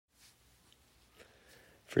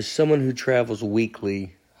For someone who travels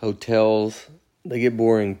weekly, hotels, they get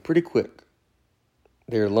boring pretty quick.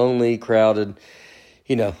 They're lonely, crowded,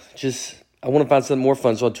 I want to find something more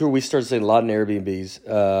fun. So on tour, we started staying a lot in Airbnbs.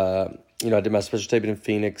 I did my special taping in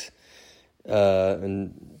Phoenix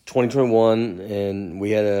in 2021, and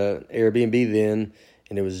we had an Airbnb then,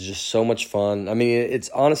 and it was just so much fun. I mean, it's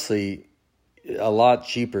honestly a lot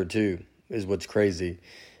cheaper too, is what's crazy.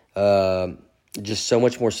 Just so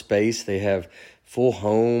much more space. They have full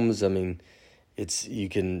homes. I mean, you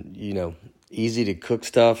can easy to cook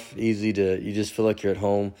stuff, you just feel like you're at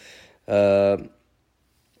home. Did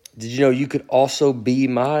you know you could also be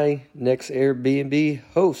my next Airbnb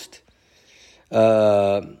host?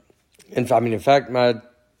 In fact, my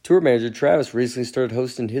tour manager, Travis, recently started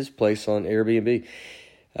hosting his place on Airbnb. He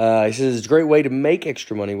says it's a great way to make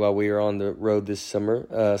extra money while we are on the road this summer,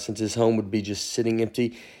 since his home would be just sitting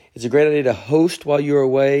empty. It's a great idea to host while you're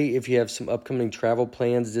away if you have some upcoming travel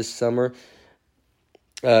plans this summer.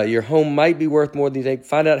 Your home might be worth more than you think.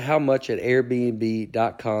 Find out how much at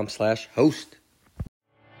airbnb.com/host.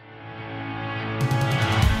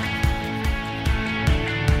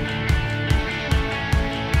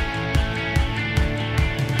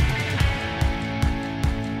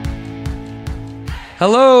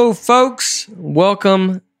 Hello, folks.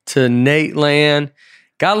 Welcome to Nate Land.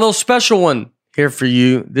 Got a little special one here for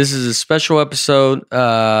you. This is a special episode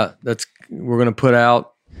we're going to put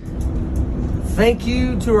out. Thank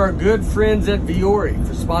you to our good friends at Viore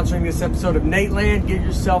for sponsoring this episode of Nate Land. Get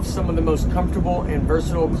yourself some of the most comfortable and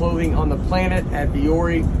versatile clothing on the planet at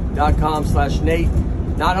Viore.com/Nate.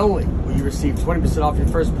 Not only will you receive 20% off your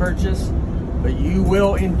first purchase, but you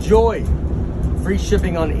will enjoy free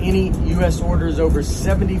shipping on any U.S. orders over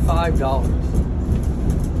 $75.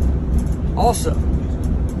 Also,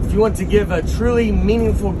 if you want to give a truly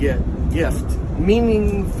meaningful gift,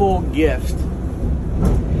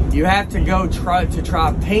 you have to go try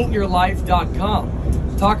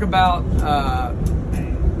paintyourlife.com. Talk about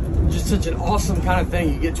just such an awesome kind of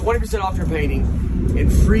thing. You get 20% off your painting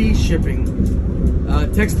and free shipping.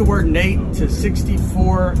 Text the word Nate to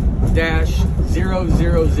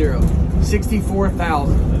 64-000.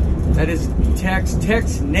 64,000. That is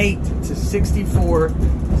text Nate to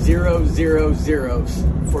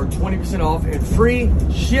 64,000 for 20% off and free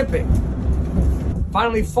shipping.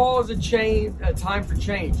 Finally, fall is a time for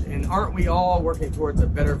change, and aren't we all working towards a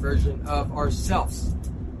better version of ourselves?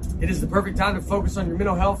 It is the perfect time to focus on your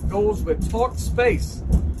mental health goals with Talkspace.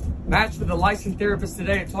 Match with a licensed therapist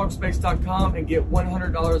today at Talkspace.com and get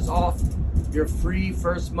 $100 off your free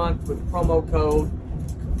first month with promo code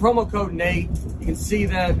Nate. You can see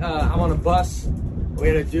that I'm on a bus. We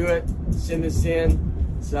had to do it, send this in.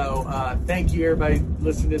 So thank you, everybody.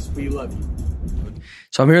 Listen to this. We love you.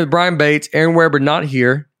 So I'm here with Brian Bates. Aaron Weber not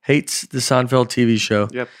here. Hates the Seinfeld TV show.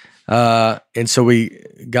 Yep. And so we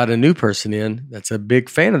got a new person in that's a big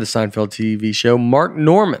fan of the Seinfeld TV show, Mark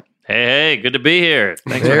Norman. Hey, good to be here.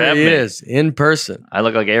 Thanks for having me. There he is, in person. I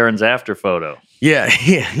look like Aaron's after photo. Yeah.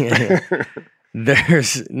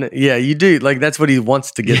 You do. Like, that's what he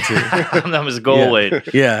wants to get to. That was goal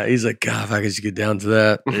weight. Yeah, he's like, God, if I could just get down to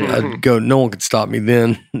that, I'd go, no one could stop me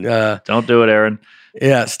then. Don't do it, Aaron.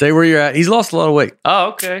 Yeah, stay where you're at. He's lost a lot of weight.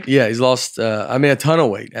 Oh, okay. Yeah, he's lost, a ton of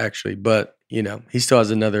weight, actually. But, he still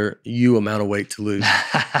has another amount of weight to lose.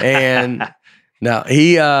 And now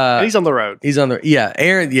he's on the road.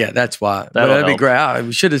 Aaron, that's why. That'll That'd be great.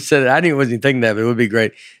 We should have said it. I wasn't even thinking that, but it would be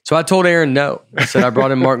great. So I told Aaron no. I said I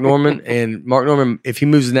brought in Mark Norman, and Mark Norman, if he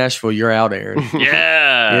moves to Nashville, you're out, Aaron.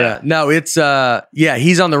 Yeah. Yeah. No, it's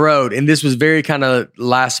he's on the road, and this was very kind of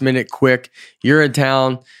last minute, quick. You're in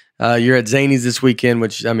town. You're at Zany's this weekend,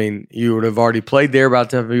 which, you would have already played there by the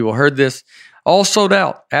time people heard this. All sold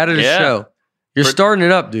out. Added a show. You're starting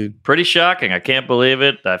it up, dude. Pretty shocking. I can't believe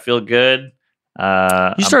it. I feel good.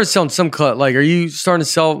 You started selling some are you starting to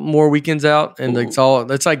sell more weekends out? And it's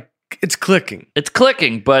clicking. It's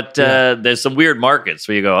clicking, but there's some weird markets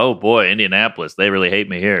where you go, oh boy, Indianapolis, they really hate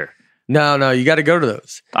me here. No, you got to go to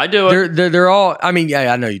those. I do it. They're all, I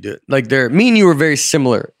know you do it. Like me and you were very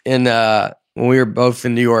similar in, when we were both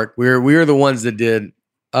in New York. We were the ones that did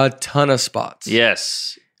a ton of spots.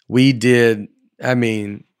 Yes. We did,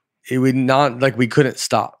 it would not, like, we couldn't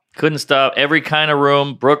stop. Couldn't stop. Every kind of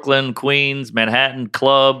room, Brooklyn, Queens, Manhattan,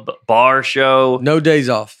 club, bar, show. No days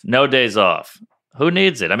off. No days off. Who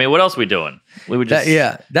needs it? What else are we doing? We would just...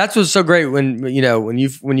 That's what's so great when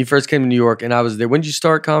you first came to New York and I was there. When did you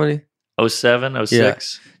start comedy? 07, 06. Yeah.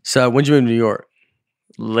 So when did you move to New York?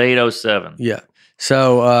 Late 07. Yeah.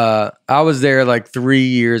 So I was there like 3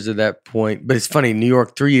 years at that point. But it's funny, New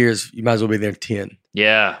York, 3 years, you might as well be there 10.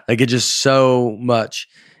 Yeah. Like, it's just so much.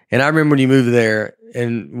 And I remember when you moved there,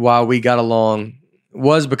 and why we got along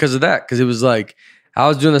was because of that. Because it was like I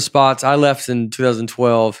was doing the spots. I left in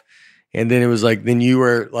 2012, and then it was like then you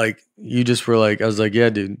were like you just were like I was like, yeah,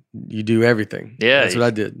 dude, you do everything. Yeah, that's what I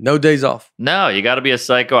did. No days off. No, you got to be a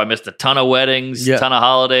psycho. I missed a ton of weddings, ton of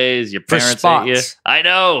holidays. Your parents hate you. I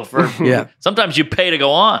know. Sometimes you pay to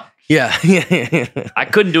go on. Yeah. I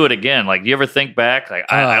couldn't do it again. Like, do you ever think back? Like,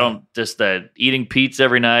 I don't, just the eating pizza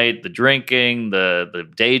every night, the drinking, the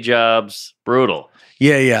day jobs, brutal.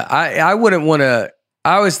 Yeah. I wouldn't want to,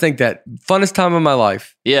 I always think that funnest time of my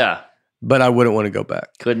life. Yeah. But I wouldn't want to go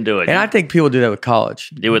back. Couldn't do it. And I think people do that with college.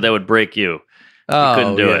 That would break you. You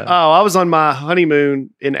couldn't do it. Oh, I was on my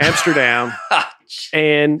honeymoon in Amsterdam.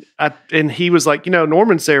 and he was like,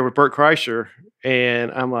 Norman's there with Bert Kreischer.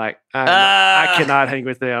 And I'm like, I cannot hang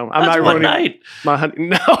with them. I'm not ruining my honey.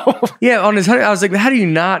 No. Yeah, on his honey, I was like, how do you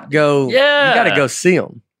not go? Yeah. You got to go see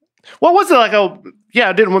him. Well, wasn't like,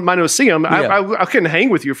 I didn't mind to see him. Yeah. I couldn't hang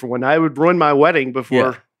with you for one night. It would ruin my wedding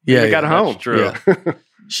before we got home. That's true. Yeah.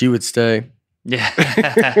 She would stay.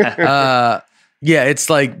 Yeah. Yeah, it's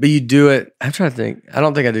like, but you do it. I'm trying to think. I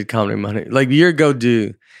don't think I did comedy money. Like, if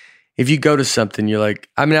you go to something, you're like,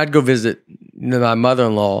 I'd go visit my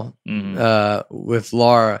mother-in-law with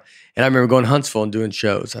Laura, and I remember going to Huntsville and doing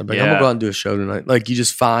shows. I'd be like, I'm going to go out and do a show tonight. Like, you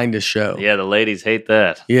just find a show. Yeah, the ladies hate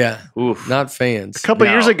that. Yeah. Oof. Not fans. A couple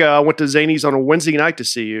of years ago, I went to Zany's on a Wednesday night to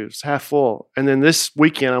see you. It's half full. And then this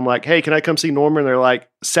weekend, I'm like, hey, can I come see Norman? They're like,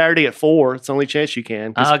 Saturday at 4. It's the only chance you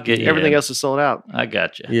can. I'll get you. Everything else is sold out. I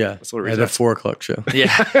got you. Yeah. That's what at a 4 o'clock show.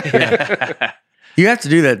 Yeah. You have to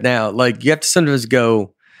do that now. Like, you have to sometimes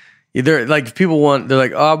go. Either like if people they're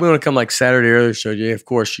like, oh, we want to come like Saturday early show. Yeah, of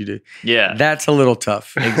course you do. Yeah, that's a little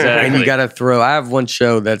tough. Exactly, and you got to throw. I have one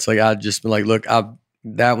show that's like I've just been like, look,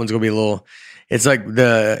 that one's gonna be a little. It's like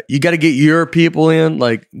you got to get your people in.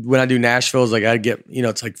 Like when I do Nashville, it's like I get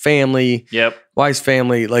it's like family. Yep, wife's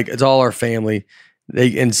family. Like it's all our family.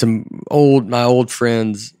 And my old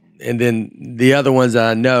friends, and then the other ones that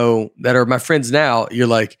I know that are my friends now. You're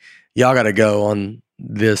like, y'all got to go on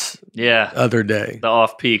this other day, the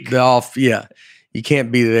off peak, you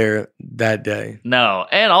can't be there that day. No.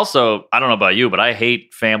 And also, I don't know about you, but I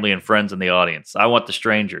hate family and friends in the audience. I want the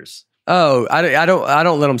strangers. Oh, I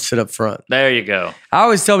don't let them sit up front. There you go. I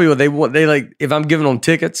always tell people they like if I'm giving them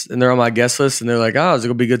tickets and they're on my guest list and they're like, oh, is it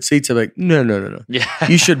gonna be good seats? I'm like, no. Yeah.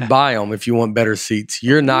 You should buy them if you want better seats.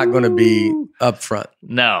 You're not going to be up front.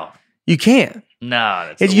 No, you can't.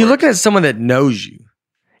 No, if you look at someone that knows you.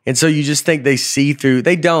 And so you just think they see through.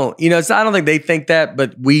 They don't. I don't think they think that,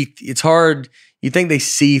 but it's hard. You think they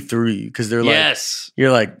see through you because they're like,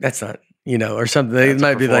 you're like, that's not, or something. They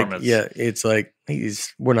might be like, yeah, it's like,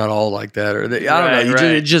 we're not all like that. Or I don't know.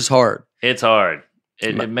 It's just hard. It's hard.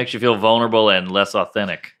 It makes you feel vulnerable and less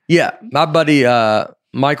authentic. Yeah. My buddy,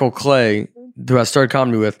 Michael Clay, who I started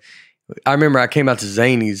comedy with, I remember I came out to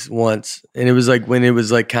Zany's once and it was like when it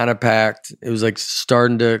was like kind of packed. It was like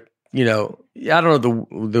starting to, I don't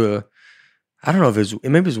know I don't know if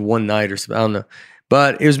maybe it was one night or something. I don't know,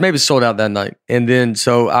 but it was maybe sold out that night. And then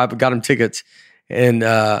so I got him tickets, and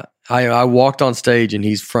I walked on stage, and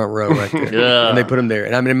he's front row right there, and they put him there.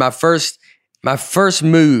 And I mean, my first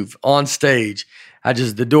move on stage,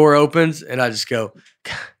 the door opens, and I just go.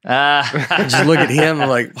 I just look at him. I'm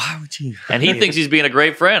like, why would you? And he thinks he's being a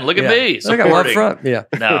great friend. Look at me, supporting. Look at up front. Yeah.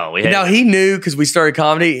 No, he knew because we started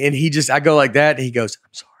comedy, and I go like that, and he goes, I'm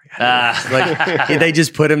sorry. Like they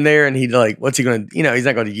just put him there, and he's like, what's he going to? He's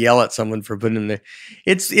not going to yell at someone for putting him there.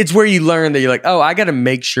 It's where you learn that you're like, oh, I got to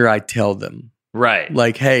make sure I tell them, right?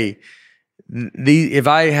 Like, hey, if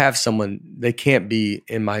I have someone, they can't be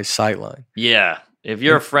in my sight line. Yeah, if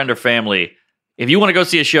you're a friend or family, if you want to go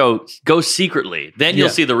see a show, go secretly. Then you'll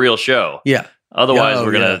see the real show. Yeah. Otherwise,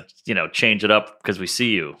 we're gonna change it up because we see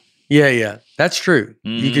you. Yeah, that's true.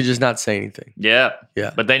 You could just not say anything. Yeah.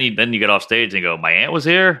 But then you get off stage and you go, my aunt was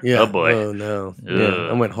here? Yeah. Oh, boy. Oh, no. Yeah,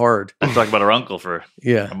 I went hard. I talked about my uncle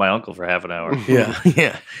for half an hour.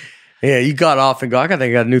 Yeah, you got off and go, I got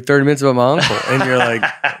a new 30 minutes about my uncle. And you're like,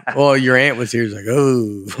 well, your aunt was here. He's like,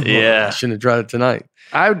 oh, I shouldn't have tried it tonight.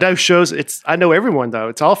 I do shows. I know everyone though.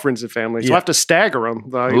 It's all friends and family, so I have to stagger them.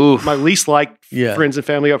 My least liked friends and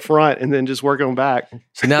family up front, and then just work them back.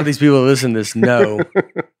 So now these people who listen to this know.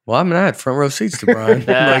 Well, I had front row seats to Brian.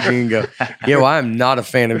 Like you can go. Yeah, well, I'm not a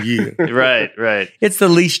fan of you. Right. It's the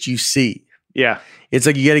least you see. Yeah, it's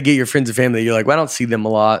like you got to get your friends and family. You're like, well, I don't see them a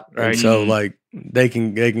lot, right? And so like they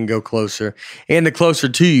can go closer, and the closer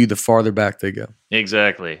to you, the farther back they go.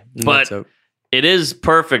 Exactly, but. It is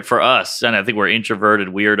perfect for us, and I think we're introverted,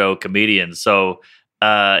 weirdo comedians. So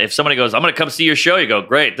if somebody goes, I'm going to come see your show, you go,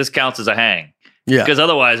 great, this counts as a hang. Yeah. Because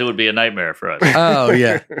otherwise it would be a nightmare for us. Oh,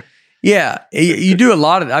 yeah. Yeah. You do a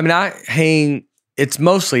lot of, I mean, I hang, it's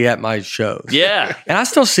mostly at my shows. Yeah. And I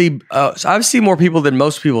still see, I see more people than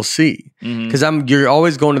most people see because you're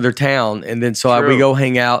always going to their town. And then we go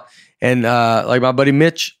hang out. And like my buddy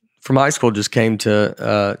Mitch from high school just came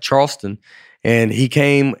to Charleston, and he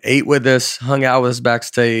came, ate with us, hung out with us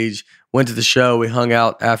backstage, went to the show. We hung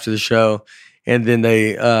out after the show, and then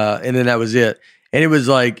and then that was it. And it was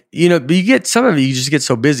like, but you get some of it, you just get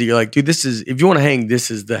so busy. You're like, dude, if you want to hang,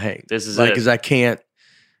 this is the hang. This is like, it. because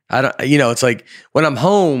I don't, it's like when I'm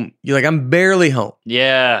home, you're like, I'm barely home.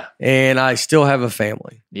 Yeah. And I still have a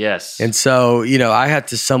family. Yes. And so, I had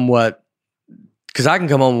to somewhat, because I can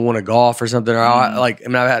come home and want to golf or something. Or I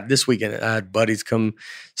had this weekend, I had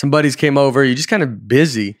some buddies came over. You're just kind of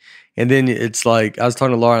busy. And then it's like, I was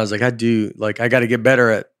talking to Laura, I was like, I got to get better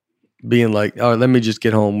at being like, oh, let me just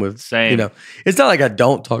get home with, Same. It's not like I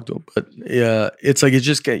don't talk to them, but it's like, it's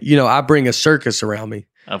just, I bring a circus around me.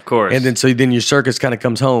 Of course. And then your circus kind of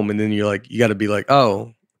comes home, and then you're like, you got to be like,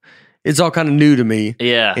 oh, it's all kind of new to me.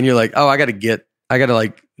 Yeah. And you're like, oh,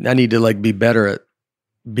 I need to like be better at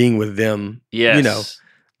being with them. Yes.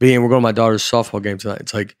 We're going to my daughter's softball game tonight.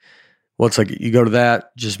 It's like, well, it's like you go to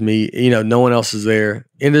that, just me, no one else is there.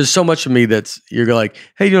 And there's so much of me you're like,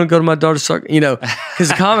 hey, you want to go to my daughter's soccer? Because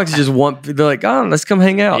the comics they're like, oh, let's come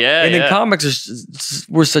hang out. Yeah, and then comics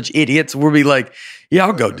we're such idiots. We'll be like, yeah,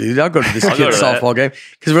 I'll go, dude. I'll go to this kid's softball game.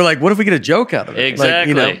 Because we're like, what if we get a joke out of it?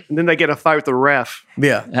 Exactly. Like, and then they get a fight with the ref.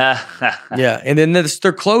 Yeah. Yeah. And then it's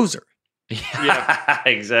their closer. Yeah,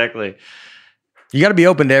 exactly. You got to be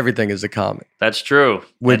open to everything as a comic. That's true.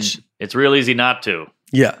 Which it's real easy not to.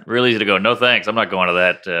 Yeah. Real easy to go, no thanks. I'm not going to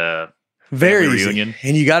that very easy. Reunion.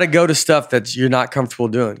 And you got to go to stuff that you're not comfortable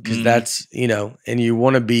doing because that's, and you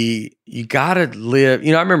want to you got to live.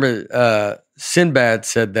 I remember Sinbad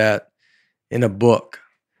said that in a book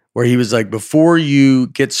where he was like, before you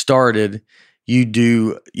get started, you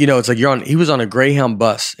do, it's like he was on a Greyhound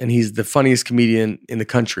bus and he's the funniest comedian in the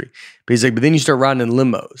country. But he's like, but then you start riding in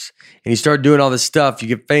limos and you start doing all this stuff, you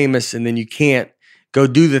get famous and then you can't go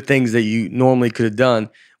do the things that you normally could have done.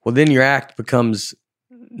 Well, then your act becomes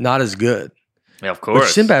not as good. Yeah, of course.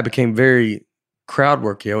 Which Sinbad became very crowd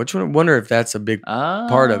work, which I wonder if that's a big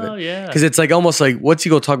part of it. Yeah. Because it's like almost like, what's he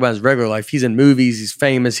going to talk about in his regular life? He's in movies, he's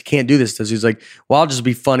famous, he can't do this stuff. So he's like, well, I'll just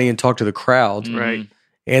be funny and talk to the crowd. Right.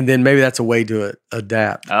 And then maybe that's a way to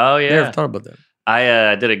adapt. Oh, yeah. Never thought about that.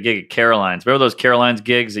 I did a gig at Caroline's. Remember those Caroline's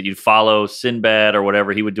gigs that you'd follow Sinbad or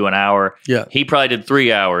whatever? He would do an hour. Yeah. He probably did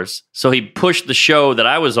 3 hours. So he pushed the show that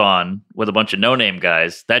I was on with a bunch of no-name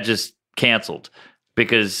guys. That just canceled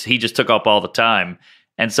because he just took up all the time.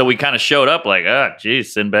 And so we kind of showed up like,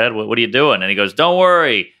 geez, Sinbad, what are you doing? And he goes, don't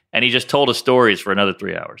worry. And he just told us stories for another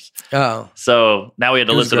 3 hours. Oh. So now we had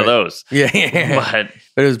to listen to those. Yeah.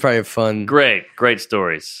 But it was probably fun. Great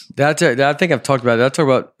stories. I think I've talked about it. Did I talk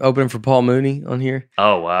about opening for Paul Mooney on here?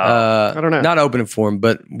 Oh, wow. I don't know. Not opening for him,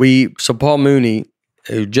 but so Paul Mooney,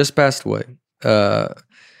 who just passed away,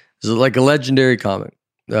 is like a legendary comic,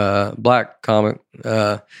 black comic.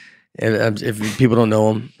 And if people don't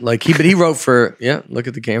know him, but he wrote for, look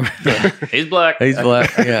at the camera. He's black. He's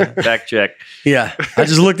black, yeah. Fact check. Yeah, I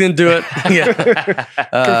just looked into it. Yeah.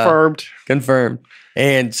 Confirmed.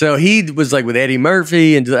 And so he was like with Eddie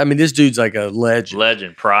Murphy. And I mean, this dude's like a legend.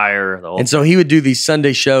 Legend, Pryor. And so he would do these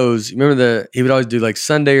Sunday shows. Remember he would always do like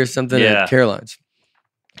Sunday or something at Caroline's.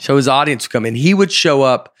 So his audience would come in. He would show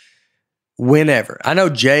up whenever. I know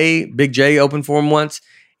Big J opened for him once.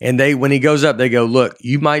 And when he goes up, they go, look,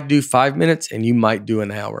 you might do 5 minutes and you might do an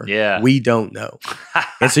hour. Yeah. We don't know.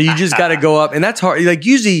 And so you just got to go up. And that's hard. Like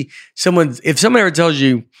usually if someone ever tells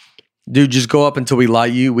you, dude, just go up until we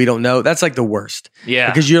light you, we don't know. That's like the worst. Yeah.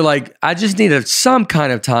 Because you're like, I just need some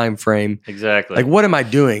kind of time frame. Exactly. Like, what am I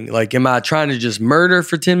doing? Like, am I trying to just murder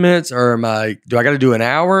for 10 minutes or do I got to do an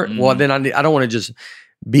hour? Well, then I don't want to just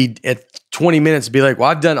be at 20 minutes and be like, well,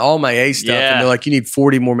 I've done all my A stuff. Yeah. And they're like, you need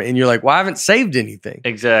 40 more. And you're like, well, I haven't saved anything.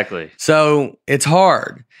 Exactly. So it's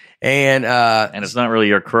hard. And it's not really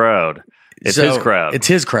your crowd. It's his crowd. It's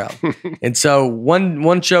his crowd. And so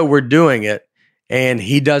one show we're doing it and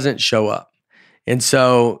he doesn't show up. And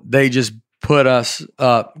so they just put us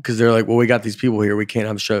up because they're like, well, we got these people here. We can't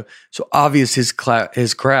have a show. So obvious his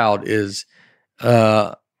crowd is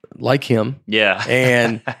like him. Yeah.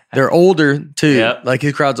 And they're older too. Yep. Like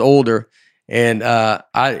his crowd's older. And I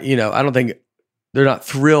don't think they're not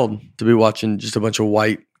thrilled to be watching just a bunch of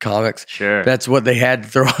white comics. Sure. That's what they had to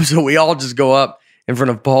throw up. So we all just go up in front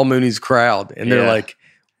of Paul Mooney's crowd and they're like,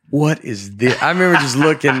 what is this? I remember just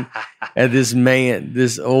looking at this man,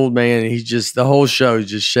 this old man, and he's just, the whole show, he's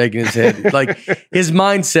just shaking his head. Like, his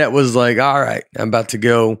mindset was like, all right, I'm about to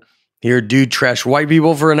go here, do trash white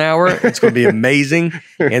people for an hour. It's going to be amazing.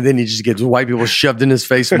 And then he just gets white people shoved in his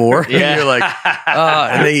face more. Yeah. And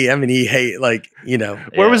you're like, he hate, like, you know.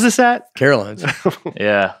 Where was this at? Caroline's.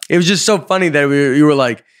 Yeah. It was just so funny that you were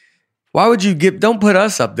like, why would you don't put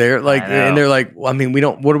us up there? Like, and they're like, well, I mean,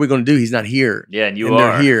 what are we going to do? He's not here. Yeah, and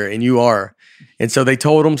they're here, and you are. And so they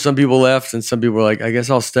told him, some people left, and some people were like, I guess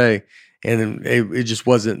I'll stay. And it just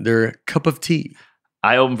wasn't their cup of tea.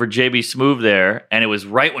 I opened for JB Smoove there, and it was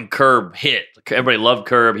right when Curb hit. Everybody loved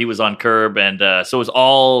Curb. He was on Curb, and so it was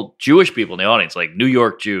all Jewish people in the audience, like New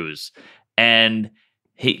York Jews. And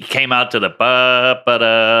he came out to the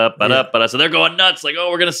ba-ba-da, so they're going nuts, like, oh,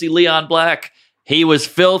 we're going to see Leon Black. He was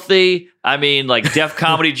filthy. I mean, like Def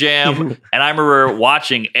Comedy Jam. And I remember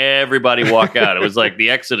watching everybody walk out. It was like the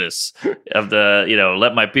exodus of the,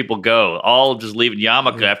 let my people go. All just leaving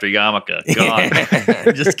yarmulke after yarmulke.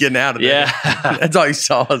 Gone. Just getting out of there. Yeah. That's all you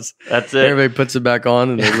saw. That's it. Everybody puts it back on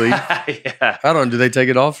and they leave. Yeah. I don't know. Do they take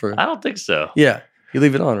it off? Or? I don't think so. Yeah. You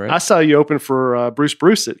leave it on, right? I saw you open for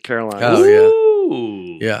Bruce at Carolina. Oh,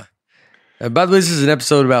 Ooh. yeah. By the way, this is an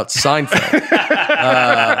episode about Seinfeld.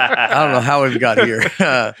 I don't know how we got here.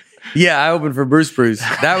 Yeah, I opened for Bruce.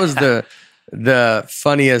 That was the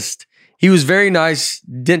funniest. He was very nice.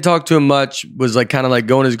 Didn't talk to him much. Was like kind of like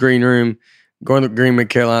going to his green room, going to the green room at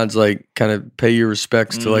Caroline's, like kind of pay your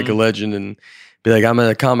respects to like a legend and be like, I'm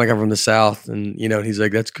a comic. I'm from the South, and and he's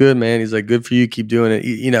like, that's good, man. He's like, good for you. Keep doing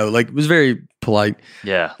it. Like it was very polite.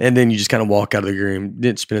 Yeah. And then you just kind of walk out of the green room.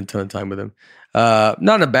 Didn't spend a ton of time with him. Not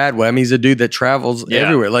in a bad way. I mean, he's a dude that travels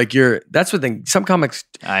everywhere. Like that's the thing. Some comics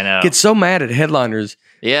I know get so mad at headliners.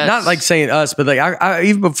 Yeah, not like saying us, but like I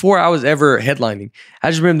even before I was ever headlining,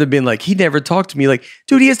 I just remember them being like, he never talked to me. Like,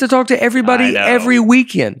 dude, he has to talk to everybody every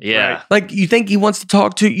weekend. Yeah, right? Like you think he wants to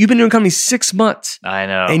talk to? You've been doing comedy 6 months. I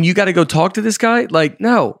know, and you got to go talk to this guy. Like,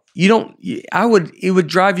 no, you don't. It would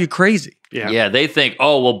drive you crazy. Yeah. They think,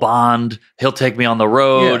 oh, we'll bond. He'll take me on the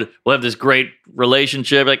road. Yeah. We'll have this great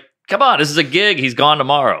relationship. Like, come on, this is a gig. He's gone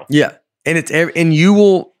tomorrow. Yeah, and you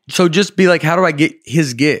will. So just be like, how do I get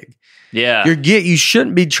his gig? Yeah, you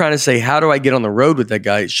shouldn't be trying to say, how do I get on the road with that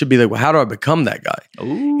guy? It should be like, well, how do I become that guy?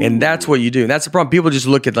 Ooh. And that's what you do. And that's the problem. People just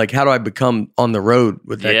look at like, how do I become on the road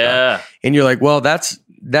with that guy? And you're like, well, that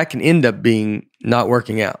can end up being not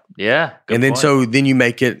working out. Yeah, and then then you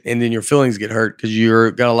make it, and then your feelings get hurt because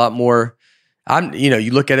you're got a lot more.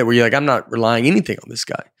 You look at it where you're like, I'm not relying anything on this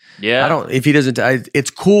guy. Yeah. If he doesn't,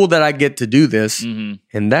 it's cool that I get to do this. Mm-hmm.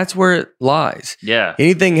 And that's where it lies. Yeah.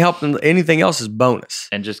 Anything else is bonus.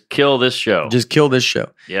 And just kill this show.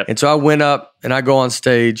 Yep. And so I went up and I go on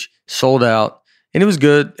stage, sold out, and it was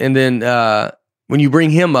good. And then when you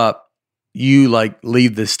bring him up, you like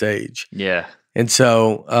leave the stage. Yeah. And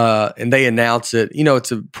so, and they announce it,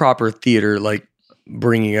 it's a proper theater, like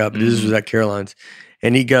bringing up. Mm-hmm. This was at Caroline's.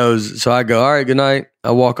 And he goes, so I go, all right, good night. I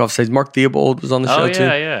walk off stage. Mark Theobald was on the show too.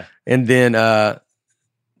 Yeah. And then,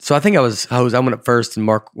 so I think I went up first and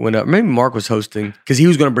Mark went up. Maybe Mark was hosting because he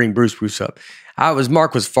was going to bring Bruce up.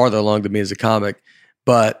 Mark was farther along than me as a comic,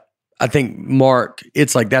 but I think Mark,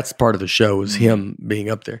 it's like that's part of the show was him being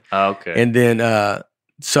up there. Oh, okay. And then,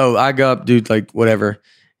 so I go up, dude, like whatever.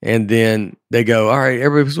 And then they go, all right,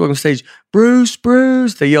 everybody's welcome to stage. Bruce.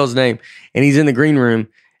 They yell his name. And he's in the green room.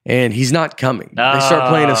 And he's not coming. They start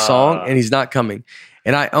playing a song, and he's not coming.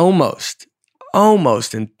 And I almost,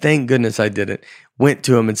 and thank goodness I didn't, went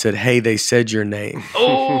to him and said, hey, they said your name.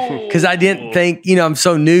 Because I didn't think, I'm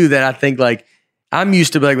so new that I think like, I'm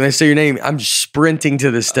used to like, when they say your name, I'm just sprinting to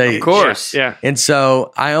the stage. Of course. Yeah. And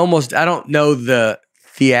so I don't know the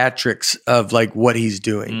theatrics of like what he's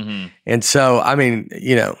doing. Mm-hmm. And so, I mean,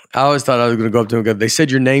 I always thought I was going to go up to him and go, they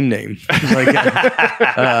said your name.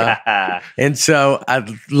 And so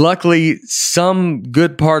luckily some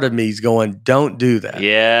good part of me is going, don't do that.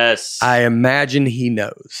 Yes. I imagine he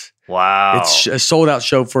knows. Wow. It's a sold out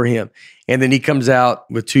show for him. And then he comes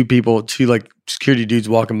out with two like security dudes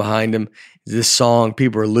walking behind him. This song,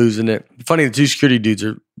 people are losing it. Funny, the two security dudes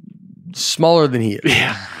are smaller than he is.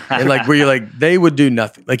 Yeah. And like where you're like, they would do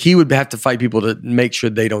nothing. Like he would have to fight people to make sure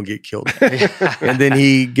they don't get killed. And then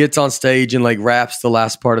he gets on stage and like raps the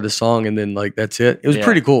last part of the song, and then like that's it. It was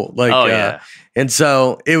pretty cool. Like, and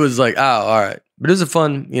so it was like, oh, all right. But it was a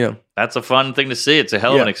fun, That's a fun thing to see. It's a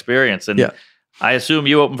hell of an experience. And I assume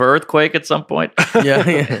you open for Earthquake at some point.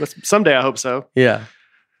 Yeah. Someday I hope so. Yeah.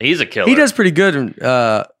 He's a killer. He does pretty good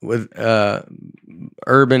with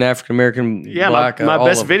urban African American black. My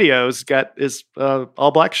best videos is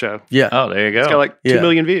all black show. Yeah. Oh, there you go. It's got like 2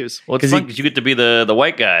 million views. Well, it's fun because you get to be the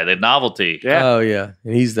white guy, the novelty. Yeah. Oh yeah,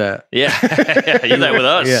 and he's that. Yeah, you're that with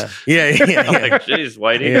us. Yeah. I'm like, jeez,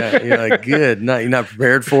 Whitey. Yeah, you're like, good. You're not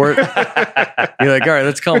prepared for it. You're like, all right,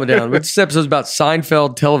 let's calm it down. But this episode's about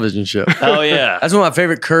Seinfeld television show. Oh yeah, that's one of my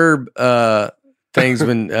favorite Curb things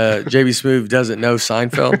when JB Smoove doesn't know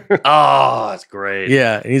Seinfeld. Oh, that's great.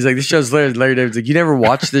 Yeah, and he's like, this show's hilarious. Larry David's like, you never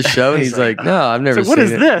watched this show? And he's like, no, I've never seen it. What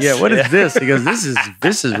is this? Yeah, what is this? He goes,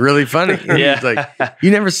 this is really funny. And he's like,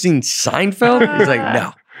 you never seen Seinfeld? He's like,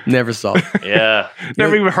 no, never saw it. Yeah.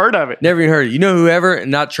 Never even heard of it. Never even heard it. You know whoever,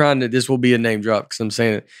 and not trying to, this will be a name drop because I'm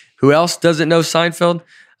saying it. Who else doesn't know Seinfeld?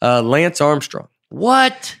 Lance Armstrong.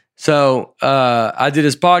 What? So I did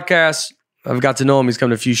his podcast. I've got to know him. He's come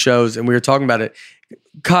to a few shows, and we were talking about it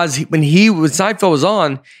because when Seinfeld was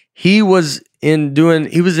on, he was in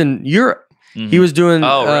Europe. Mm-hmm. He was doing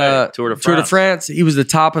Tour de France. He was the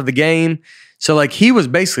top of the game. So like he was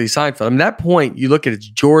basically Seinfeld. I mean, at that point, you look at it's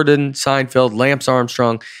Jordan, Seinfeld, Lance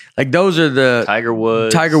Armstrong. Like those are the Tiger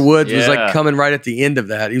Woods. Tiger Woods was like coming right at the end of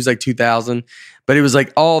that. He was like 2000. But it was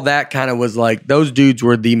like all that kind of was like those dudes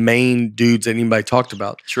were the main dudes that anybody talked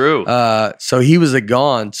about. True. So he was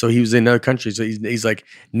gone. So he was in another country. So he's like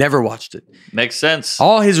never watched it. Makes sense.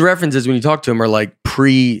 All his references when you talk to him are like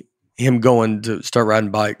pre him going to start riding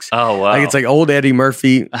bikes. Oh wow! Like it's like old Eddie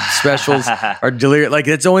Murphy specials or delirious. Like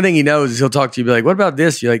that's the only thing he knows is he'll talk to you. Be like, what about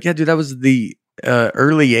this? You're like, yeah, dude, that was the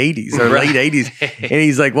early 80s or late 80s. And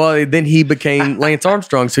he's like, well, then he became Lance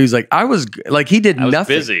Armstrong. So he's like, I was like, he did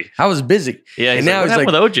nothing. I was busy. Yeah. And now he's like,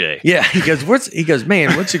 with OJ. Yeah. He goes,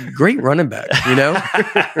 man, what's a great running back? You know?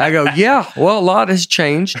 I go, yeah, well, a lot has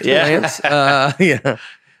changed, Lance. Yeah.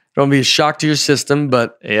 Don't be a shock to your system,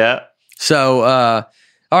 but yeah. So,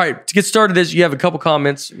 all right, to get started, you have a couple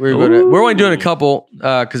comments. We're only doing a couple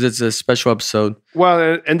because it's a special episode.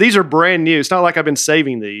 Well, and these are brand new. It's not like I've been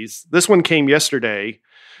saving these. This one came yesterday.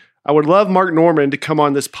 I would love Mark Norman to come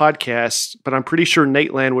on this podcast, but I'm pretty sure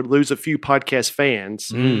Nate Land would lose a few podcast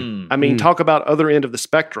fans. I mean, talk about other end of the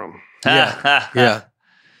spectrum. Yeah,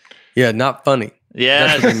 not funny. Yeah,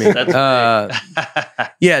 that's what I mean.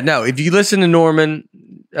 Yeah, no. If you listen to Norman,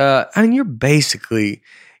 I mean, you're basically.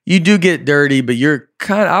 You do get dirty, but you're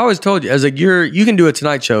kind of, I always told you, I was like, you can do a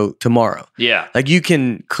Tonight Show tomorrow. Yeah. Like you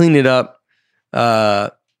can clean it up,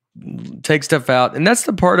 take stuff out. And that's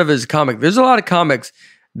the part of his comic. There's a lot of comics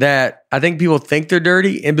that I think people think they're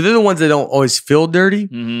dirty, but they're the ones that don't always feel dirty,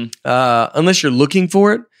 unless you're looking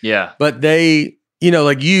for it. Yeah. But they,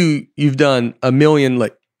 like you've done a million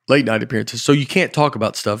like late night appearances, so you can't talk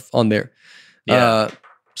about stuff on there. Yeah.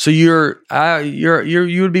 So you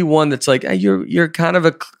would be one that's like, hey, you're kind of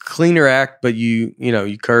a cleaner act, but you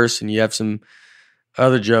curse and you have some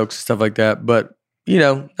other jokes and stuff like that. But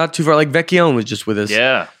not too far. Like Vecchione was just with us.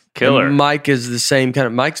 Yeah, killer. And Mike is the same kind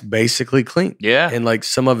of. Mike's basically clean. Yeah, and like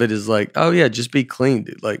some of it is like, oh yeah, just be clean,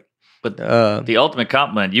 dude. Like, but the ultimate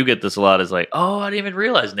compliment, you get this a lot, is like, oh, I didn't even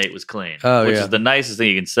realize Nate was clean. Oh, which is the nicest thing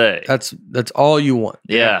you can say. That's all you want.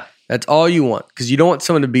 Yeah, that's all you want because you don't want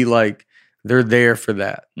someone to be like. They're there for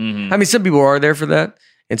that. Mm-hmm. I mean, some people are there for that.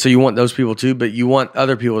 And so you want those people too, but you want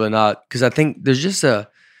other people to not. Because I think there's just a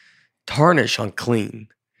tarnish on clean.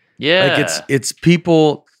 Yeah. Like it's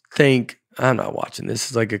people think, I'm not watching this.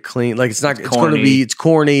 It's like a clean, like it's going to be, it's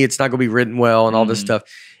corny. It's not going to be written well and all this stuff.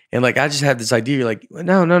 And like, I just have this idea. You're like,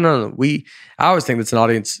 no. I always think that's an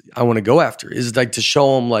audience I want to go after is like to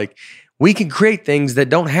show them like, we can create things that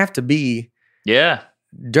don't have to be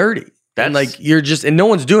dirty. And like, you're just, and no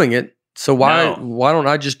one's doing it. So why don't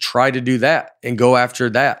I just try to do that and go after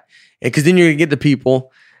that? And because then you're gonna get the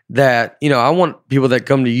people that I want people that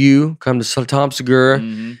come to you, come to Tom Segura,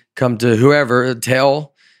 come to whoever,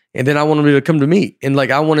 Tell, and then I want them to come to me. And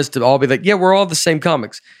like I want us to all be like, yeah, we're all the same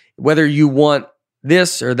comics. Whether you want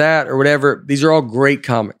this or that or whatever, these are all great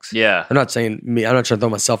comics. Yeah, I'm not saying me. I'm not trying to throw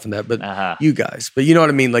myself in that, but you guys. But you know what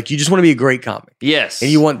I mean. Like you just want to be a great comic. Yes,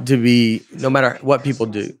 and you want to be no matter what people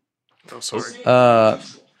do. Oh, sorry.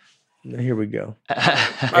 Here we go.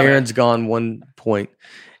 Aaron's gone 1 point.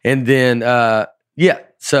 And then,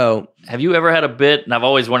 so. Have you ever had a bit, and I've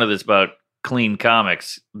always wondered this about clean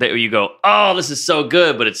comics, that you go, oh, this is so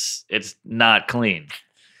good, but it's not clean.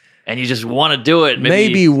 And you just want to do it.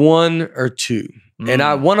 Maybe one or two.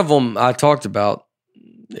 And one of them I talked about,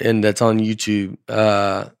 and that's on YouTube,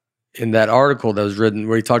 in that article that was written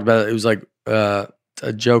where he talked about it. It was like a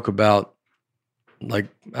joke about like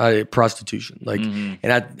prostitution, like,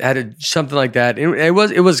 and I had something like that. It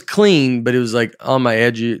was clean, but it was like on the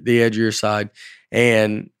edgier side.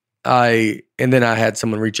 And then I had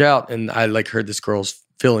someone reach out, and I like heard this girl's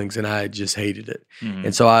feelings, and I just hated it.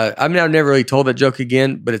 And so I mean, I've never really told that joke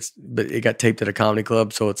again, but it got taped at a comedy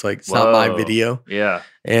club, so it's like it's not my video. Yeah,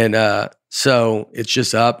 and so it's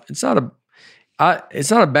just up. It's not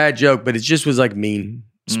a bad joke, but it just was like mean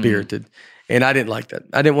spirited, and I didn't like that.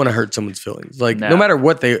 I didn't want to hurt someone's feelings. Like no matter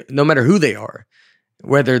who they are,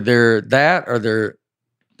 whether they're that or they're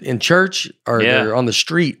in church or they're on the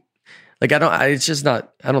street. Like it's just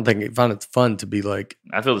not. I don't think I find it fun to be like.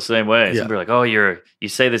 I feel the same way. Some people are like, "Oh, you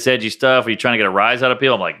say this edgy stuff. Are you trying to get a rise out of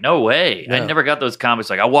people?" I'm like, "No way. I never got those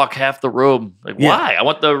comics. Like, I walk half the room. Like, why? I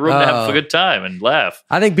want the room to have a good time and laugh."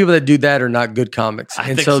 I think people that do that are not good comics,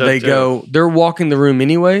 and so they go. They're walking the room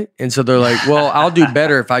anyway, and so they're like, "Well, I'll do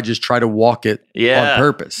better if I just try to walk it on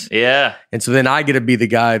purpose." Yeah, and so then I get to be the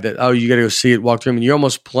guy that you got to go see it, walk through, and you're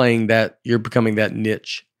almost playing that. You're becoming that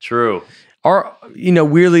niche. True. Or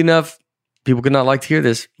weirdly enough. People could not like to hear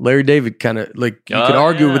this. Larry David kind of like you could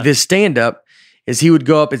argue with his stand up is he would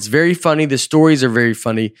go up. It's very funny. The stories are very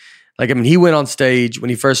funny. Like, I mean, he went on stage when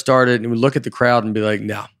he first started and would look at the crowd and be like,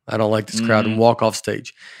 no, I don't like this crowd and walk off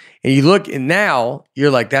stage. And you look and now you're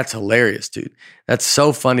like, that's hilarious, dude. That's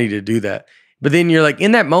so funny to do that. But then you're like,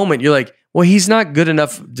 in that moment, you're like, well, he's not good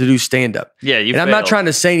enough to do stand up. Yeah. And I'm not trying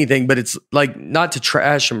to say anything, but it's like not to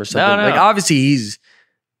trash him or something. No. Like obviously he's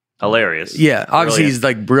hilarious. Yeah, obviously he's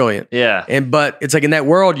like brilliant. Yeah. But it's like in that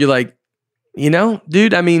world, you're like,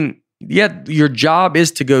 dude, I mean, yeah, your job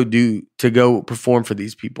is to go perform for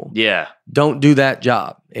these people. Yeah. Don't do that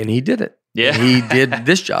job. And he did it. Yeah. And he did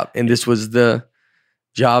this job. And this was the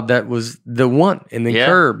job that was the one. And then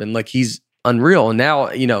Curb. And like he's unreal. And now,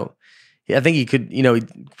 I think he could,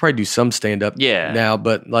 he'd probably do some stand-up now,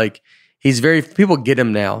 but like people get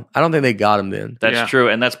him now. I don't think they got him then. That's true.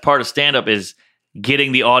 And that's part of stand-up is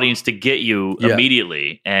getting the audience to get you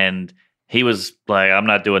immediately. And he was like, I'm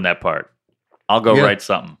not doing that part. I'll go write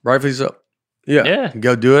something. Rightfully so. Yeah.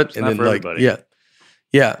 Go do it. It's and then like, everybody.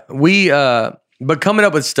 Yeah. We, but coming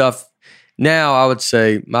up with stuff now, I would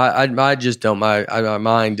say my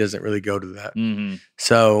mind doesn't really go to that. Mm-hmm.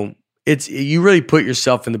 So you really put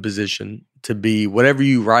yourself in the position to be whatever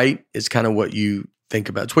you write is kind of what you think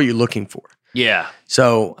about. It's what you're looking for. Yeah.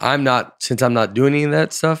 So since I'm not doing any of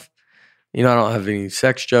that stuff, I don't have any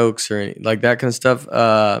sex jokes or any like that kind of stuff.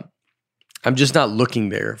 I'm just not looking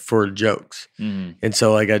there for jokes. Mm-hmm. And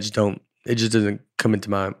so like, it just doesn't come into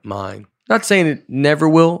my mind. Not saying it never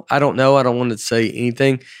will. I don't know. I don't want to say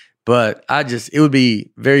anything, but it would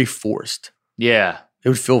be very forced. Yeah. It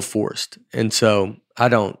would feel forced. And so I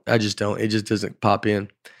just don't. It just doesn't pop in.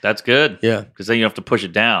 That's good. Yeah. Because then you have to push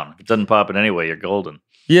it down. If it doesn't pop in anyway, you're golden.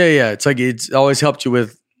 Yeah. It's like, it's always helped you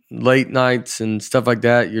with late nights and stuff like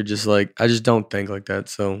that. You're just like, I just don't think like that.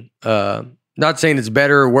 So, not saying it's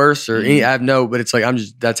better or worse or any, I have no, but it's like,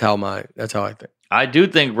 that's how I think. I do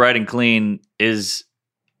think writing clean is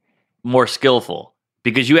more skillful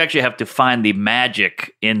because you actually have to find the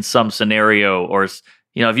magic in some scenario or, if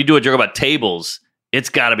you do a joke about tables, it's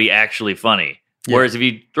got to be actually funny. Yeah. Whereas if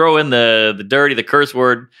you throw in the dirty, the curse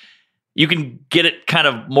word, you can get it kind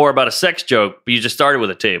of more about a sex joke, but you just started with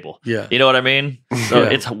a table. Yeah. You know what I mean? So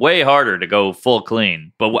it's way harder to go full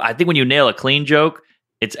clean. But I think when you nail a clean joke,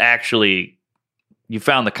 it's actually, you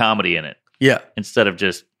found the comedy in it. Yeah. Instead of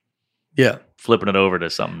just flipping it over to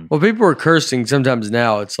something. Well, people are cursing sometimes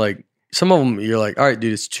now. It's like, some of them, you're like, all right,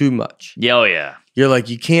 dude, it's too much. Yeah, oh yeah. You're like,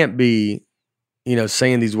 you can't be,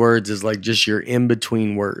 saying these words is like just your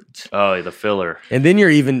in-between words. Oh, the filler. And then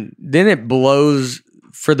then it blows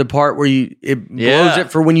for the part where it blows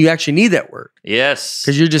it for when you actually need that word. Yes.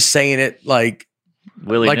 Because you're just saying it like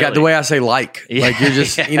willy-nilly. Like the way I say like you're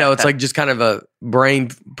just, it's like just kind of a brain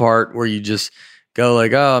part where you just go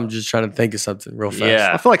like, oh, I'm just trying to think of something real fast.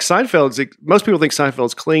 Yeah. I feel like most people think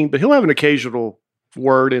Seinfeld's clean, but he'll have an occasional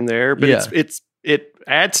word in there, but it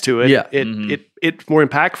adds to it. Yeah. It's more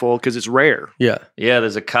impactful because it's rare. Yeah. Yeah.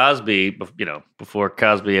 There's a Cosby, before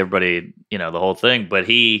Cosby, everybody, the whole thing, but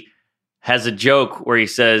he has a joke where he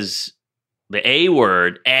says the A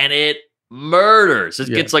word and it murders. It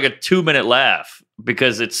gets like a 2-minute laugh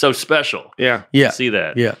because it's so special. Yeah. Yeah. See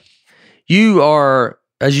that. Yeah. You are,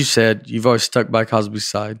 as you said, you've always stuck by Cosby's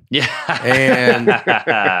side. Yeah. And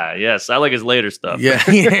yes, I like his later stuff. Yeah.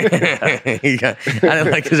 I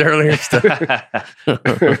didn't like his earlier stuff. By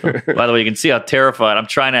the way, you can see how terrified I'm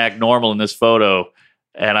trying to act normal in this photo,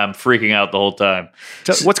 and I'm freaking out the whole time.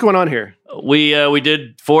 What's going on here? We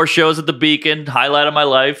did 4 shows at the Beacon, highlight of my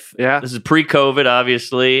life. Yeah. This is pre-COVID,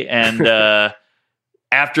 obviously, and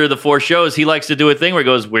after the 4 shows, he likes to do a thing where he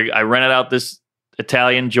goes, I rented out this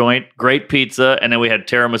Italian joint, great pizza, and then we had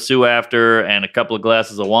tiramisu after and a couple of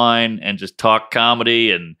glasses of wine and just talk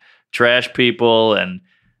comedy and trash people. And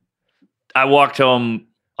I walked home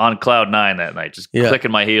on cloud 9 that night, just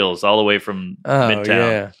clicking my heels all the way from Midtown.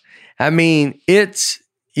 Yeah. I mean,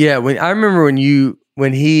 when I remember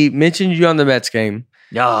when he mentioned you on the Mets game.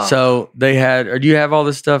 Yeah. So they had, or do you have all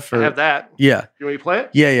this stuff? I have that. Yeah. You want me to play it?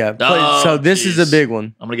 Yeah. Oh, so this is a big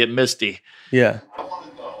one. I'm going to get misty. Yeah. I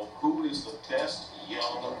want to know who is the best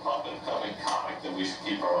young up-and-coming comic that we should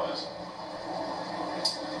keep our eyes on.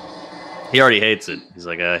 He already hates it. He's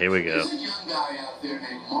like, here we go. There's a young guy out there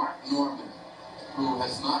named Mark Norman who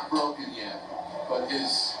has not broken yet, but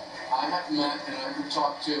I have met and I have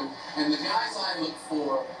talked to, and the guys I look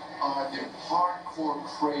for are the hardcore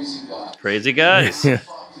crazy guys. Crazy guys. Yeah.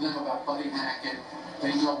 Talk to them about Buddy Hackett,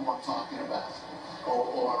 they know what I'm talking about.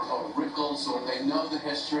 Or Rickles, or they know the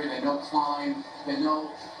history, they know Klein, they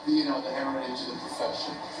know the heritage of the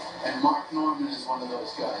profession. And Mark Norman is one of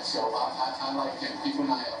those guys, so I like him. Keep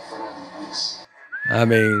an eye out for him. Thanks. I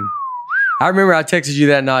mean, I remember I texted you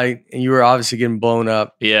that night, and you were obviously getting blown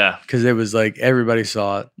up. Yeah. Because it was like everybody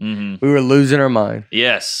saw it. Mm-hmm. We were losing our mind.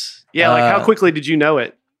 Yes. Yeah, like how quickly did you know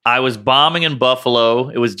it? I was bombing in Buffalo.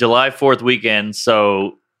 It was July 4th weekend,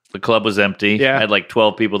 so the club was empty. Yeah. I had like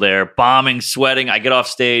 12 people there, bombing, sweating. I get off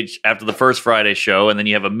stage after the first Friday show, and then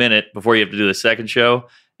you have a minute before you have to do the second show.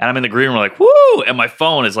 And I'm in the green room like, woo! And my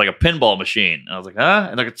phone is like a pinball machine. And I was like, huh?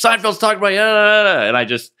 And like, Seinfeld's talking about, yeah. And I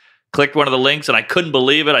just clicked one of the links, and I couldn't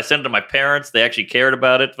believe it. I sent it to my parents. They actually cared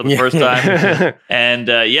about it for the first time. And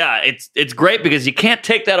it's great because you can't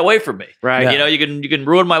take that away from me. Right. Yeah. You know, you can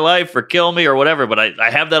ruin my life or kill me or whatever, but I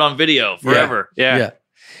have that on video forever. Yeah.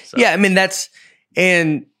 So. Yeah, I mean,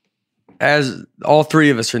 and as all three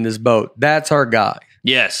of us are in this boat, that's our guy.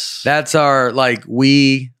 Yes. That's our,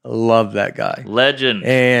 we love that guy. Legend.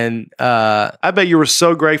 And I bet you were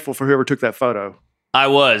so grateful for whoever took that photo. I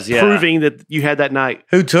was, yeah. Proving that you had that night.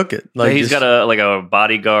 who took it? He's got a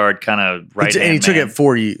bodyguard kind of right hand and he took man. it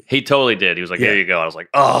for you. He totally did. He was like, Yeah. "Here you go." I was like,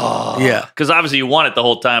 "Oh, Yeah. Because obviously you want it the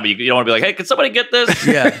whole time, but you don't want to be like, "Hey, can somebody get this?"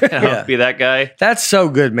 Yeah. You know, Yeah. be that guy. That's so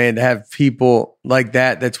good, man, to have people like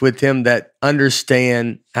that's with him that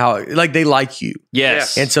understand how, they like you.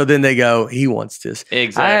 Yes, And so then they go, he wants this.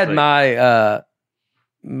 exactly. I had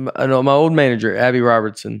my old manager, Abby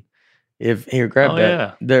Robertson. Grab Oh, that.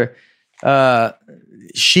 yeah. There,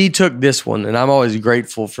 she took this one, and I'm always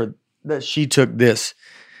grateful for that. She took this,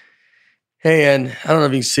 and I don't know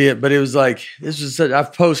if you can see it, but it was like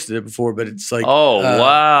I've posted it before, but it's like,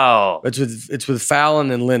 wow, it's with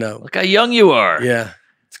Fallon and Leno. look how young you are. Yeah,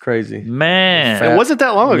 it's crazy. Man, It wasn't that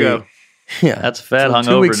long ago. Yeah, that's fat So 2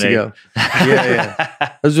 hungover, weeks Nate. ago.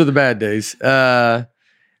 Yeah. Those were the bad days.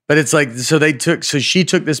 But it's like, so she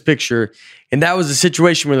took this picture, and that was a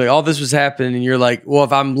situation where all this was happening, and you're like, well,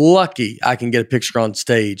 if I'm lucky, I can get a picture on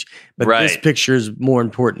stage. But this Right. picture is more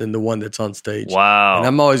important than the one that's on stage. Wow, And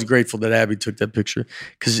I'm always grateful that Abby took that picture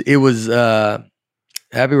because it was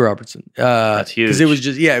Abby Robertson. That's huge. Because it was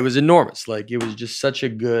it was enormous. It was just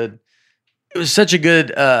that was such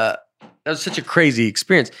a crazy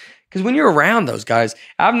experience. Because when you're around those guys,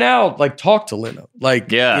 I've now talked to Leno.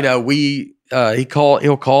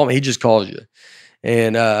 He'll call me. He just calls you,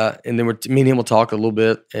 and then me and him will talk a little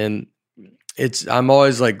bit. And I'm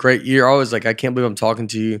always great. You're always I can't believe I'm talking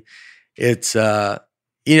to you. It's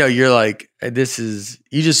you're this is.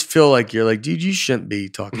 You just feel you're dude, you shouldn't be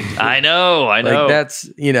talking to me. I know. That's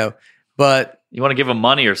but. You want to give him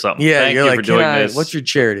money or something? Yeah, Thank you're you for doing this. What's your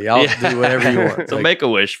charity? I'll do whatever you want. So make a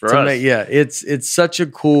wish for us. It's such a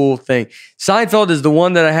cool thing. Seinfeld is the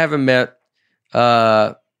one that I haven't met.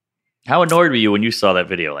 How annoyed were you when you saw that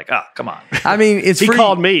video? Come on. I mean, it's He free.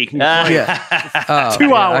 called me. Yeah.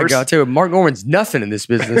 2 hours. I got to. Mark Norman's nothing in this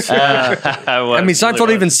business. I mean, Seinfeld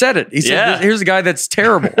really even said it. He said, "Here's a guy that's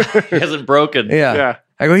terrible." he hasn't broken. Yeah. Yeah.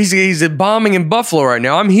 I go, he's bombing in Buffalo right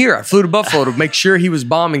now. I'm here. I flew to Buffalo to make sure he was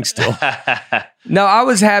bombing still. No, I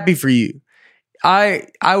was happy for you. I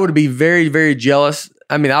would be very, very jealous.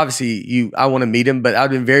 I mean, obviously, I want to meet him, but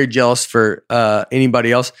I've been very jealous for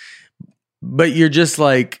anybody else. But you're just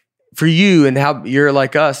for you and how you're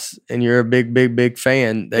like us, and you're a big, big, big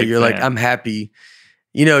fan. That Big you're fan. I'm happy.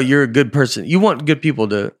 You're a good person. You want good people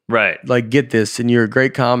to Right. get this, and you're a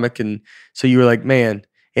great comic, and so you were man.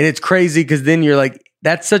 And it's crazy because then you're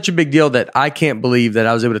that's such a big deal that I can't believe that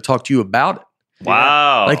I was able to talk to you about it.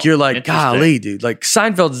 Wow. You're Interesting. golly, dude.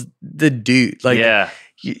 Seinfeld's the dude. Yeah.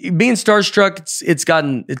 Being starstruck,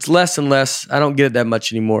 it's less and less. I don't get it that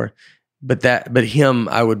much anymore. But him,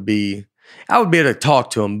 I would be able to talk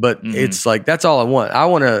to him. But Mhm. it's that's all I want. I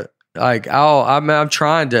want to I'm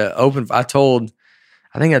trying to open. I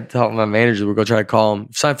think I told my manager we're gonna try to call him.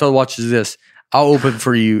 If Seinfeld watches this, I'll open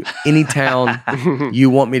for you any town you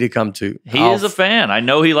want me to come to. He is a fan. I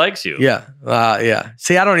know he likes you. Yeah. Yeah.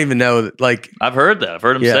 See, I don't even know that, like, I've heard that. I've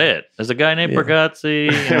heard him Yeah. say it. There's a guy named Yeah. Pergazzi,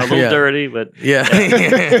 a little Yeah. dirty, but yeah.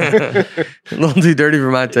 A little too dirty for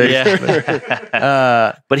my taste.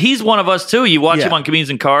 yeah. But he's one of us too. You watch Yeah. him on Comedians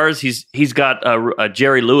in Cars. He's got a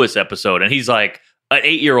Jerry Lewis episode, and he's like an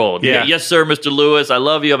 8-year-old. Yeah. Yes, sir, Mr. Lewis. I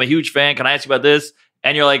love you. I'm a huge fan. Can I ask you about this?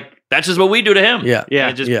 And you're like, that's just what we do to him. Yeah. Yeah.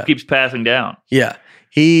 And it just Yeah. keeps passing down. Yeah.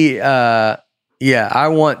 He, I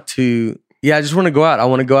want to, I just want to go out. I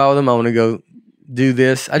want to go out with him. I want to go do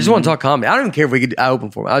this. I just want to talk comedy. I don't even care if I open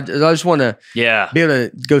for him. I just want to Yeah. be able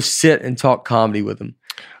to go sit and talk comedy with him.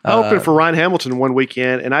 I opened for Ryan Hamilton one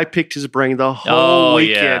weekend, and I picked his brain the whole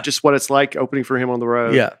weekend, yeah. just what it's like opening for him on the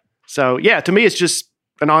road. Yeah. So, to me, it's just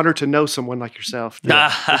an honor to know someone like yourself.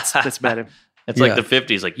 That's met him. It's Yeah. like the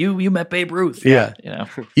 50s. Like, you met Babe Ruth. Yeah. You know?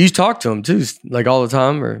 You talk to him too, like all the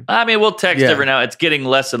time, or I mean, we'll text Yeah. every now. It's getting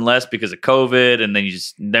less and less because of COVID, and then you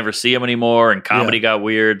just never see him anymore, and comedy got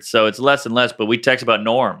weird. So it's less and less, but we text about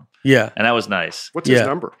Norm, yeah. and that was nice. What's his Yeah.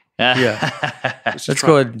 number? Yeah. Let's Let's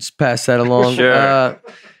go ahead and just pass that along. Sure.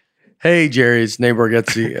 Hey, Jerry, it's Nate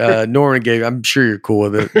Bargatze. Norman gave, I'm sure you're cool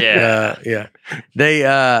with it. Yeah. Yeah. They,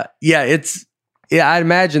 I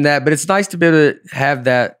imagine that, but it's nice to be able to have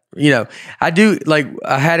that. You know, I do, like,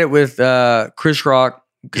 I had it with Chris Rock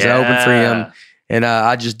because I opened for him, and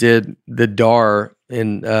I just did the DAR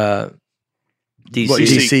in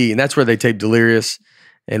DC, and that's where they taped Delirious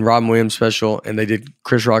and Robin Williams special, and they did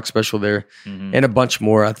Chris Rock special there, Mhm. and a bunch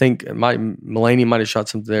more. I think Mulaney might have shot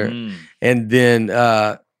something there. Mm. And then,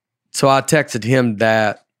 so I texted him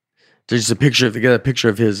that there's a picture, they got a picture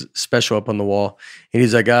of his special up on the wall. And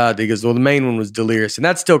he's like, he goes, well, the main one was Delirious. And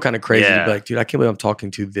that's still kind of crazy to Yeah. be like, dude, I can't believe I'm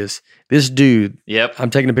talking to this dude. Yep. I'm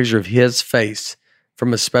taking a picture of his face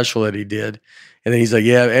from a special that he did. And then he's like,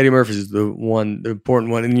 yeah, Eddie Murphy's the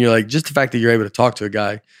important one. And you're like, just the fact that you're able to talk to a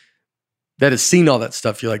guy that has seen all that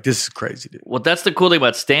stuff, you're like, this is crazy, dude. Well, that's the cool thing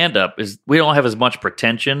about stand-up is we don't have as much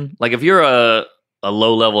pretension. Like, if you're a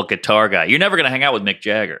low-level guitar guy, you're never going to hang out with Mick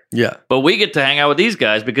Jagger. Yeah. But we get to hang out with these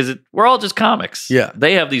guys because we're all just comics. Yeah.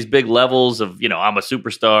 They have these big levels of, I'm a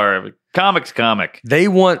superstar. Comic. They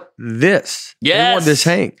want this. They Yes. want this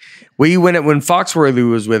hang. When Foxworthy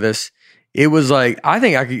was with us, it was like, I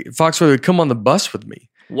think Foxworthy would come on the bus with me.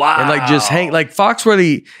 Wow. And like just hang, like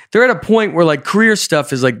Foxworthy, they're at a point where like career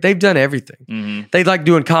stuff is like, they've done everything. Mhm. They like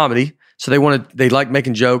doing comedy. So they like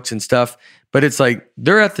making jokes and stuff, but it's like,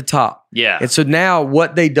 they're at the top. Yeah. And so now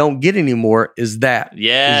what they don't get anymore is that.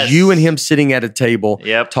 Yes. Is you and him sitting at a table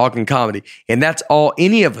Yep. talking comedy. And that's all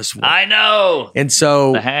any of us want. I know. And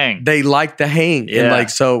so The hang. they like the hang. Yeah. And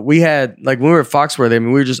like, so we had, like, when we were at Foxworthy, I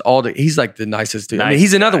mean, we were just he's like the nicest dude. I mean, Nice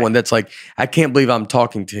he's another guy. one that's like, I can't believe I'm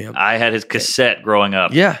talking to him. I had his cassette growing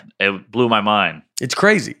up. Yeah. It blew my mind. It's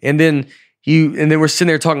crazy. And then we're sitting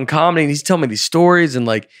there talking comedy and he's telling me these stories and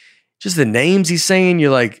like, just the names he's saying, you're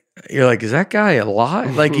like, is that guy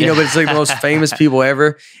alive? Like, but it's like the most famous people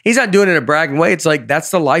ever. He's not doing it in a bragging way. It's like, that's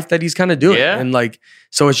the life that he's kind of doing. Yeah. And like,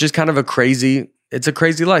 so it's just kind of it's a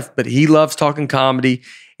crazy life, but he loves talking comedy.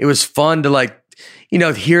 It was fun to like,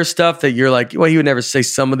 hear stuff that you're like, well, he would never say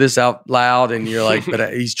some of this out loud. And you're like,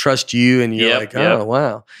 but he's trust you. And you're Yep, like, yep. oh,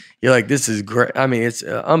 wow. You're like, this is great. I mean, it's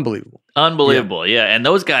unbelievable. Unbelievable. Yeah. And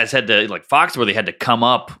those guys had to, like, Foxworthy had to come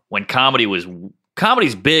up when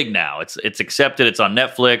comedy's big now. It's accepted. It's on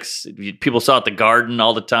Netflix. People saw it at the Garden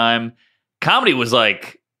all the time. Comedy was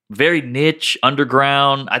like very niche,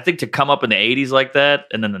 underground. I think to come up in the 80s like that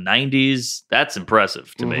and then the 90s, that's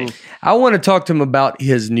impressive to me. I want to talk to him about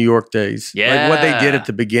his New York days. Like what they did Yeah. at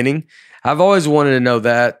the beginning. I've always wanted to know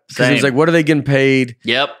that. Because he was Same. like, what are they getting paid?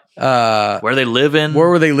 Yep. Where Where they living?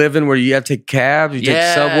 were they living? Where you have to take cabs? You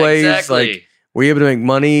take subways? Exactly. Like, were you able to make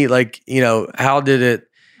money? Like, how did it?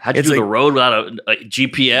 How'd you it's do the like- road without a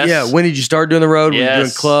GPS? Yeah, when did you start doing the road? Were you doing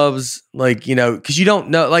Yes. clubs? Like, because you don't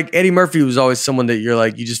know. Like, Eddie Murphy was always someone that you're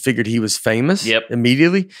like, you just figured he was famous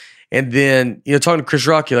immediately. And then, talking to Chris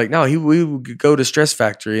Rock, you're like, no, we would go to Stress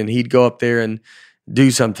Factory and he'd go up there and do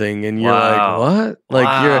something. And you're Wow. like, what? Like,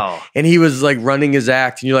 Wow. and he was like running his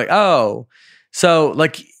act and you're like, oh. So,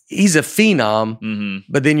 like, he's a phenom, Mm-hmm.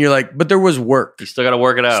 but then you're like, but there was work. You still got to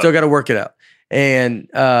work it out. Still got to work it out. And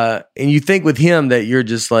you think with him that you're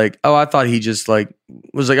just like, oh, I thought he just like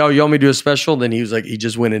was like, oh, you want me to do a special? Then he was like, he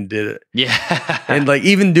just went and did it. Yeah. And like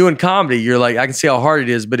even doing comedy, you're like, I can see how hard it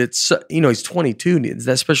is, but it's he's 22.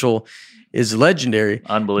 That special is legendary.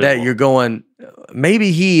 Unbelievable. That you're going,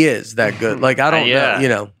 maybe he is that good. Like I don't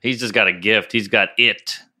know. He's just got a gift. He's got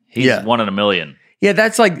it. He's one in a million. Yeah,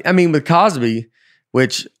 that's like with Cosby,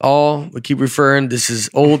 which we keep referring. This is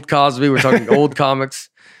old Cosby. We're talking old comics.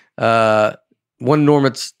 one of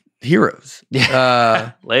Norman's heroes.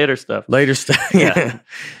 Later stuff. Yeah.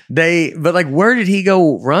 But like, where did he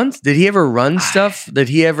go run? Did he ever run stuff? Did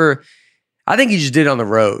he ever? I think he just did it on the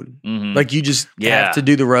road. Mhm. Like you just have to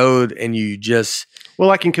do the road and you just. Well,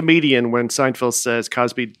 like in Comedian, when Seinfeld says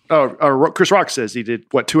Cosby, or Chris Rock says he did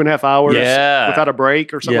 2.5 hours without a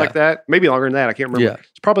break or something like that. Maybe longer than that. I can't remember. Yeah.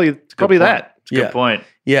 It's probably that. It's a good point.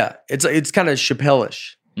 Yeah. It's kind of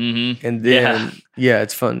Chappelle-ish. Mm-hmm. And then,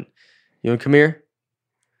 it's fun. You want to come here?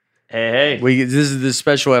 Hey. This is the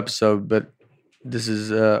special episode, but this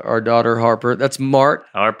is our daughter, Harper. That's Mark.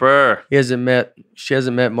 Harper. She hasn't met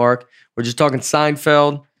Mark. We're just talking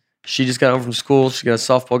Seinfeld. She just got home from school. She got a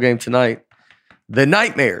softball game tonight. The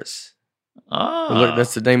Nightmares. Oh. Look,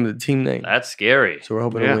 that's the name of the team name. That's scary. So we're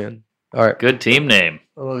hoping to win. All right. Good team name.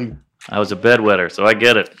 I love you. I was a bedwetter, so I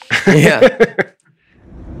get it. Yeah.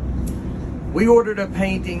 We ordered a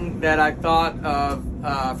painting that I thought of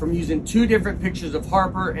from using 2 different pictures of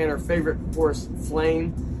Harper and her favorite horse,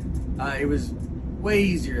 Flame. It was way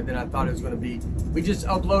easier than I thought it was going to be. We just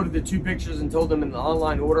uploaded the 2 pictures and told them in the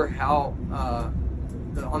online order how,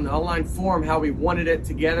 on the online form, how we wanted it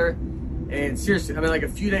together. And seriously, I mean, like a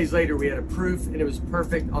few days later, we had a proof and it was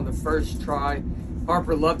perfect on the first try.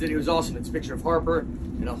 Harper loved it. It was awesome. It's a picture of Harper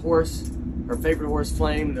and a horse, her favorite horse,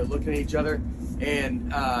 Flame, and they're looking at each other.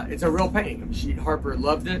 And it's a real painting. I mean, Harper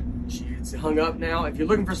loved it. It's hung up now. If you're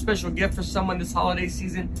looking for a special gift for someone this holiday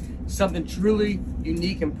season, something truly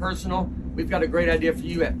unique and personal, we've got a great idea for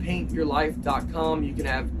you at paintyourlife.com. You can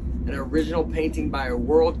have an original painting by a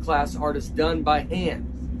world-class artist done by hand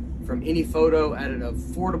from any photo at an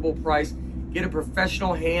affordable price. Get a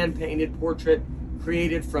professional hand-painted portrait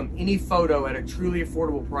created from any photo at a truly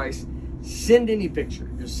affordable price. Send any picture,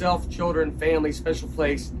 yourself, children, family, special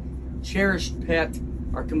place, cherished pet,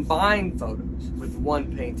 or combine photos with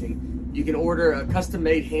one painting. You can order a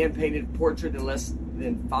custom-made hand-painted portrait in less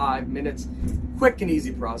than 5 minutes. Quick and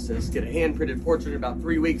easy process. Get a hand-printed portrait in about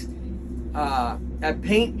 3 weeks at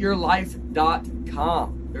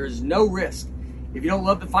paintyourlife.com. There's no risk. If you don't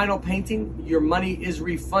love the final painting, your money is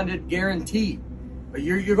refunded, guaranteed. But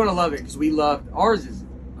you're going to love it because we loved ours. Is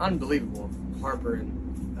unbelievable, Harper and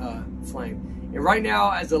Flame. And right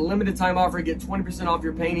now, as a limited time offer, get 20% off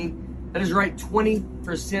your painting. That is right,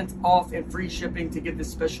 20% off and free shipping. To get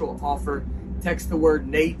this special offer, text the word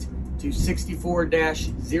Nate to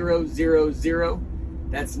 64-000.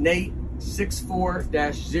 That's Nate,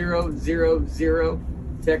 64-000.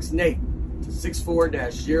 Text Nate to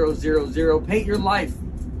 64-000. Paint your life.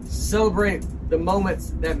 Celebrate the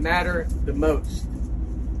moments that matter the most.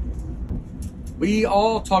 We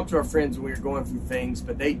all talk to our friends when we're going through things,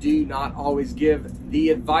 but they do not always give the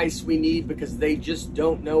advice we need because they just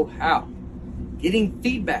don't know how. Getting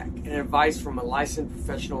feedback and advice from a licensed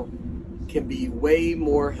professional can be way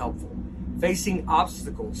more helpful. Facing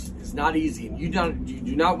obstacles is not easy, and you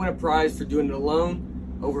do not win a prize for doing it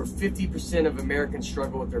alone. Over 50% of Americans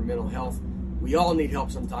struggle with their mental health. We all need help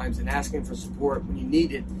sometimes, and asking for support when you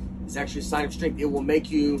need it is actually a sign of strength. It will make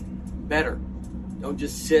you better. Don't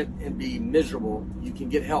just sit and be miserable. You can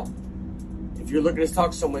get help. If you're looking to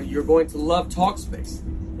talk to someone, you're going to love Talkspace.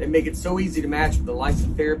 They make it so easy to match with a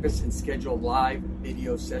licensed therapist and schedule live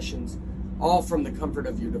video sessions, all from the comfort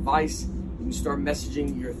of your device. You can start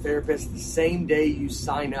messaging your therapist the same day you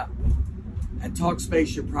sign up. At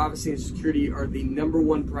Talkspace, your privacy and security are the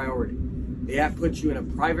 #1 priority. The app puts you in a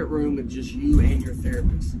private room with just you and your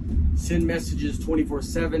therapist. Send messages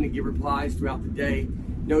 24/7 and get replies throughout the day.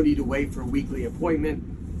 No need to wait for a weekly appointment.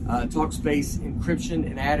 Talkspace encryption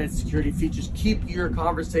and added security features keep your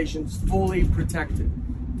conversations fully protected.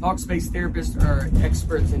 Talkspace therapists are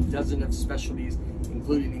experts in dozens of specialties,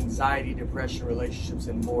 including anxiety, depression, relationships,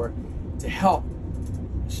 and more, to help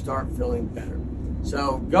you start feeling better.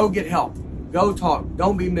 So go get help. Go talk.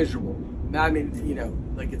 Don't be miserable. I mean,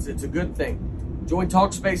 it's a good thing. Join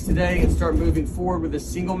Talkspace today and start moving forward with a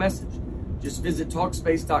single message. Just visit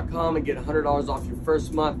Talkspace.com and get $100 off your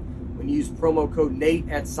first month when you use promo code Nate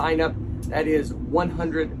at sign up. That is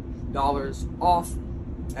 $100 off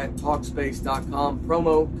at Talkspace.com.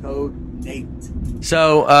 Promo code Nate.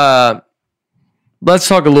 So let's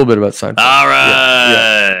talk a little bit about Seinfeld. All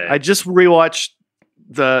right. I just rewatched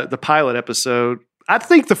the pilot episode. I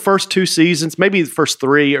think the first 2 seasons, maybe the first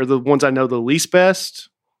 3, are the ones I know the least best.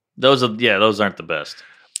 Those aren't the best.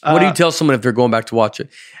 What do you tell someone if they're going back to watch it?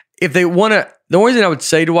 If they want to, the only thing I would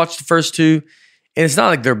say to watch the first 2, and it's not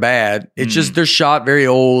like they're bad. It's just they're shot very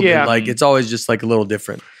old. Yeah. And like it's always just like a little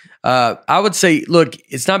different. I would say, look,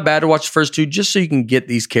 it's not bad to watch the first two just so you can get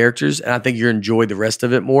these characters, and I think you'll enjoy the rest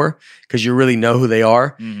of it more because you really know who they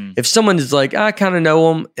are. Mhm. If someone is like, I kind of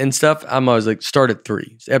know them and stuff, I'm always like, start at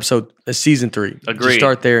 3, season 3. Agreed. Just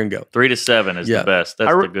start there and go. 3 to 7 is the best.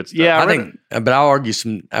 That's the good stuff. Yeah, I think, but I'll argue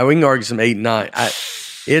some. We can argue some 8 and 9.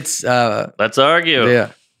 Let's argue.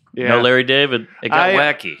 Yeah. No Larry David. It got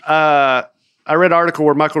wacky. I read an article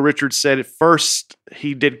where Michael Richards said at first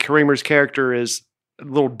he did Kramer's character as a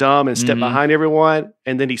little dumb and stepped behind everyone,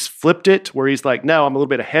 and then he's flipped it where he's like, no, I'm a little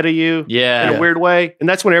bit ahead of you in a weird way. And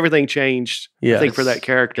that's when everything changed, I think, for that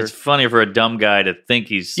character. It's funny for a dumb guy to think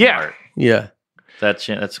he's smart. Yeah. That's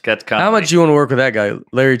comedy. How much you want to work with that guy?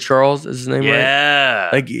 Larry Charles is his name, right? Yeah.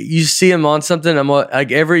 Like, you see him on something, I'm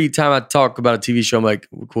like, every time I talk about a TV show, I'm like,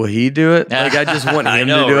 will he do it? Like, I just want him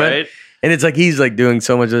to do it. And it's like he's like doing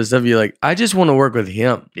so much of this stuff. You're like, I just want to work with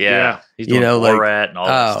him. Yeah. He's doing Borat and all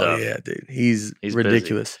that stuff. Oh, yeah, dude. He's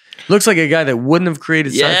ridiculous. Busy. Looks like a guy that wouldn't have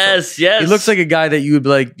created Seinfeld. Yes. He looks like a guy that you would be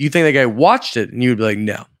like, you think that guy watched it? And you would be like,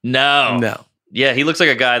 no. Yeah, he looks like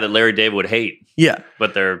a guy that Larry David would hate. Yeah.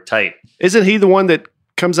 But they're tight. Isn't he the one that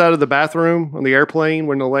comes out of the bathroom on the airplane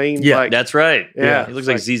when Elaine? Yeah, that's right. Yeah. He looks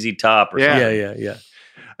like ZZ Top or something. Yeah.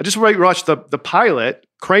 I just watched the pilot.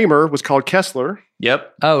 Kramer was called Kessler.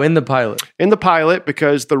 Yep. Oh, in the pilot. In the pilot,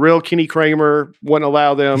 because the real Kenny Kramer wouldn't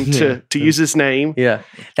allow them to use his name. Yeah.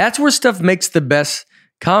 That's where stuff makes the best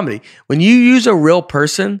comedy. When you use a real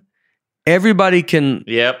person, everybody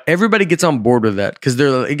gets on board with that because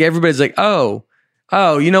they're like, everybody's like, oh,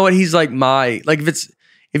 you know what? He's like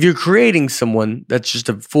if you're creating someone that's just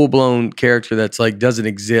a full-blown character that's like doesn't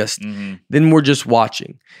exist, then we're just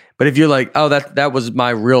watching. But if you're like, oh, that was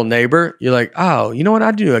my real neighbor, you're like, oh, you know what?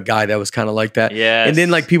 I knew a guy that was kind of like that. Yes. And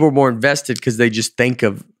then like people are more invested because they just think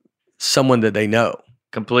of someone that they know.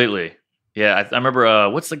 Completely. Yeah, I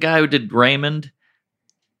remember, what's the guy who did Raymond?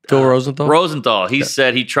 Phil Rosenthal? Rosenthal. He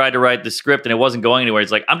said he tried to write the script and it wasn't going anywhere.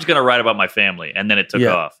 He's like, I'm just going to write about my family. And then it took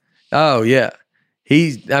off. Oh, yeah.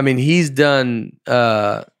 He's done,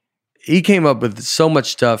 he came up with so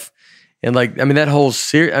much stuff. And that whole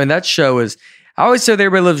series, that show is, I always say that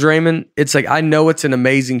Everybody Loves Raymond. It's like, I know it's an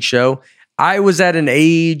amazing show. I was at an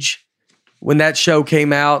age when that show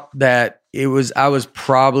came out that I was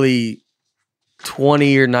probably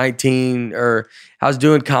 20 or 19, or I was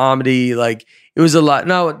doing comedy. Like, it was a lot.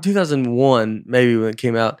 No, 2001 maybe when it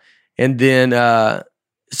came out. And then,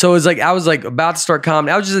 so it was like, I was like about to start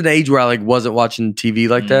comedy. I was just at an age where I like wasn't watching TV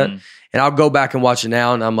like that. And I'll go back and watch it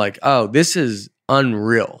now and I'm like, oh, this is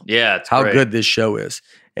unreal. Yeah, it's how great. good this show is.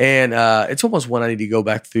 And it's almost one I need to go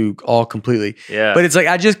back through all completely. Yeah. But it's like,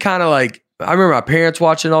 I just kind of like, I remember my parents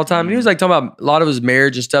watching it all the time. And he was like talking about a lot of his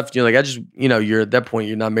marriage and stuff. And you're like, I just, you're at that point,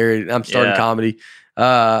 you're not married. And I'm starting comedy.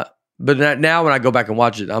 But now when I go back and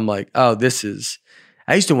watch it, I'm like, oh,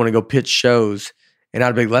 I used to want to go pitch shows. And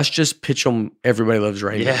I'd be like, let's just pitch them Everybody Loves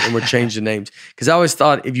Raymond. Yeah. And we'll change the names. Because I always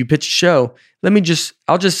thought if you pitch a show,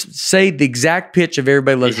 I'll just say the exact pitch of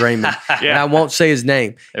Everybody Loves Raymond. And I won't say his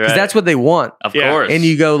name. Because that's what they want. Of course. And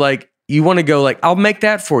you go like, you want to go like, I'll make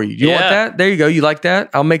that for you. You want that? There you go. You like that?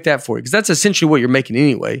 I'll make that for you. Because that's essentially what you're making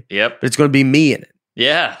anyway. Yep. But it's going to be me in it.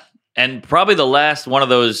 Yeah. And probably the last one of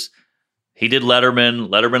those, he did Letterman.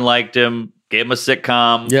 Letterman liked him, gave him a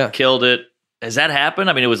sitcom, killed it. Has that happened?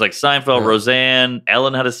 I mean, it was like Seinfeld, Roseanne,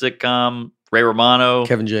 Ellen had a sitcom, Ray Romano,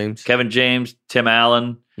 Kevin James, Tim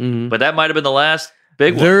Allen. But that might have been the last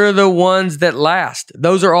big one. They're the ones that last.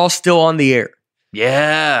 Those are all still on the air.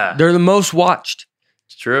 Yeah. They're the most watched.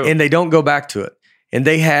 It's true. And they don't go back to it. And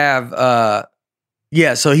they have,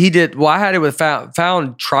 so he did, I had it with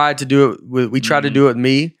Fallon tried to do it, we tried to do it with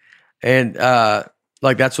me. And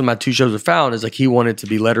like that's when my two shows were found is like he wanted to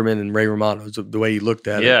be Letterman and Ray Romano is the way he looked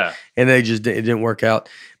at it. And it didn't work out.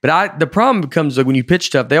 But the problem becomes like when you pitch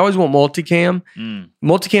stuff, they always want multicam.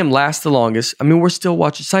 Multicam lasts the longest. I mean, we're still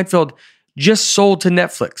watching Seinfeld just sold to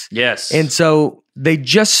Netflix. Yes. And so they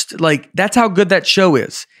just like that's how good that show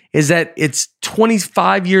is that it's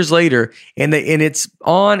 25 years later and it's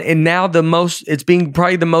on and now it's being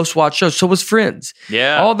probably the most watched show. So was Friends.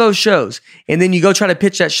 Yeah. All those shows. And then you go try to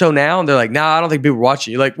pitch that show now and they're like, nah, I don't think people are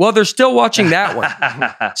watching. You're like, well, they're still watching that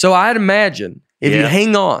one. So I'd imagine if you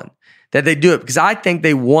hang on that they do it because I think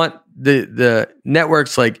they want the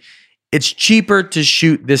networks like it's cheaper to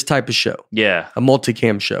shoot this type of show. Yeah. A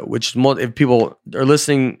multicam show, which if people are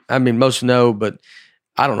listening, I mean, most know, but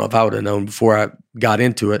I don't know if I would have known before I got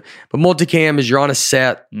into it. But multicam is you're on a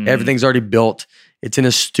set, everything's already built. It's in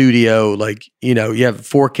a studio, like, you have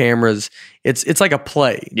 4 cameras. It's like a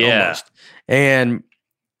play almost. And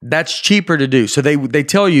that's cheaper to do. So they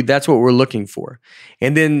tell you that's what we're looking for.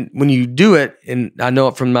 And then when you do it, and I know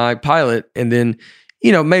it from my pilot, and then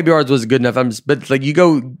maybe ours wasn't good enough. But like you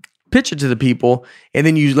go pitch it to the people and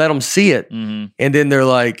then you let them see it. Mm-hmm. And then they're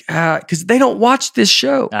like, because they don't watch this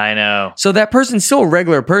show. I know. So that person's still a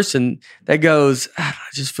regular person that goes, I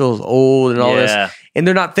just feels old and all this. And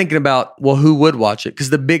they're not thinking about, well, who would watch it?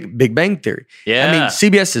 Because the Big Bang Theory. Yeah. I mean,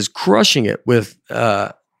 CBS is crushing it with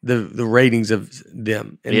the ratings of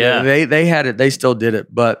them. And they had it. They still did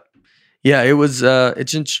it. But yeah, it was,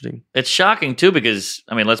 it's interesting. It's shocking too because,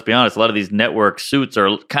 I mean, let's be honest, a lot of these network suits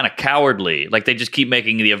are kind of cowardly. Like they just keep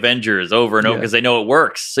making the Avengers over and over because they know it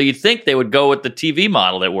works. So you'd think they would go with the TV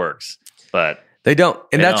model that works, but they don't.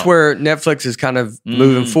 And that's where Netflix is kind of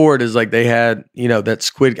moving forward is like they had,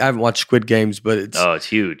 that I haven't watched Squid Games, but it's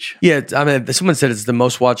huge. Yeah. I mean, someone said it's the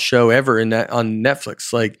most watched show ever on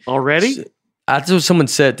Netflix. Like already? That's what someone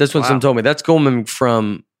said. That's what someone told me. That's coming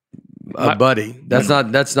from a buddy. That's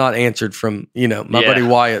not answered from, my buddy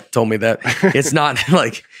Wyatt told me that. It's not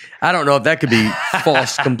like, I don't know if that could be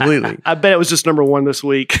false completely. I bet it was just number one this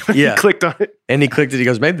week. Yeah. He clicked on it. And he clicked it. He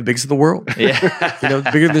goes, maybe the biggest in the world. Yeah.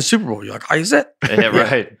 Bigger than the Super Bowl. You're like, how is that? Yeah,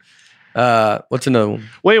 right. What's another one?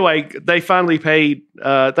 Well, anyway, they finally paid. They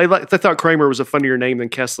thought Kramer was a funnier name than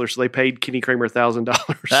Kessler, so they paid Kenny Kramer $1,000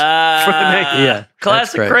 for the name. Yeah,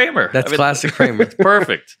 classic Kramer. That's classic Kramer. It's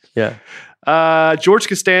perfect. Yeah. George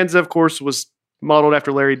Costanza, of course, was modeled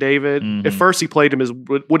after Larry David. Mm-hmm. At first, he played him as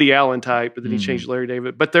Woody Allen type, but then he changed Larry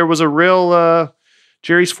David. But there was a real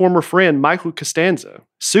Jerry's former friend, Michael Costanza,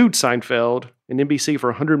 sued Seinfeld and NBC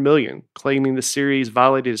for $100 million, claiming the series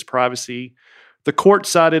violated his privacy. The court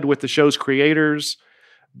sided with the show's creators,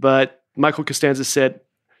 but Michael Costanza said,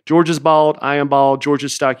 George is bald, I am bald. George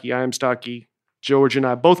is stocky, I am stocky. George and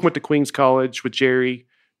I both went to Queens College with Jerry.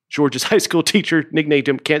 George's high school teacher nicknamed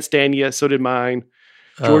him Can't Stand Ya, so did mine.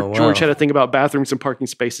 George had a thing about bathrooms and parking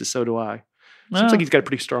spaces, so do I. Seems like he's got a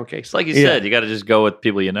pretty strong case. Like you said, you got to just go with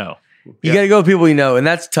people you know. You got to go with people you know, and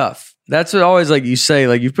that's tough. That's what always like you say,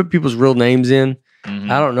 like you put people's real names in.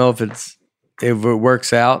 I don't know if it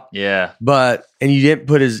works out. Yeah. And you didn't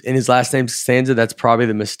put his last name Costanza, that's probably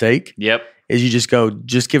the mistake. Yep. Is you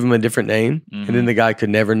just give him a different name, and then the guy could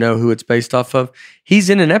never know who it's based off of. He's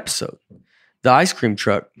in an episode. The ice cream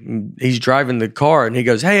truck. He's driving the car and he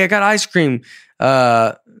goes, hey, I got ice cream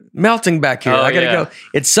melting back here. I got to go.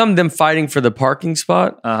 It's some of them fighting for the parking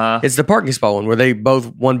spot. It's the parking spot one where they both,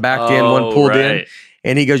 one backed in, one pulled in.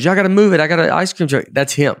 And he goes, y'all got to move it. I got an ice cream truck.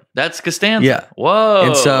 That's him. That's Costanza. Yeah. Whoa.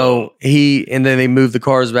 And so and then they move the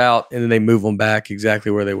cars out and then they move them back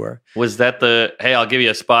exactly where they were. Was that hey, I'll give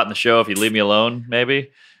you a spot in the show if you leave me alone,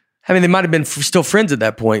 maybe? I mean, they might have been still friends at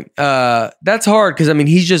that point. That's hard because, I mean,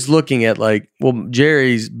 he's just looking at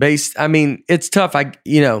Jerry's based. I mean, it's tough.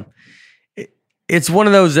 It's one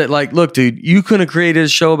of those that look, dude, you couldn't have created a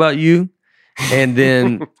show about you. And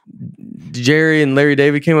then Jerry and Larry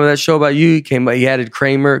David came up with that show about you. He added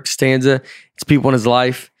Kramer, Costanza. It's people in his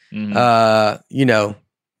life. Do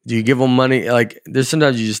you give them money? There's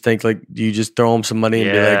sometimes you just think, do you just throw them some money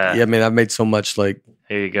and be like, yeah, man, I've made so much. Here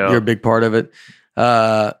you go. You're a big part of it.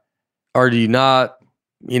 Or do you not?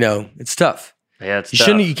 It's tough. Yeah, it's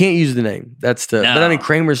tough. You can't use the name. That's the. No. But I mean,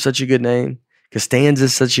 Kramer's such a good name.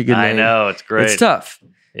 Costanza's such a good name. I know, it's great. It's tough.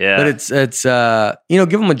 Yeah, but it's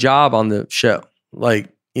give them a job on the show.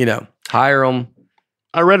 Hire them.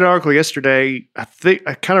 I read an article yesterday. I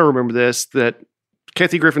kind of remember this, that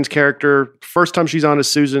Kathy Griffin's character, first time she's on as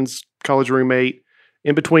Susan's college roommate,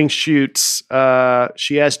 in between shoots,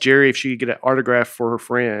 she asked Jerry if she could get an autograph for her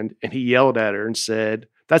friend, and he yelled at her and said,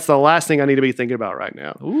 that's the last thing I need to be thinking about right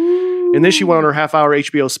now. Ooh. And then she went on her half-hour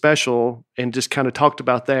HBO special and just kind of talked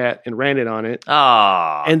about that and ranted on it.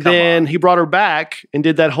 And then he brought her back and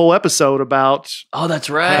did that whole episode about that's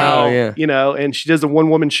right. How, and she does the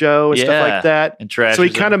one-woman show and stuff like that. And so he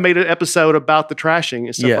kind of made an episode about the trashing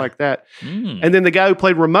and stuff like that. And then the guy who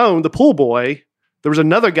played Ramon, the pool boy, there was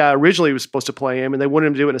another guy originally who was supposed to play him, and they wanted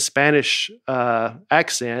him to do it in a Spanish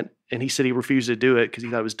accent, and he said he refused to do it because he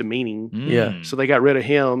thought it was demeaning. Yeah. So they got rid of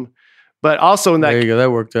him. But also in that... There you go.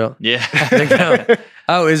 That worked out. Yeah.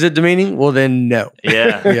 Oh, is it demeaning? Well, then no.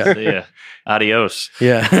 Yeah. Adios.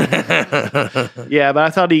 Yeah. Yeah,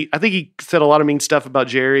 but I think he said a lot of mean stuff about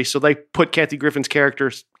Jerry, so they put Kathy Griffin's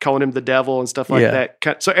character calling him the devil and stuff like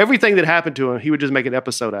that. So everything that happened to him, he would just make an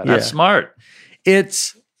episode out of. That's smart.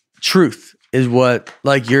 It's truth is what,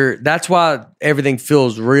 that's why everything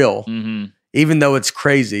feels real. Mm-hmm. Even though it's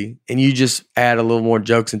crazy, and you just add a little more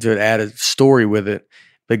jokes into it, add a story with it,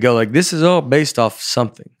 but go this is all based off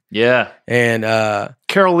something. Yeah. And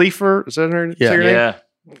Carol Leifer, is that her name? Yeah.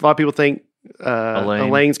 A lot of people think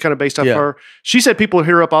Elaine's kind of based off her. She said people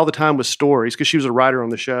hit her up all the time with stories because she was a writer on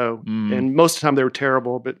the show. And most of the time they were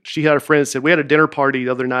terrible. But she had a friend that said, we had a dinner party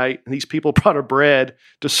the other night and these people brought a bread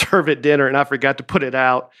to serve at dinner and I forgot to put it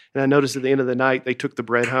out. And I noticed at the end of the night, they took the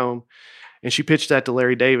bread home. And she pitched that to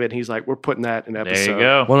Larry David. And he's like, we're putting that in an episode. There you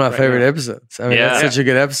go. One of my favorite episodes. I mean, that's such a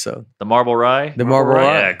good episode. The Marble Rye? The Marble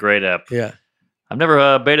Rye. Yeah, great ep. Yeah. I've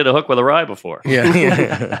never baited a hook with a rye before.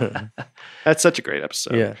 Yeah. That's such a great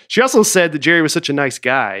episode. Yeah. She also said that Jerry was such a nice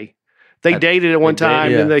guy. They dated at one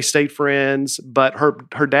time, and they stayed friends. But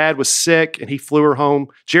her dad was sick, and he flew her home.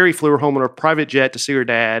 Jerry flew her home on a private jet to see her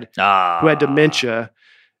dad, who had dementia.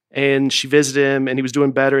 And she visited him, and he was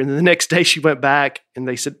doing better. And then the next day, she went back,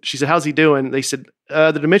 and she said, "How's he doing?" They said,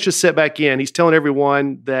 "The dementia's set back in. He's telling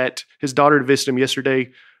everyone that his daughter visited him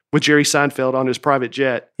yesterday with Jerry Seinfeld on his private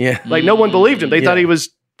jet." Yeah. Like no one believed him. They thought he was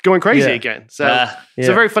going crazy again. So it's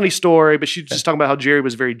a very funny story, but she's just talking about how Jerry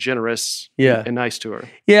was very generous and nice to her.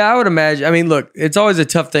 Yeah, I would imagine. I mean, look, it's always a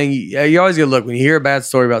tough thing. You always got to look when you hear a bad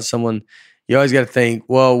story about someone. You always got to think,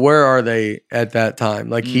 well, where are they at that time?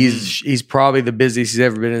 Like he's probably the busiest he's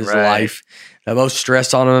ever been in his life, the most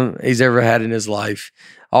stress on him he's ever had in his life.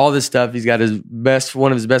 All this stuff. He's got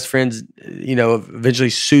one of his best friends, eventually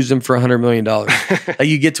sues him for $100 million. Like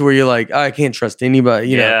you get to where you're like, I can't trust anybody,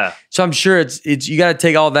 you know? So I'm sure it's, you got to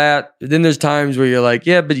take all that. Then there's times where you're like,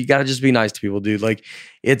 yeah, but you got to just be nice to people, dude. Like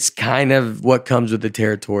it's kind of what comes with the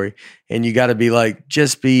territory. And you got to be like,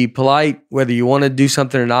 just be polite, whether you want to do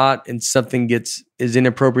something or not. And something is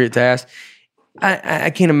inappropriate to ask.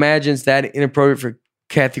 I can't imagine it's that inappropriate for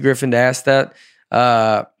Kathy Griffin to ask that.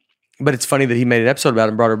 But it's funny that he made an episode about it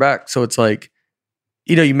and brought her back. So it's like,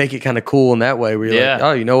 you make it kind of cool in that way where you're like,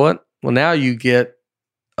 oh, you know what? Well, now you get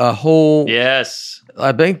a whole,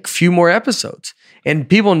 I think, few more episodes. And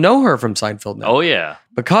people know her from Seinfeld now. Oh, yeah.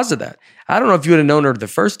 Because of that. I don't know if you would have known her the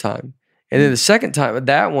first time. And then the second time,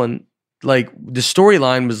 that one, like the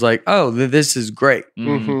storyline was like, oh, this is great.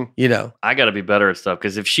 I got to be better at stuff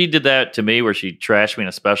because if she did that to me where she trashed me in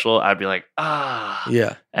a special, I'd be like,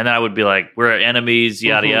 yeah. And then I would be like, we're enemies,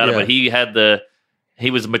 yada yada. But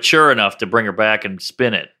he was mature enough to bring her back and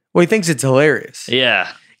spin it. Well, he thinks it's hilarious.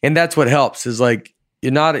 Yeah, and that's what helps. Is like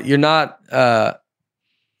you don't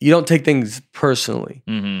take things personally,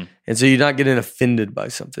 and so you're not getting offended by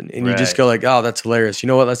something, and you just go like, oh, that's hilarious. You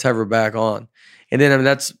know what? Let's have her back on. And then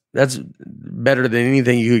that's better than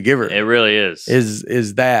anything you could give her. It really is.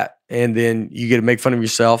 Is that. And then you get to make fun of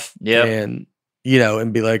yourself. And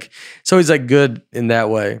and be like, so he's like good in that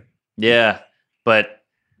way. Yeah. But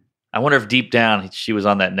I wonder if deep down she was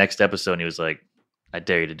on that next episode and he was like, I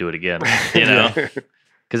dare you to do it again.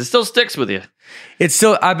 Because it still sticks with you. It's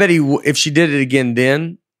still, I bet if she did it again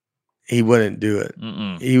then, he wouldn't do it.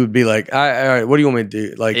 He would be like, all right, what do you want me to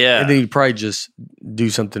do? Like, and then he'd probably just do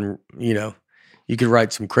something, you could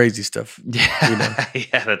write some crazy stuff.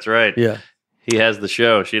 Yeah, that's right. Yeah. He has the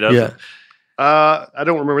show. She doesn't. Yeah. I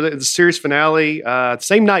don't remember that. The series finale,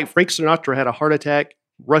 same night, Frank Sinatra had a heart attack,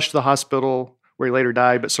 rushed to the hospital where he later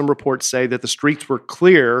died. But some reports say that the streets were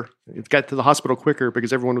clear. It got to the hospital quicker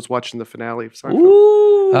because everyone was watching the finale of Seinfeld.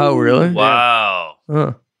 Ooh. Oh, really? Wow.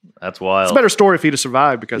 Yeah. That's wild. It's a better story if he'd have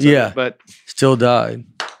survived because of it. But still died.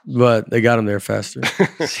 But they got him there faster.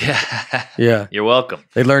 Yeah. You're welcome.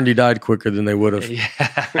 They learned he died quicker than they would have.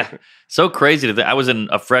 Yeah. So crazy to think. I was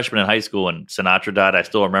a freshman in high school when Sinatra died. I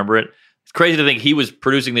still remember it. It's crazy to think he was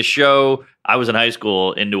producing this show. I was in high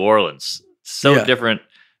school in New Orleans. So different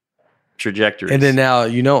trajectories. And then now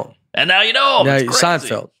you know him. And now you know him. Now it's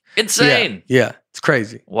Seinfeld. Insane. Yeah. It's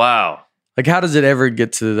crazy. Wow. Like, how does it ever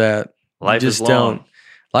get to that? Life is long.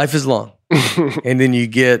 Life is long. And then you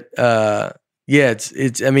get...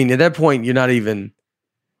 it's. I mean, at that point, it's not even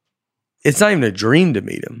a dream to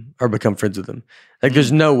meet him or become friends with him. Like,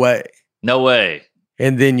 there's no way. No way.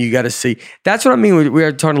 And then you got to see. That's what I mean. We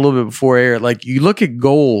were talking a little bit before air. Like, you look at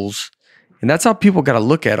goals, and that's how people got to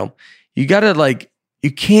look at them. You got to,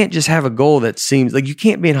 you can't just have a goal that seems like you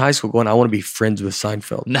can't be in high school going, I want to be friends with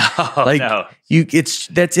Seinfeld. No.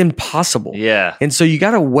 That's impossible. Yeah. And so you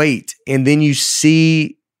got to wait, and then you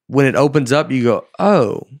see when it opens up, you go,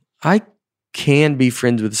 oh, I can be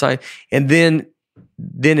friends with Seinfeld, and then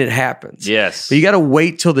it happens. Yes, but you got to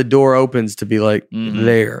wait till the door opens to be like,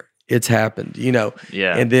 there, it's happened.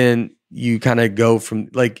 Yeah, and then you kind of go from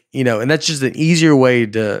and that's just an easier way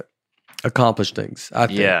to accomplish things. I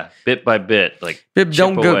think. Yeah, bit by bit,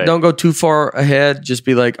 don't go too far ahead. Just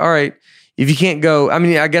be like, all right, if you can't go, I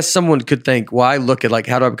mean, I guess someone could think, well, I look at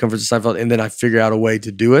how do I become friends with Seinfeld, and then I figure out a way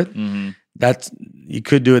to do it. that's you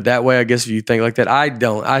could do it that way, I guess, if you think like that. I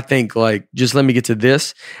don't. I think like just let me get to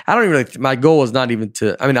this. I don't even really. My goal is not even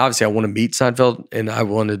to. I mean, obviously, I want to meet Seinfeld and I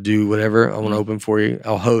want to do whatever. I want to open for you.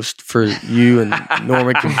 I'll host for you and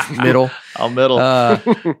Norman can middle. I'll middle.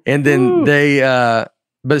 And then they.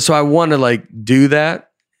 But so I want to like do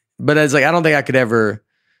that, but it's like I don't think I could ever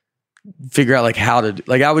figure out like how to.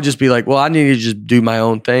 Like I would just be like, well, I need to just do my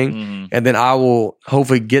own thing, and then I will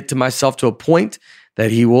hopefully get to myself to a point that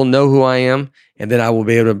he will know who I am, and then I will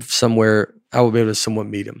be able to somewhat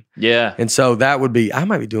meet him. Yeah. And so that would be, he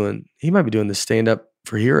might be doing the stand up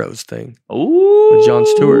for heroes thing. Ooh. With Jon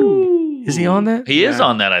Stewart. Is he on that? He is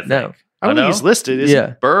on that, I think. No. I don't think he's listed, is he?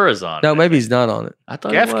 Burr is on it. No, maybe he's not on it. I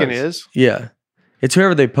thought Gaffigan is. Yeah. It's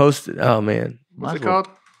whoever they posted. Oh, man. What's it called?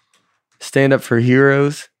 Stand up for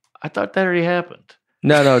heroes. I thought that already happened.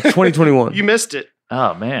 No, it's 2021. You missed it.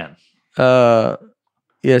 Oh, man.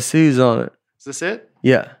 Yeah, Sue's on it. Is this it?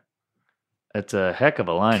 Yeah. That's a heck of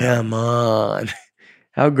a lineup. Come on.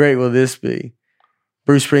 How great will this be?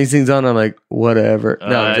 Bruce Springsteen's on. I'm like, whatever.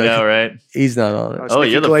 No, I know, right? He's not on it. Oh,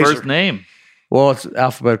 you're the first name. Well, it's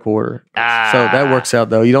alphabetical order. So that works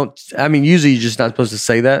out, though. You don't, I mean, usually you're just not supposed to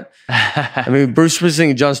say that. I mean, Bruce Springsteen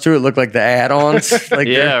and Jon Stewart look like the add-ons. Like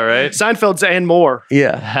yeah, right? Seinfeld's and more.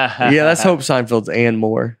 Yeah. Yeah, let's hope Seinfeld's and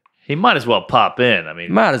more. He might as well pop in. I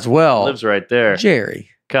mean, might as well. Lives right there. Jerry.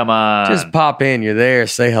 Come on. Just pop in. You're there.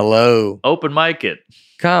 Say hello. Open mic it.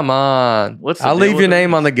 Come on. I'll leave your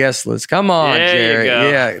name on the guest list. Come on, Jerry.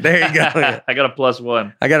 Yeah, there you go. I got a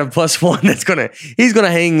 +1. I got a +1 he's gonna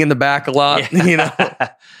hang in the back a lot, you know.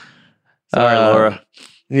 Sorry, Laura.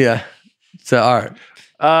 Yeah. So all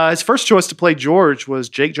right. His first choice to play George was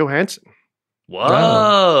Jake Johansson.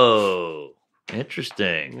 Whoa.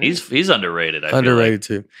 Interesting. He's underrated, I feel like.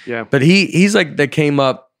 too. Yeah. But he's like they came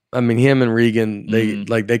up, I mean, him and Regan,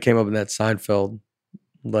 they came up in that Seinfeld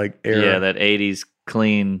like era. Yeah, that 80s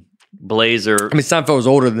clean blazer. I mean, Seinfeld was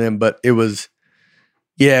older than them, but it was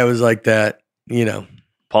like that, you know.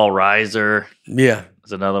 Paul Reiser. Yeah.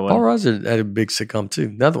 That's another one. Paul Reiser had a big sitcom too.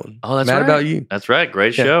 Another one. Oh, that's Mad right. About You. That's right.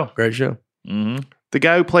 Great show. Great show. Mm-hmm. The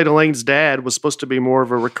guy who played Elaine's dad was supposed to be more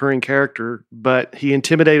of a recurring character, but he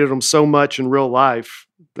intimidated them so much in real life.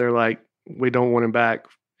 They're like, we don't want him back.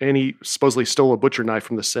 And he supposedly stole a butcher knife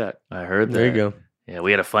from the set. I heard that. There you go. Yeah,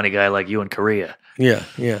 we had a funny guy like you in Korea. Yeah,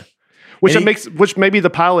 yeah. Which maybe the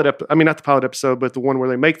pilot, I mean, not the pilot episode, but the one where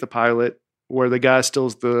they make the pilot, where the guy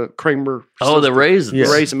steals the Kramer. Oh, the raisins.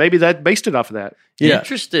 The raisin. Maybe that based it off of that. Yeah.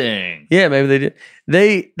 Interesting. Yeah, maybe they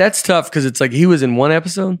did. That's tough because it's like he was in one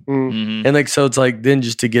episode, and like so it's like then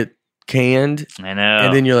just to get canned. I know.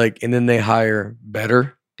 And then you're like, and then they hire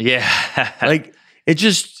better. Yeah. Like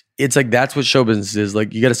it's like that's what show business is.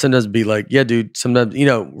 Like you got to sometimes be like, yeah, dude. Sometimes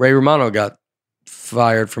Ray Romano got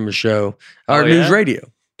fired from a show or news radio.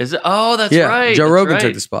 Is it? Oh, that's right. Joe Rogan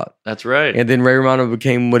took the spot. That's right. And then Ray Romano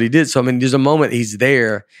became what he did. So I mean, there's a moment he's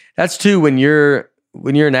there. That's too when you're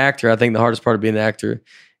an actor. I think the hardest part of being an actor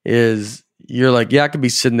is you're like, yeah, I could be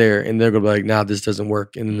sitting there, and they're gonna be like, nah, this doesn't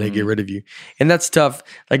work, and then they get rid of you, and that's tough.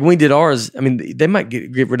 Like when we did ours, I mean, they might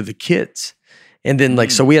get rid of the kids, and then like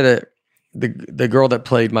so we had the girl that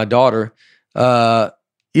played my daughter.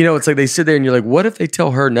 It's like they sit there and you're like, what if they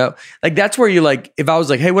tell her no? Like, that's where you're like, if I was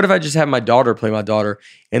like, hey, what if I just have my daughter play my daughter?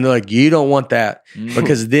 And they're like, you don't want that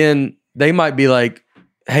because then they might be like,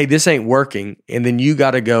 hey, this ain't working. And then you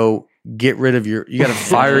got to go get rid of you got to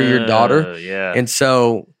fire your daughter. Yeah. And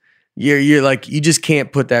so you're like, you just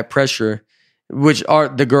can't put that pressure, which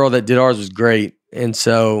the girl that did ours was great. And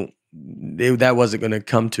so that wasn't going to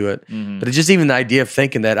come to it. But it's just even the idea of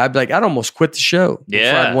thinking that I'd be like, I'd almost quit the show.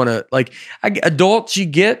 Yeah. I'd want to like adults you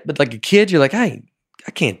get, but like a kid, you're like, I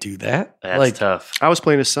can't do that. That's like, tough. I was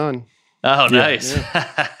playing his son. Oh, nice.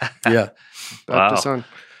 Yeah. Wow. His son.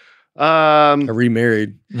 I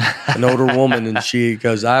remarried an older woman and she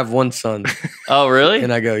goes, I have one son. Oh, really?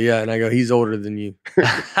 And I go, yeah. And I go, he's older than you.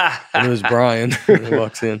 And it was Brian. And he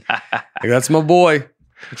walks in. I go, that's my boy.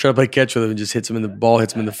 I try to play catch with him and just hits him in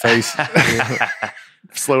the face.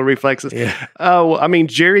 Slow reflexes. Yeah. Oh, I mean,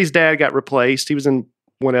 Jerry's dad got replaced. He was in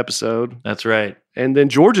one episode. That's right. And then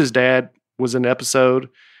George's dad was in an episode.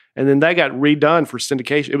 And then that got redone for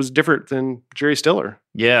syndication. It was different than Jerry Stiller.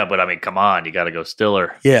 Yeah, but I mean, come on. You got to go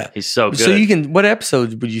Stiller. Yeah. He's so good. So what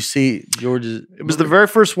episodes would you see George's? It was the very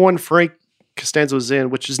first one Frank Costanza was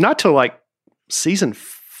in, which is not till like season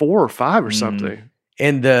 4 or 5 or something.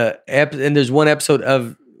 And and there's one episode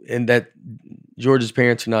and that George's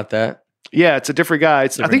parents are not that. Yeah, it's a different guy. I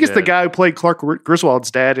think it's the guy who played Clark Griswold's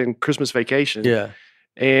dad in Christmas Vacation. Yeah.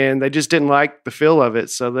 And they just didn't like the feel of it,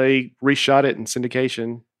 so they reshot it in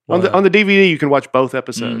syndication. Wow. On the DVD, you can watch both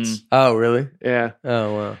episodes. Oh, really? Yeah.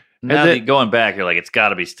 Oh, wow. Now that going back, you're like, it's got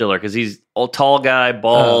to be Stiller because he's a tall guy,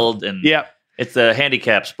 bald, and it's the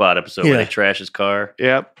handicap spot episode where they trash his car.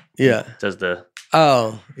 Yep. Yeah. Does the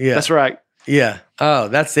That's right. Yeah. Oh,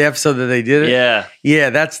 that's the episode that they did it? Yeah.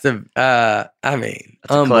 Yeah, that's the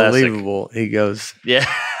unbelievable. He goes,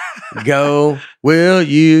 go, will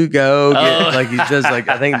you go? Like he does like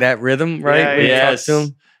I think that rhythm, right? Yes.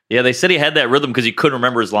 Yeah, they said he had that rhythm because he couldn't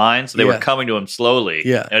remember his lines, so they were coming to him slowly.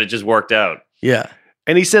 Yeah. And it just worked out. Yeah.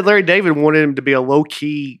 And he said Larry David wanted him to be a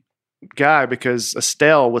low-key guy because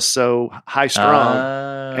Estelle was so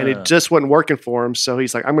high-strung, and it just wasn't working for him. So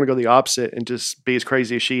he's like, I'm going to go the opposite and just be as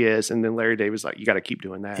crazy as she is. And then Larry David's like, you got to keep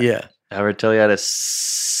doing that. Yeah. I ever tell you I had a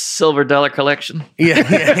silver dollar collection?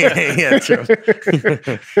 Yeah, true.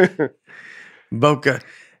 Boca.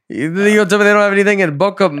 You don't tell me they don't have anything in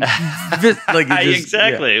Boca. Like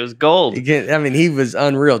exactly. It was gold. He was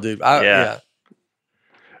unreal, dude. There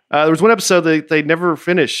was one episode that they never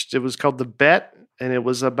finished. It was called The Bet, and it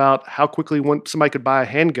was about how quickly somebody could buy a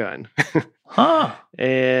handgun.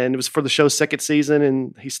 And it was for the show's second season,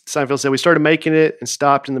 and Seinfeld said, we started making it and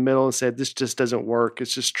stopped in the middle and said, this just doesn't work.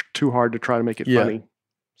 It's just too hard to try to make it funny.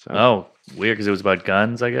 So, weird because it was about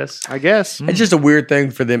guns, I guess. It's just a weird thing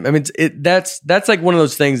for them. I mean, that's like one of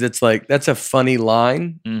those things that's like, that's a funny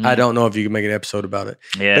line. Mm-hmm. I don't know if you can make an episode about it.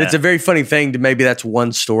 Yeah. But it's a very funny thing to maybe that's one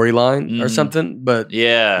storyline or something. But,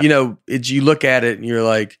 you look at it and you're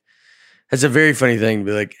like, it's a very funny thing to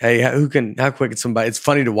be like, hey, how quick can somebody? It's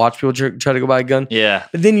funny to watch people try to go buy a gun. Yeah.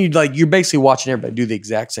 But then you're basically watching everybody do the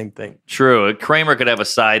exact same thing. True. Kramer could have a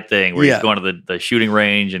side thing where he's going to the shooting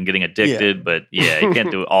range and getting addicted, but he can't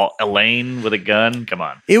do it all. Elaine with a gun? Come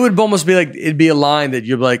on. It would almost be like, it'd be a line that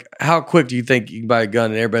you're like, how quick do you think you can buy a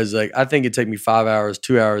gun? And everybody's like, I think it'd take me 5 hours,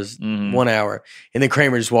 2 hours, 1 hour. And then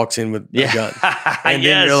Kramer just walks in with a gun. And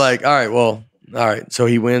then you're like, all right. So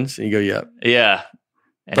he wins? And you go, yeah. Yeah.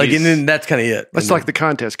 And then that's kind of it. That's like the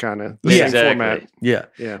contest kind of format. Yeah.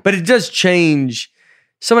 But it does change.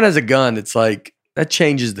 Someone has a gun, it's like, that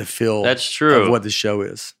changes the feel That's true. of what the show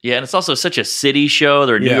is. Yeah, and it's also such a city show.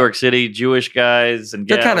 They're New York City Jewish guys and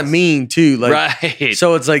they're kind of mean too. Like, right.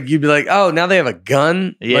 So it's like, you'd be like, oh, now they have a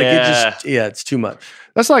gun? Yeah. Like it's too much.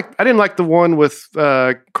 That's like, I didn't like the one with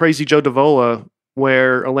Crazy Joe Davola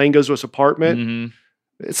where Elaine goes to his apartment. Mm-hmm.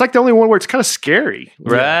 It's like the only one where it's kind of scary.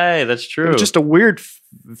 Right, that's true. It was just a weird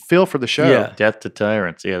feel for the show. Yeah. Death to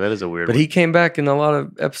Tyrants. Yeah, that is a weird But one. he came back in a lot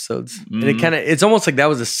of episodes. And it's almost like that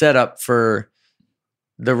was a setup for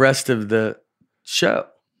the rest of the show.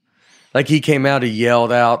 Like he came out, he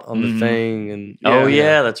yelled out on the thing. And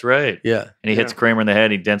that's right. Yeah. And he hits Kramer in the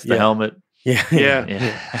head, he dents the helmet.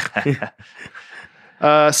 Yeah.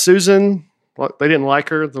 Susan, they didn't like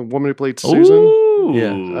her, the woman who played Susan. Ooh.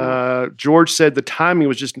 Yeah. George said the timing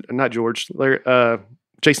was just not George.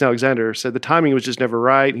 Jason Alexander said the timing was just never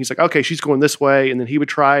right. And he's like, okay, she's going this way, and then he would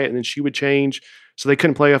try it, and then she would change, so they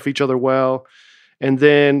couldn't play off each other well. And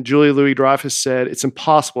then Julia Louis-Dreyfus said it's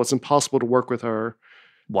impossible to work with her.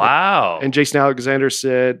 Wow. And Jason Alexander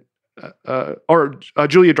said,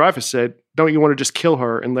 Julia Dreyfus said, don't you want to just kill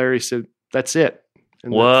her? And Larry said, that's it.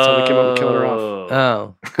 And so they came up with killing her off.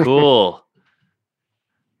 Oh, cool.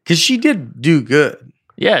 Because she did do good.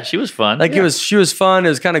 Yeah, she was fun. Like she was fun. It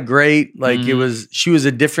was kind of great. Like she was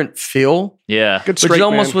a different feel. Yeah, good straight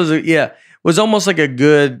almost man. was almost like a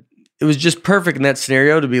good. It was just perfect in that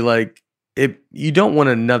scenario to be like, you don't want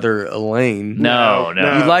another Elaine. No.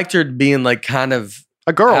 You liked her being like kind of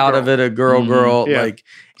a girl out of it, a girl, yeah. like,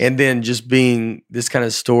 and then just being this kind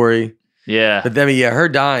of story. Yeah. But then, her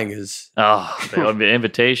dying is... the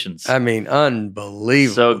invitations. I mean,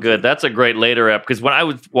 unbelievable. So good. That's a great later ep. Because when I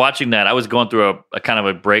was watching that, I was going through a kind of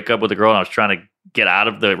a breakup with a girl, and I was trying to get out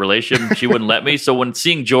of the relationship. She wouldn't let me. So when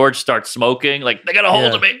seeing George start smoking, like, they got a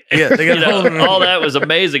hold of me. Yeah, they got a hold of me. All that was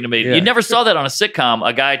amazing to me. Yeah. You never saw that on a sitcom,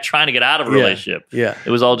 a guy trying to get out of a relationship. Yeah.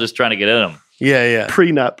 It was all just trying to get in him. Yeah.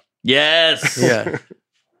 Prenup. Yes. Yeah.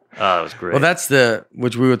 That was great. Well, that's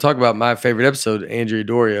which we would talk about my favorite episode, Andrea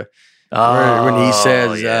Doria. When he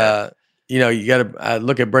says, you got to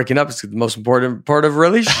look at breaking up is the most important part of a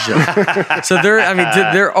relationship. So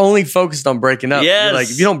they're only focused on breaking up. Yes. Like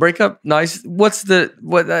if you don't break up, nice. That's the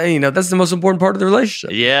most important part of the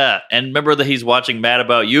relationship. Yeah. And remember that he's watching Mad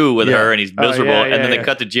About You with her and he's miserable. And then they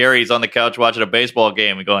cut to Jerry. He's on the couch watching a baseball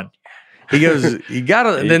game and going, he goes, you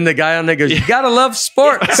gotta, and then the guy on there goes, you gotta love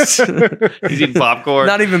sports. He's eating popcorn.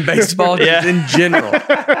 Not even baseball, just in general.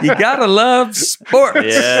 You gotta love sports.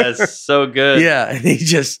 Yes, so good. Yeah. And he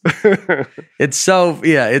just, it's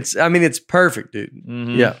perfect, dude.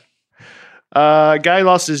 Mm-hmm. Yeah. Guy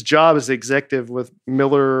lost his job as executive with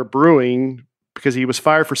Miller Brewing because he was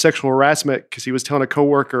fired for sexual harassment because he was telling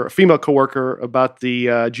a female coworker, about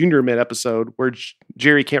the Junior Men episode where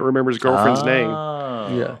Jerry can't remember his girlfriend's name.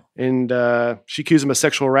 Yeah. And she accused him of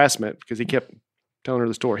sexual harassment because he kept telling her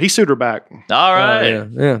the story. He sued her back. All right.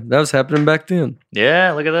 Yeah. That was happening back then.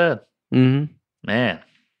 Yeah, look at that. Mm-hmm. Man,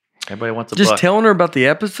 everybody wants a Just buck. telling her about the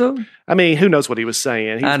episode? I mean, who knows what he was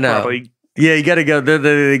saying? He was I know. probably Yeah, you got to go.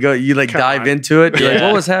 They go. You like Come dive on. into it. You're like, Yeah.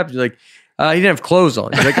 what was happening? You're like, he didn't have clothes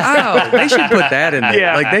on. You're like, oh, they should put that in there.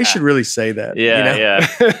 Yeah. Like they should really say that. Yeah, you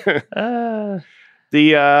know? yeah.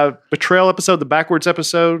 the betrayal episode, the backwards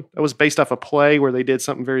episode, that was based off a play where they did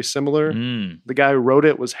something very similar. The guy who wrote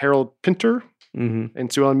it was Harold Pinter, Mm-hmm. and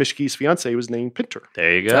Sue Ellen Mishke's fiance was named Pinter.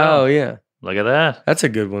 There you go. Oh yeah, Look at that. that's a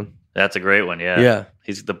good one. That's a great one. Yeah. Yeah,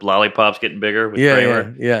 He's the lollipop's getting bigger with yeah,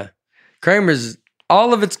 Kramer. yeah. Kramer's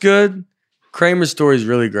all of it's good. Kramer's story is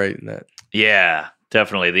really great in that. Yeah,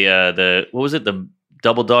 definitely. The what was it? The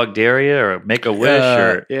Double Dog Daria or Make a Wish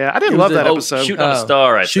or Yeah, I didn't It love was that a- episode. Shooting on a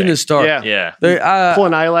Star. I Shooting think. a star. Yeah. Yeah. Pull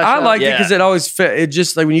an eyelash I out. liked it Yeah. because it always fit. It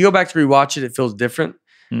just like when you go back to rewatch it, it feels different.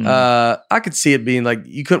 Mhm. I could see it being like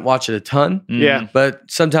you couldn't watch it a ton, Mhm. Yeah. but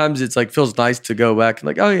sometimes it's like feels nice to go back and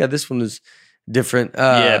like, oh yeah, this one is different.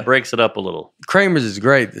 Yeah, it breaks it up a little. Kramer's is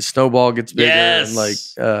great. The snowball gets bigger Yes. and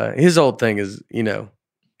like his old thing is,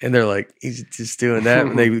 and they're like, he's just doing that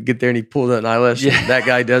when they get there and he pulls out an eyelash. Yeah. And that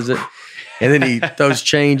guy does it. And then he throws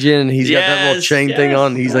change in and he's got that little Yes, chain thing yes.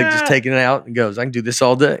 on. He's like just taking it out and goes, I can do this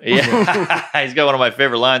all day. Yeah. He's got one of my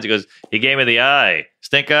favorite lines. He goes, he gave me the eye.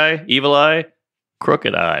 Stink eye, evil eye,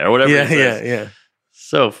 crooked eye, or whatever Yeah, he says. yeah.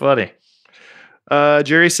 So funny.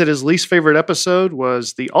 Jerry said his least favorite episode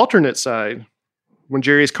was the alternate side. When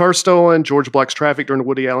Jerry's car stolen, George blocks traffic during the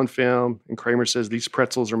Woody Allen film, and Kramer says, "These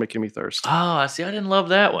pretzels are making me thirst." Oh, I see. I didn't love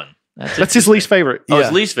that one. That's his least favorite. Oh, Yeah.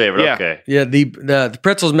 his least favorite. Yeah. Okay. Yeah, the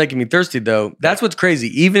pretzel's making me thirsty though. That's what's crazy.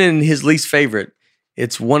 Even in his least favorite,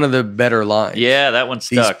 it's one of the better lines. Yeah, that one These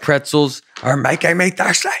stuck. pretzels are making me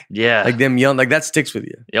thirsty. Yeah. Like them young, like that sticks with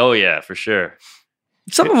you. Oh, yeah, for sure.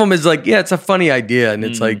 Some of them is like, yeah, it's a funny idea, and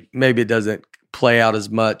it's Mhm. like maybe it doesn't play out as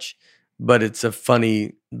much, but it's a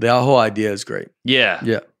funny. The whole idea is great. Yeah.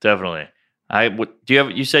 Yeah, Definitely. Do you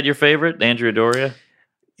have? You said your favorite, Andrea Doria.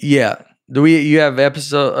 yeah. Do we? You have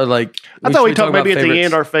episode like? I thought should we talked talk maybe about at the favorites?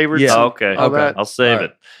 end our favorites. Yeah. Oh, okay. all that. I'll save All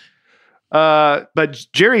right. it. But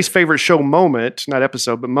Jerry's favorite show moment, not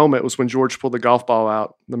episode, but moment, was when George pulled the golf ball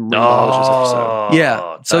out. The Marine Biologist episode.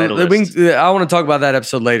 Yeah. So Titleist. I want to talk about that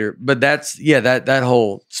episode later, but that's that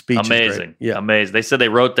whole speech is Amazing. great. Yeah. Amazing. They said they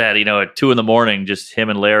wrote that, at 2 a.m, just him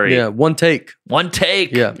and Larry. Yeah. One take. One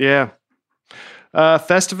take. Yeah. Yeah.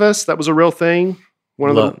 Festivus, that was a real thing.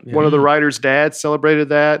 One of the writers' dads celebrated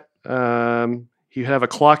that. He'd have a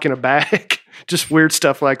clock in a bag, just weird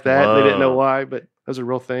stuff like that. They didn't know Whoa. why, but that was a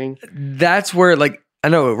real thing. That's where like I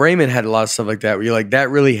know Raymond had a lot of stuff like that where you're like that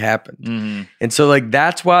really happened. Mhm. And so like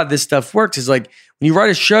that's why this stuff works is like when you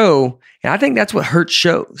write a show, and I think that's what hurts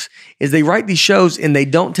shows is they write these shows and they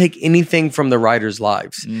don't take anything from the writers'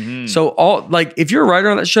 lives. Mhm. So all like if you're a writer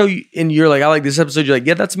on that show and you're like I like this episode, you're like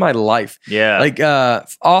yeah that's my life. Yeah. Like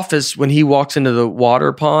Office when he walks into the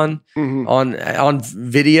water pond Mhm. on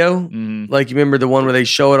video, Mhm. like you remember the one where they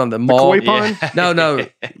show it on the mall. Koi pond? No,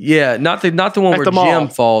 yeah, not the one At where the mall. Jim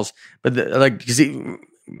falls, but because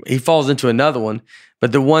he falls into another one.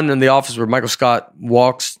 But the one in the office where Michael Scott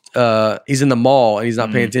walks, he's in the mall and he's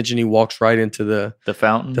not paying attention. He walks right into the The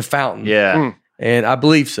fountain. fountain. Yeah. Mm. And I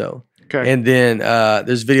believe so. Okay. And then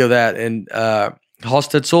there's video of that. And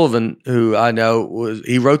Halstead Sullivan, who I know,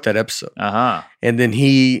 he wrote that episode. Uh-huh. And then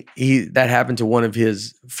he that happened to one of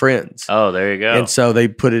his friends. Oh, there you go. And so they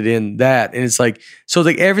put it in that. And it's like, so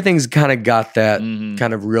like everything's kind of got that Mhm.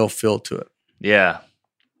 kind of real feel to it. Yeah.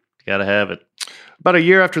 Gotta have it. About a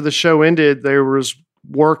year after the show ended, there was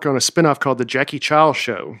work on a spinoff called The Jackie Chiles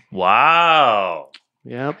Show. Wow.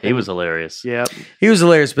 Yep. He was hilarious. Yep. He was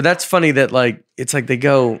hilarious, but that's funny that like it's like they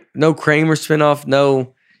go no Kramer spinoff,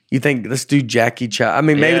 no. You think let's do Jackie Chiles? I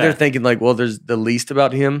mean, maybe Yeah. they're thinking like, well, there's the least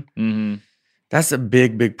about him. Mm-hmm. That's a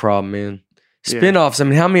big problem, man. Yeah. Spinoffs. I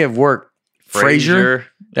mean, how many have worked? Frasier.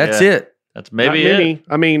 That's Yeah. it. That's maybe Not it. many.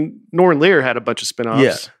 I mean, Norman Lear had a bunch of spinoffs.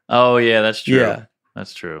 Yeah. Oh, yeah, that's true. Yeah,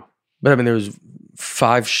 That's true. but I mean, there was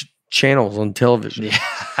 5 channels on television. Yeah.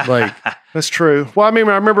 Like, That's true. Well, I mean,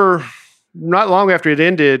 I remember not long after it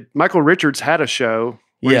ended, Michael Richards had a show.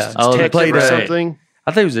 where yeah. he's a Oh, detective played or right. something.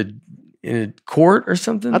 I think it was in a court or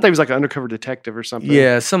something. I think he was like an undercover detective or something.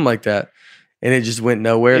 Yeah, something like that. And it just went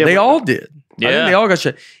nowhere. Yeah, they but- all did. I Yeah. think they all got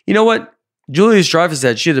shut. You know what? Julia Dreyfus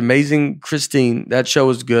said she had amazing Christine. That show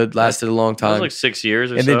was good, lasted a long That was time. like 6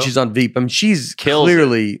 years or And so. then she's on Veep. I mean, she's Kills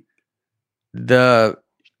clearly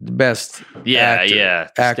the best. Yeah, actor, yeah.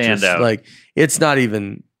 actress. Standout. Like it's not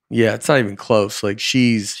even close. Like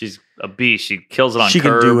She's a beast. She kills it on she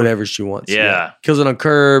Curb. can do whatever she wants. Yeah. Kills it on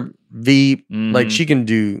Curb, Veep. Mhm. Like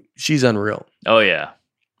she's unreal. Oh, yeah.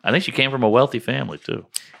 I think she came from a wealthy family, too.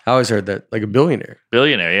 I always heard that, like a billionaire.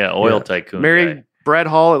 Billionaire, yeah. Oil Yeah. tycoon. Married guy. Brad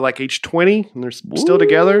Hall at like age 20, and they're still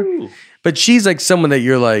together. Ooh. But she's like someone that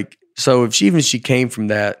you're like, so if she came from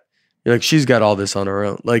that, you're like, she's got all this on her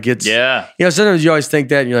own. Like it's, Yeah. Sometimes you always think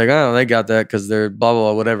that and you're like, oh, they got that because they're blah, blah,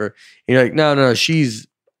 blah, whatever. And you're like, no, she's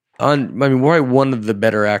probably one of the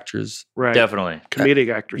better actors. Right. Definitely.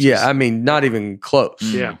 Comedic actresses. Yeah. I mean, not even close.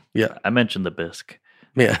 Yeah. Yeah. I mentioned the bisque.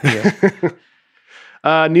 Yeah.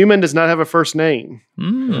 Newman does not have a first name.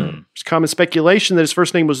 Mm. There's common speculation that his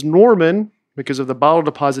first name was Norman because of the bottle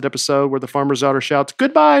deposit episode where the farmer's daughter shouts,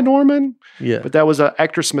 "Goodbye, Norman." Yeah. But that was an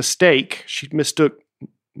actress mistake. She mistook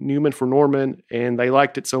Newman for Norman, and they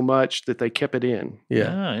liked it so much that they kept it in. Yeah.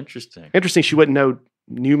 Ah, interesting. Interesting, she wouldn't know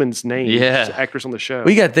Newman's name. Yeah. She's an actress on the show.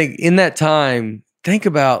 We got to think in that time, think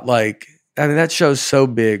about that show's so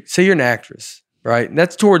big. Say you're an actress, right? And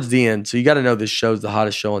that's towards the end. So you got to know this show's the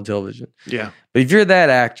hottest show on television. Yeah. But if you're that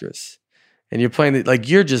actress and you're playing it, like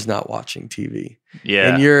you're just not watching TV.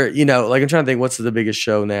 Yeah. And you're, like I'm trying to think what's the biggest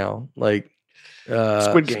show now? Like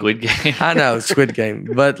Squid Game. Squid Game. I know, Squid Game.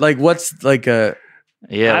 But like what's like a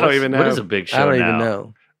Yeah. I don't what's- even What know. is a big show I don't now? even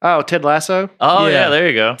know. Oh, Ted Lasso? Oh, Yeah. yeah. There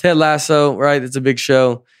you go. Ted Lasso, right? It's a big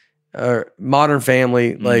show. Or Modern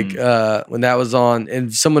Family, like when that was on,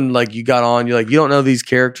 and someone like you got on, you're like, you don't know these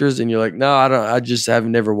characters, and you're like, no, I don't. I just have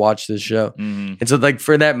never watched this show. Mhm. And so, like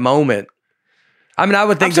for that moment, I mean, I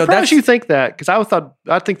would I'm think so. surprised That's you think that because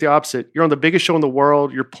I think the opposite. You're on the biggest show in the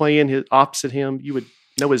world. You're playing opposite him. You would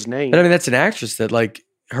know his name. but I mean, that's an actress that like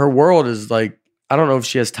her world is like. I don't know if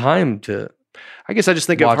she has time to I guess I just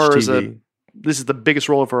think of watch her as TV. this is the biggest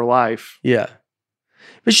role of her life. Yeah.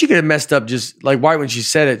 But she could have messed up just like right when she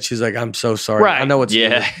said it. She's like, "I'm so sorry. Right. I know it's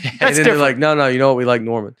Yeah. and That's then they're different. like, "No, you know what? We like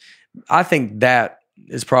Norman." I think that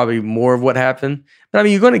is probably more of what happened. But I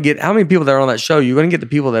mean, you're going to get how many people that are on that show? You're going to get the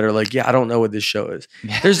people that are like, "Yeah, I don't know what this show is."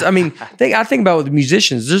 There's, I mean, I think about with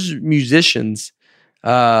musicians. There's musicians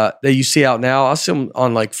that you see out now. I'll see them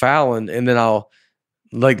on like Fallon, and then I'll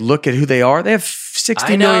like look at who they are. They have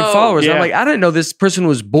 60 I million know. followers. And I'm Yeah. like, I didn't know this person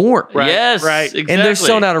was born. Right, Yes. right. Exactly. And they're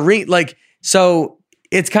selling out a ring. Like, so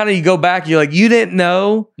it's kind of, you go back, you're like, you didn't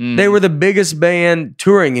know they were the biggest band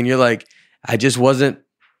touring. And you're like, I just wasn't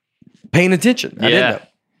paying attention. I didn't Yeah. know.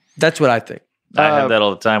 That's what I think. I have that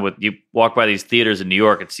all the time. With you walk by these theaters in New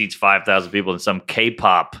York, it seats 5,000 people in some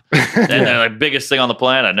K-pop, and they're like biggest thing on the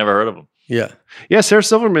planet. I never heard of them. Yeah. Yeah, Sarah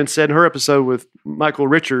Silverman said in her episode with Michael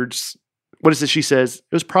Richards, what is it? She says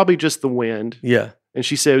it was probably just the wind, Yeah. and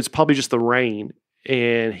she said it was probably just the rain,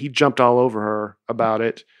 and he jumped all over her about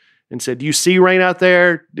it and said, "Do you see rain out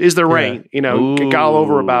there? Is there rain?" You know, got all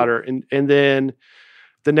over about her, and then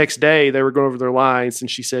the next day they were going over their lines, and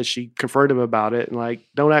she said she confronted him about it and like,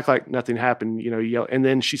 don't act like nothing happened, yell. And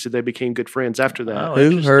then she said they became good friends after that. Oh,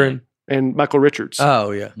 Who? Her? And Michael Richards.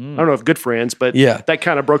 Oh, yeah. I don't know if good friends, but Yeah. that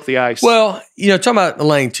kind of broke the ice. Well, talking about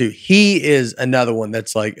Elaine too, he is another one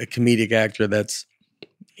that's like a comedic actor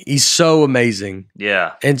he's so amazing.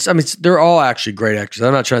 Yeah. And I mean, they're all actually great actors.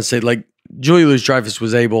 I'm not trying to say like Julia Louis-Dreyfus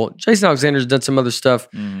was able. Jason Alexander's done some other stuff.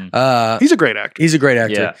 he's a great actor. He's a great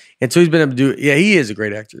actor, Yeah. and so he's been able to do. Yeah, he is a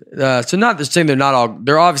great actor. So not the same. They're not all.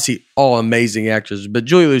 They're obviously all amazing actors, but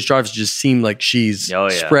Julia Louis-Dreyfus just seemed like she's Oh,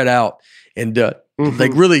 yeah. spread out and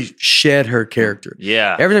like really shed her character.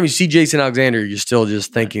 Yeah. Every time you see Jason Alexander, you're still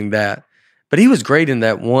just thinking that. But he was great in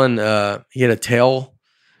that one. He had a tail.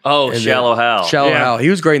 Oh, And Shallow Hal. Shallow Yeah. Hal. He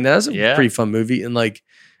was great in that. That was a Yeah. pretty fun movie. And like,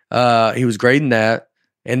 he was great in that.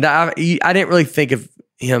 And I didn't really think of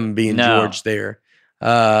him being No. George there.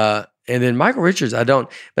 And then Michael Richards, I don't.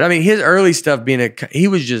 But I mean, his early stuff he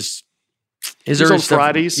was just his He was early on stuff.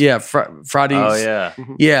 Fridays. Yeah, Fridays. Oh, yeah.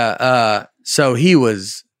 Yeah. So he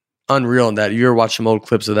was unreal in that. You ever watch some old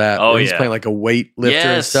clips of that? Oh, where he's yeah. playing like a weight lifter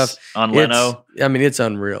and Yes. stuff. On Leno. It's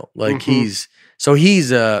unreal. Like Mhm. he's Was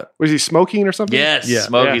he smoking or something? Yes. Yeah.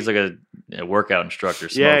 Smokey's like a workout instructor.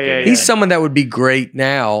 Yeah, Smoking. yeah. he's someone that would be great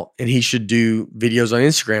now, and he should do videos on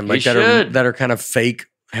Instagram like He that should. are something fake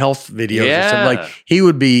health videos or Yeah. something. Like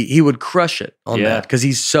he would crush it on Yeah. that because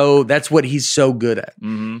that's what he's so good at.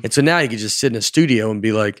 Mm-hmm. And so now he could just sit in a studio and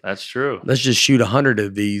be like, That's true. let's just shoot 100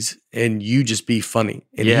 of these, and you just be funny,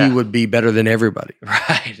 and Yeah. he would be better than everybody.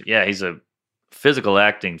 Right. Yeah. He's a physical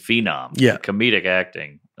acting phenom. Yeah. Comedic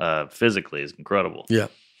acting physically is incredible. Yeah.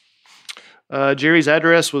 Jerry's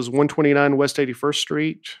address was 129 West 81st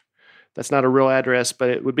Street. That's not a real address, but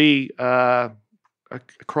it would be, I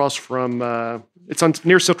across from. It's on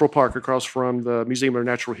near Central Park, across from the Museum of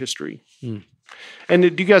Natural History. And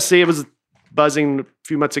did you guys see? It was buzzing a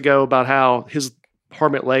few months ago about how his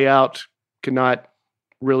apartment layout could not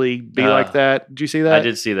really be like that. Did you see that? I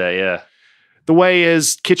did see that. Yeah. The way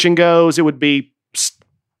his kitchen goes, it would be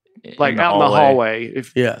like out in the hallway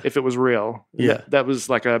if it was real. Yeah. That was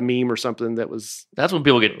like a meme or something that was. That's when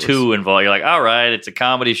people get too involved. You're like, all right, it's a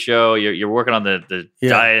comedy show. You're working on the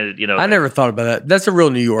diet, I never thought about that. That's a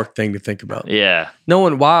real New York thing to think about. Yeah. No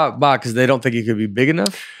one, why? Because they don't think it could be big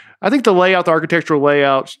enough? I think the layout, the architectural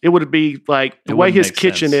layout, it would be like the way his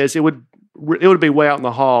kitchen is. It would be way out in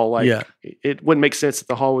the hall. Like it wouldn't make sense that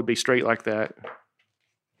the hall would be straight like that.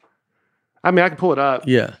 I mean, I can pull it up.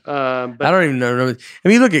 Yeah, but I don't even know. I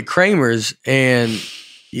mean, you look at Kramer's, and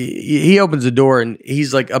he opens the door, and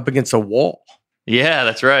he's like up against a wall. Yeah,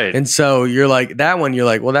 that's right. And so you're like that one. You're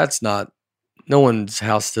like, well, that's not. No one's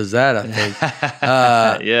house does that. I think.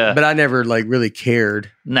 Yeah, but I never like really cared.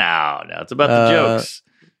 No, it's about the jokes.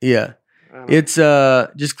 Yeah, it's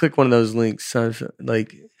just click one of those links. So,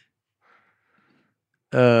 like,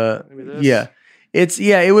 yeah,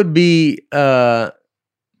 it would be.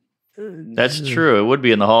 That's true. It would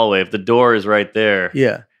be in the hallway if the door is right there.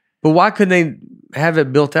 Yeah, but why couldn't they have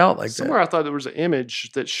it built out like somewhere that? I thought there was an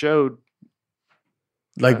image that showed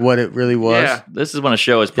like what it really was. Yeah. This is when a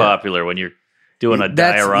show is popular, when you're doing a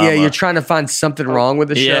diorama. Yeah, you're trying to find something wrong with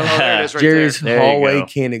the show. Yeah. There it is right Jerry's there. hallway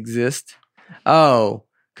can't exist. Oh,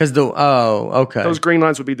 because okay. Those green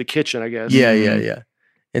lines would be the kitchen, I guess. Yeah.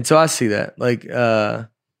 And so I see that, like,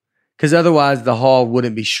 because otherwise the hall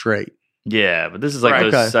wouldn't be straight. Yeah, but this is like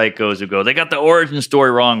those psychos who go, they got the origin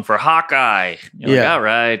story wrong for Hawkeye. You're like, all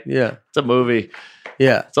right. Yeah. It's a movie.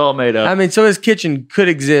 Yeah. It's all made up. I mean, so his kitchen could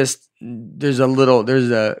exist. There's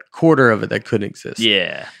a quarter of it that couldn't exist.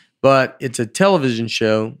 Yeah. But it's a television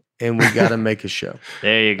show, and we got to make a show.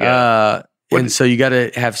 There you go. And so you got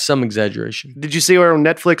to have some exaggeration. Did you see where on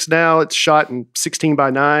Netflix now it's shot in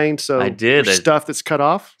 16:9? So I did. There's stuff that's cut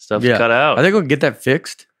off. Stuff's cut out. Are they going to get that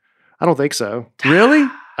fixed? I don't think so. Really?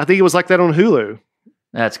 I think it was like that on Hulu.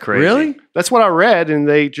 That's crazy. Really? That's what I read, and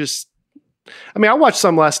they just. I mean, I watched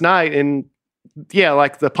some last night, and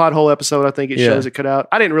like the pothole episode, I think it shows it cut out.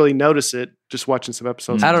 I didn't really notice it just watching some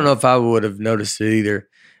episodes. I don't know if I would have noticed it either.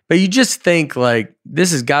 But you just think like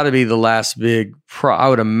this has got to be the last big, I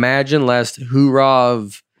would imagine, last hoorah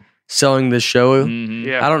of selling this show. Mm-hmm.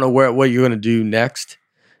 Yeah. I don't know what you're going to do next.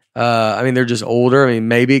 I mean, they're just older. I mean,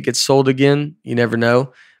 maybe it gets sold again. You never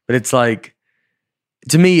know. But it's like,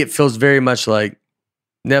 to me, it feels very much like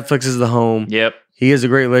Netflix is the home. Yep. He has a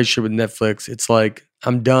great relationship with Netflix. It's like,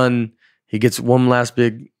 I'm done. He gets one last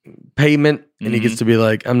big payment, and he gets to be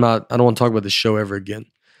like, I don't want to talk about this show ever again.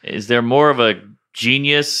 Is there more of a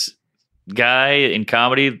genius guy in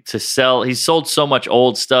comedy to sell? He sold so much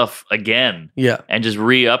old stuff again. Yeah. And just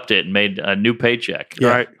re-upped it and made a new paycheck. Yeah.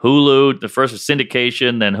 Right. Hulu, the first was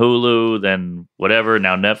syndication, then Hulu, then whatever,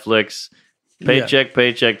 now Netflix. Paycheck.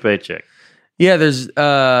 Yeah, there's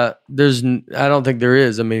I don't think there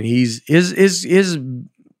is. I mean, his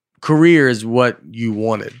career is what you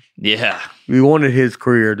wanted. Yeah. We wanted his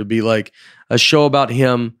career to be like a show about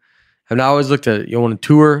him. And I always looked at it. You want to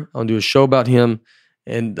tour? I want to do a show about him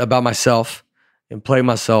and about myself and play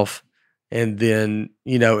myself. And then,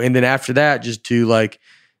 and then after that, just do like,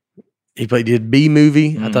 did B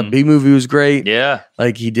Movie. I thought B Movie was great. Yeah.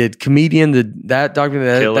 Like he did Comedian, that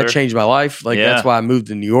documentary, that changed my life. Like that's why I moved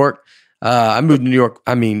to New York. I moved to New York,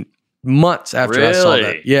 months after I saw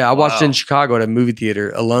that. Yeah, I watched it in Chicago at a movie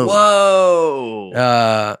theater alone. Whoa.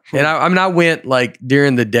 And I went like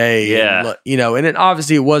during the day. Yeah. And then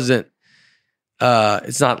obviously it wasn't,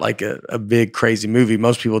 it's not like a big crazy movie.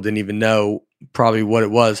 Most people didn't even know probably what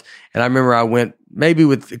it was. And I remember I went maybe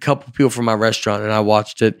with a couple people from my restaurant and I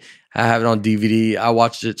watched it. I have it on DVD. I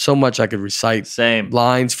watched it so much I could recite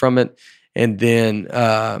lines from it. And then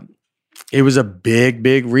it was a big,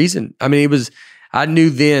 big reason. I mean, I knew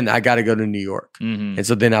then I got to go to New York. Mm-hmm. And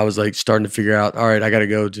so then I was like starting to figure out, all right, I got to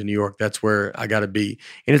go to New York. That's where I got to be.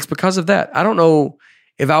 And it's because of that. I don't know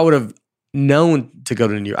if I would have known to go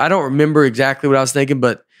to New York. I don't remember exactly what I was thinking,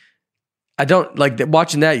 but I don't like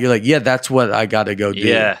watching that. You're like, yeah, that's what I got to go do.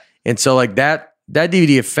 Yeah. And so like that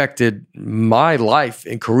DVD affected my life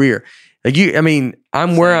and career. Like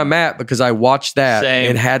I'm where I'm at because I watched that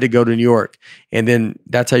and had to go to New York. And then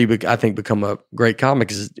that's how you, I think, become a great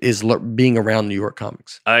comic is being around New York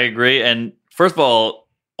comics. I agree. And first of all,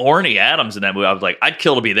 Orny Adams in that movie, I was like, I'd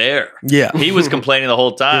kill to be there. Yeah. He was complaining the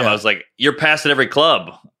whole time. Yeah. I was like, you're past at every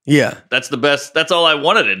club. Yeah. That's the best. That's all I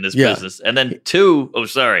wanted in this business. And then two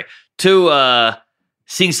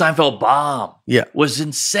seeing Seinfeld bomb Yeah. was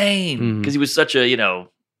insane because Mhm. he was such a,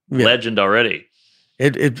 legend already.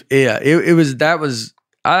 It was that was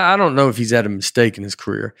I don't know if he's had a mistake in his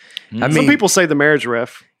career. I mean, Some people say the marriage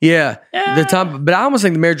ref. yeah, the Tom, but I almost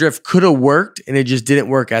think the marriage ref could have worked, and it just didn't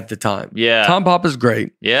work at the time. Yeah. Tom Papa's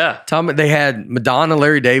great. Yeah. They had Madonna,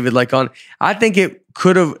 Larry David, like on. I think it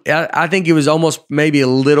could have. I think it was almost maybe a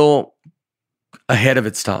little ahead of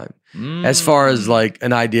its time as far as like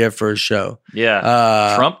an idea for a show.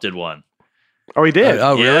 Yeah. Trump did one. Oh, he did.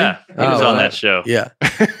 Oh, really? Yeah. He was on that show. Yeah.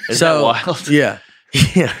 Isn't that wild? Yeah.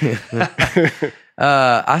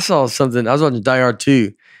 I saw something. I was watching Die Hard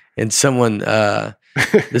 2, and someone,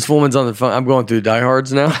 this woman's on the phone. I'm going through Die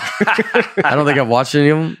Hards now. I don't think I've watched any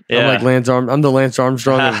of them. Yeah. I'm the Lance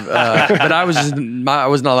Armstrong of, but I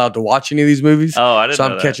was not allowed to watch any of these movies. Oh, I didn't so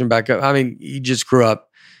know I'm that. catching back up. I mean, you just grew up.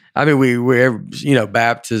 I mean, we're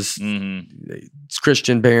Baptist, it's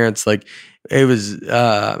Christian parents. Like it was,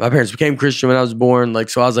 my parents became Christian when I was born. Like,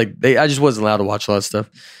 so I was like, I just wasn't allowed to watch a lot of stuff,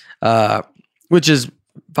 which is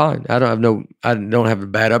fine. I don't have a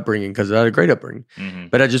bad upbringing because I had a great upbringing,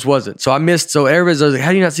 but I just wasn't. So I missed. So everybody's like,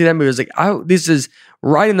 how do you not see that movie? I was like, this is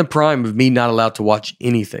right in the prime of me not allowed to watch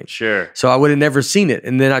anything. Sure. So I would have never seen it.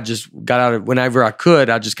 And then I just got out of whenever I could,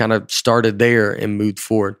 I just kind of started there and moved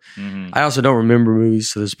forward. I also don't remember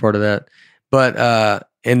movies, so there's part of that. But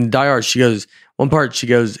in Die Hard, he goes,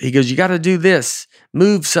 you got to do this,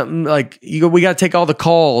 move something like we got to take all the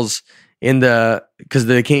calls because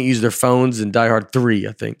they can't use their phones in Die Hard 3,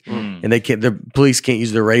 I think. And the police can't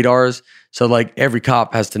use their radars. So like every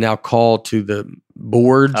cop has to now call to the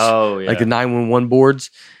boards, like the 911 boards.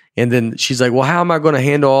 And then she's like, well, how am I going to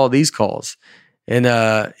handle all these calls? And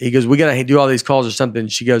he goes, we got to do all these calls or something.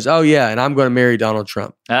 She goes, oh yeah. And I'm going to marry Donald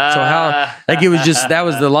Trump. So how, like, it was just, that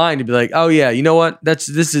was the line to be like, oh yeah, you know what? This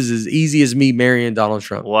is as easy as me marrying Donald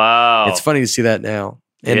Trump. Wow. It's funny to see that now.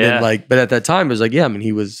 And then like, but at that time it was like, yeah, I mean,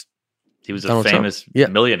 he was a Donald famous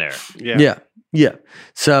millionaire. Yeah.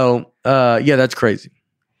 So, that's crazy.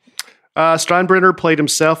 Steinbrenner played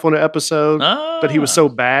himself on an episode, but he was so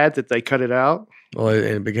bad that they cut it out. Well,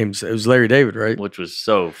 it was Larry David, right? Which was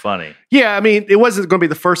so funny. Yeah, I mean, it wasn't going to be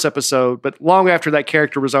the first episode, but long after that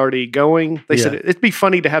character was already going, they said it'd be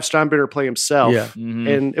funny to have Steinbrenner play himself. Yeah.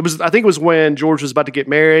 And I think it was when George was about to get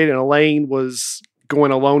married and Elaine was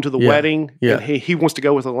going alone to the wedding. Yeah. And he wants to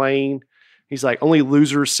go with Elaine. He's like, only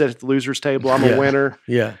losers sit at the losers table. I'm a winner.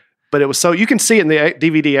 Yeah. But it was so, you can see it in the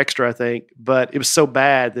DVD extra, I think, but it was so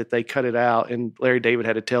bad that they cut it out, and Larry David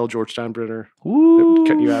had to tell George Steinbrenner,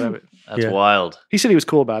 cutting you out of it. That's wild. He said he was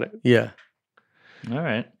cool about it. Yeah. All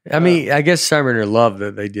right. I mean, I guess Steinbrenner loved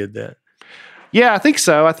that they did that. Yeah, I think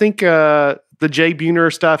so. I think the Jay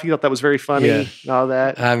Buhner stuff, he thought that was very funny and all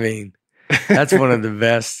that. I mean, that's one of the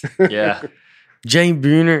best. Yeah. Jay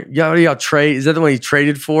Buhner, y'all trade. Is that the one he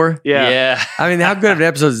traded for? Yeah. I mean, how good of an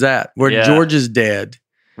episode is that? Where George is dead.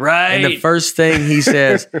 Right. And the first thing he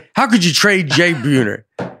says, how could you trade Jay Buhner?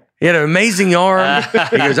 He had an amazing arm.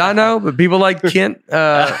 He goes, I know, but people like Kent.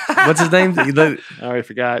 What's his name? I already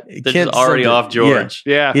forgot. This is already off George.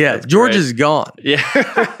 Yeah. Yeah. George is gone. Yeah.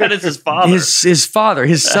 That is his father. His father.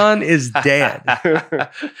 His son is dead.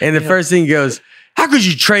 And the first thing he goes, how could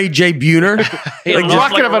you trade Jay Buhner? He had a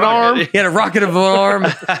rocket of an arm. He had a rocket of an arm.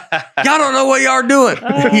 Y'all don't know what y'all are doing.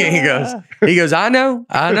 He goes, I know.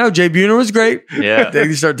 Jay Buhner was great. Yeah.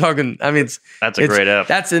 They start talking. I mean, that's a great app.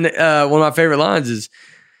 That's one of my favorite lines is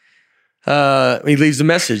he leaves a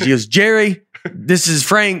message. He goes, Jerry, this is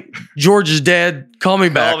Frank. George is dead. Call me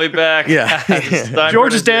back. Call me back. Yeah.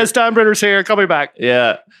 George is dead. Steinbrenner's here. Call me back.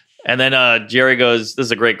 Yeah. And then Jerry goes, this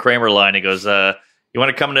is a great Kramer line. He goes, you want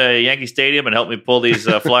to come to Yankee Stadium and help me pull these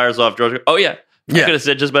flyers off George? Oh, yeah. I could have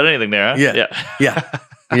said just about anything there, huh?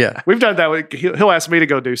 Yeah. We've done that. He'll ask me to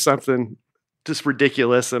go do something just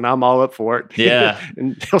ridiculous, and I'm all up for it. Yeah.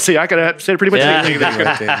 And he'll see I could have said pretty much anything.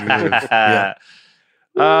 Yeah.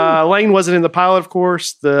 Lane wasn't in the pilot, of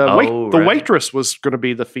course. The right. waitress was going to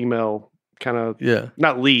be the female kind of,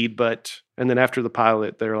 not lead, but, and then after the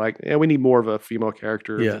pilot, they're like, yeah, we need more of a female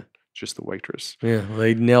character than just the waitress. Yeah, well,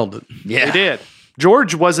 they nailed it. Yeah. They did.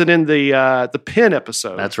 George wasn't in the Penn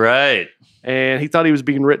episode. That's right. And he thought he was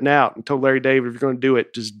being written out and told Larry David, if you're going to do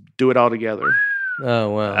it, just do it all together. Oh,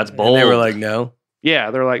 wow. That's bold. And they were like, no.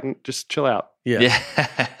 Yeah, they're like, just chill out. Yeah.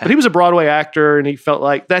 But he was a Broadway actor, and he felt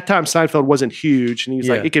like that time Seinfeld wasn't huge, and he's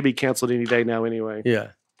like, it could be canceled any day now anyway. Yeah.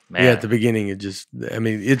 Man. Yeah, at the beginning, it just, I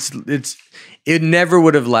mean, it never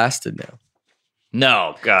would have lasted now.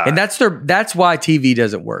 No, God. And that's why TV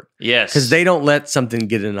doesn't work. Yes. Because they don't let something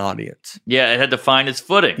get an audience. Yeah, it had to find its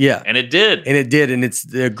footing. Yeah. And it did. And it did, and it's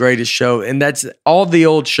the greatest show. And that's all the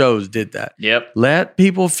old shows did that. Yep. Let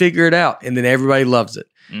people figure it out, and then everybody loves it.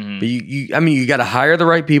 Mhm. But you got to hire the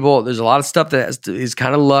right people. There's a lot of stuff that is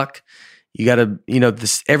kind of luck. You got to,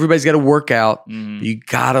 everybody's got to work out. Mhm. You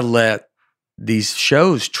got to let these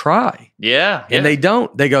shows try. Yeah. And they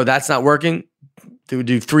don't. They go, that's not working. They would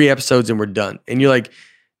do 3 episodes and we're done. And you're like,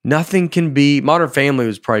 nothing can be. Modern Family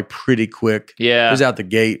was probably pretty quick. Yeah. It was out the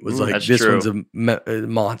gate. Was like, That's this true. one's a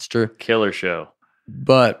monster. Killer show.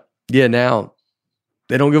 But yeah, now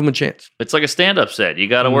they don't give them a chance. It's like a stand-up set. You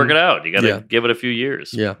got to work it out. You got to give it a few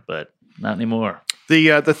years. Yeah. But not anymore.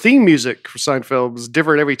 The theme music for Seinfeld was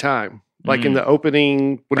different every time. Like in the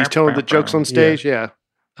opening, when he's telling the jokes on stage. Yeah.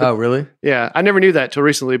 Oh, really? Yeah. I never knew that till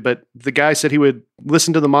recently, but the guy said he would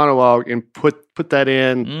listen to the monologue and put that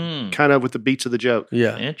in kind of with the beats of the joke.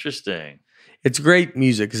 Yeah. Interesting. It's great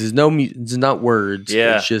music because it's not words.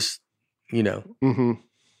 Yeah. It's just, Mm-hmm.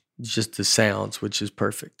 it's just the sounds, which is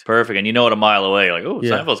perfect. Perfect. And you know it a mile away. You're like, oh,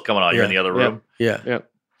 Yeah. Seinfeld's coming on. You're in the other room. Yeah. Yeah. Do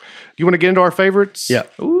you want to get into our favorites? Yeah.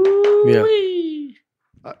 Ooh.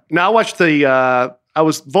 Yeah. Now I watched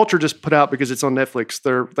Vulture just put out because it's on Netflix.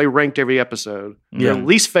 They ranked every episode. Yeah. Their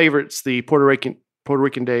least favorite's the Puerto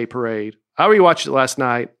Rican Day Parade. I rewatched it last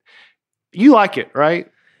night. You like it, right?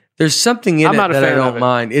 There's something in I'm it not a that I fan of don't it.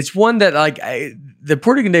 mind. It's one that the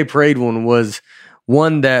Puerto Rican Day Parade one was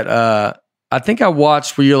one that I think I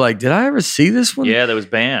watched where you're like, did I ever see this one? Yeah, that was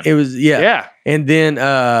banned. It was, yeah. Yeah. And then,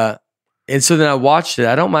 and so then I watched it.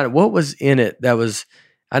 I don't mind. What was in it?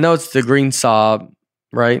 I know it's the Green Sob,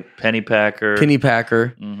 right? Penny Packer.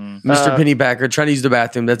 Pennypacker. Mhm. Mr. Pennypacker trying to use the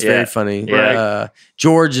bathroom. That's Yeah. very funny. Yeah.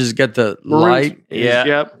 George has got the light. Yeah.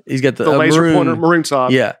 Yep. He's got the laser maroon. pointer, maroon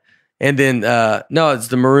sob. Yeah. And then, no, it's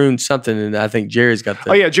the maroon something. And I think Jerry's got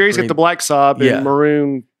the. Oh, yeah. Jerry's green. got the black sob Yeah. and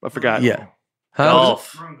maroon. I forgot. Yeah.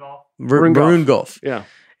 Golf. Maroon golf. Yeah.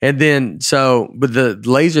 And then, but the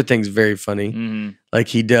laser thing's very funny. Mhm. Like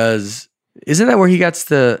he does. Isn't that where he gets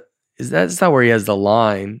that's not where he has the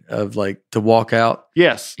line of like to walk out?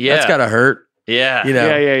 Yes. Yeah. That's gotta hurt. Yeah. You know?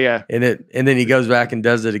 Yeah. And then he goes back and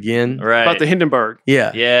does it again. Right. About the Hindenburg,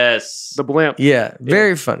 Yeah. Yes. the blimp. Yeah.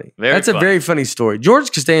 Very funny. Very That's a funny. very funny story.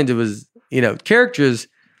 George Costanza was, characters,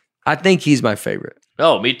 I think he's my favorite.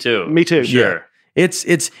 Oh, me too. Me too. Sure. It's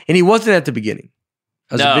and he wasn't at the beginning.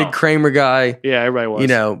 I was No. a big Kramer guy, Yeah, everybody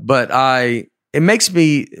was. but it makes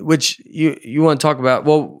me, which you want to talk about.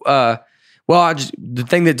 The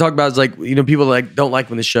thing they talk about is like, people don't like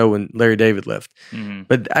when the show when Larry David left. Mhm.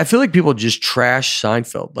 But I feel like people just trash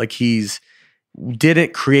Seinfeld. Like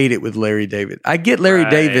didn't create it with Larry David. I get Larry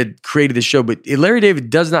Right. David created the show, but if Larry David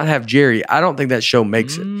does not have Jerry, I don't think that show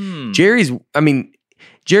makes it. Mm.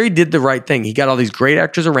 Jerry did the right thing. He got all these great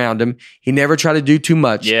actors around him. He never tried to do too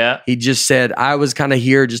much. Yeah. He just said, I was kind of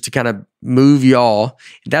here just to kind of move y'all.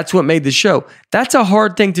 That's what made the show. That's a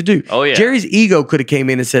hard thing to do. Oh, yeah. Jerry's ego could have came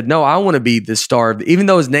in and said, no, I want to be the star, even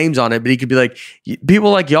though his name's on it, but he could be like,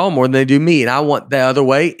 people like y'all more than they do me, and I want the other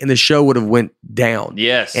way, and the show would have went down.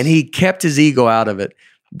 Yes. And he kept his ego out of it.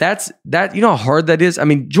 That's that. You know how hard that is. I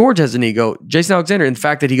mean, George has an ego. Jason Alexander, in the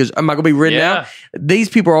fact that he goes, "Am I going to be written Yeah. out?" These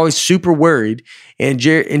people are always super worried, and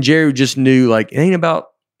Jerry just knew like it ain't about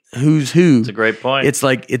who's who. That's a great point. It's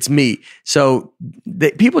like it's me. So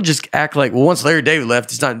people just act like, well, once Larry David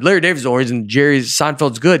left, it's not Larry David's the only reason Jerry's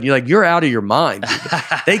Seinfeld's good. And you're like, you're out of your mind.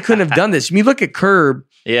 They couldn't have done this. I mean, look at Curb.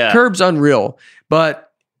 Yeah. Curb's unreal, but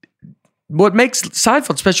what makes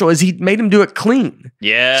Seinfeld special is he made him do it clean.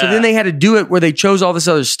 Yeah. So then they had to do it where they chose all this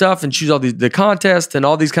other stuff and choose all the contest and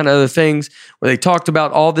all these kind of other things where they talked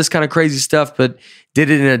about all this kind of crazy stuff, but did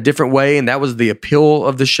it in a different way. And that was the appeal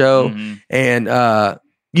of the show. Mhm.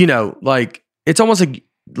 And, like it's almost like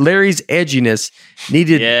Larry's edginess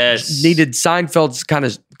needed Seinfeld's kind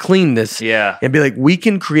of cleanness. Yeah. And be like, we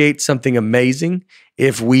can create something amazing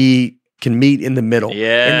if we can meet in the middle.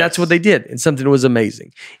 Yes. And that's what they did. And something was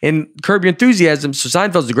amazing. And Curb Your Enthusiasm. So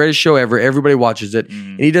Seinfeld's the greatest show ever. Everybody watches it.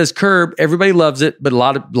 Mhm. And he does Curb. Everybody loves it. But a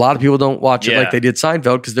lot of people don't watch it Yeah. like they did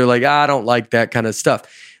Seinfeld because they're like, I don't like that kind of stuff.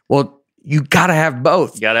 Well, you got to have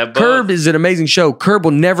both. You gotta have both. Curb is an amazing show. Curb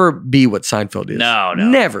will never be what Seinfeld is. No.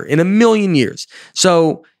 Never in a million years.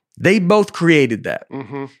 So they both created that.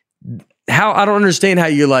 Mm-hmm. How I don't understand how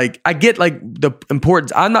you like. I get like the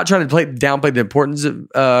importance. I'm not trying to downplay the importance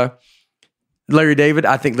of Larry David.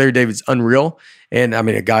 I think Larry David's unreal, and I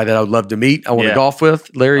mean a guy that I would love to meet. I want to golf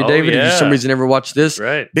with Larry Oh, David. If you yeah. for some reason ever watched this,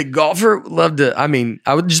 Right. big golfer. Love to. I mean,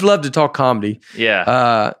 I would just love to talk comedy.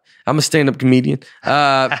 Yeah. I'm a stand-up comedian,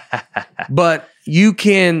 but you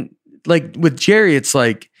can like with Jerry. It's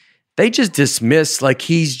like they just dismiss like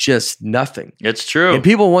he's just nothing. It's true. And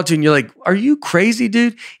people want to, and you're like, are you crazy,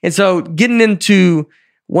 dude? And so getting into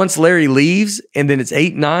once Larry leaves and then it's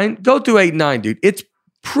 8, 9, go through 8, 9, dude. It's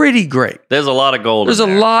pretty great. There's a lot of gold. There's a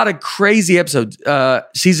lot of crazy episodes.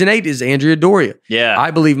 Season 8 is Andrea Doria. Yeah.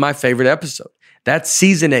 I believe my favorite episode. That's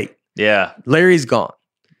season 8. Yeah. Larry's gone.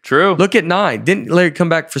 True. Look at 9. Didn't Larry come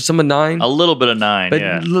back for some of 9? A little bit of 9, But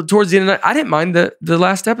yeah. towards the end of 9, I didn't mind the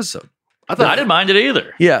last episode. I didn't mind it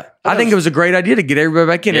either. Yeah. I think it was a great idea to get everybody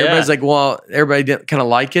back in. Yeah. Everybody's like, well, everybody didn't kind of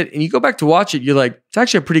like it. And you go back to watch it, you're like, it's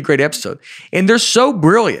actually a pretty great episode. And they're so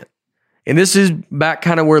brilliant. And this is back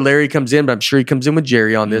kind of where Larry comes in, but I'm sure he comes in with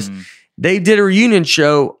Jerry on this. They did a reunion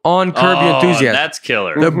show on Curb Your Enthusiasm. That's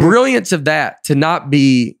killer. The brilliance of that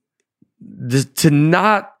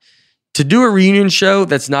to do a reunion show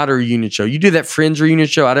that's not a reunion show. You do that Friends reunion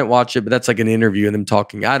show. I didn't watch it, but that's like an interview and them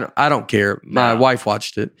talking. I don't care. My wife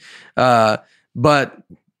watched it. But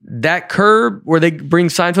that Curb where they bring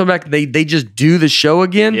Seinfeld back, they just do the show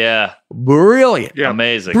again. Yeah. Brilliant. Yeah.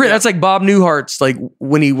 Amazing. That's like Bob Newhart's, like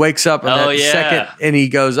when he wakes up in that second and he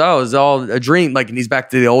goes, oh, it's all a dream. Like, and he's back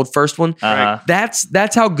to the old first one. Uh-huh.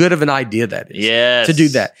 That's how good of an idea that is. Yes. To do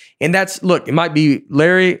that. And look, it might be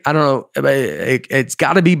Larry. I don't know. It's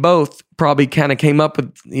got to be both. Probably kind of came up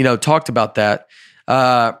with, talked about that.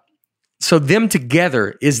 So them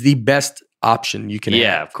together is the best option you can have.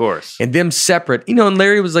 Yeah, of course. And them separate, and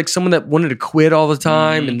Larry was like someone that wanted to quit all the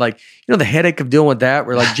time. And like, the headache of dealing with that,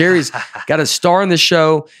 where like Jerry's got to star in the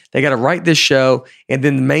show. They got to write this show. And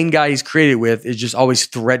then the main guy he's created with is just always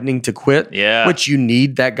threatening to quit. Yeah. Which you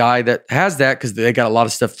need that guy that has that because they got a lot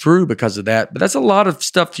of stuff through because of that. But that's a lot of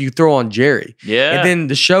stuff you throw on Jerry. Yeah. And then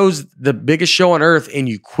the show's the biggest show on earth and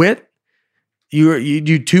you quit. You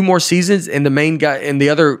do 2 more seasons and the main guy and the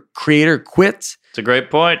other creator quits. It's a great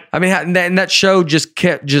point. I mean, and that show just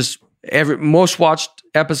kept every most watched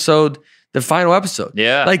episode, the final episode.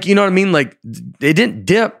 Yeah. Like, you know what I mean? Like, it didn't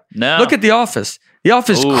dip. No. Look at The Office. The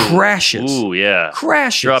Office crashes. Ooh, yeah.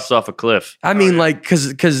 Crashes. Drops off a cliff. I mean, like,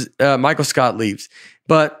 because Michael Scott leaves.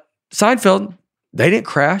 But Seinfeld, they didn't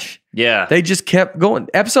crash. Yeah. They just kept going.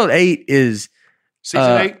 Episode 8 is...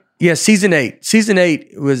 Season 8? Yeah, season 8. Season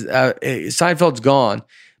 8 was... Seinfeld's gone.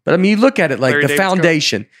 But, I mean, you look at it like Larry the David's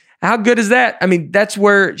foundation. How good is that? I mean, that's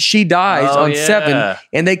where she dies on 7,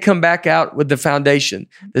 and they come back out with the foundation.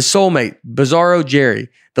 The Soulmate, Bizarro Jerry,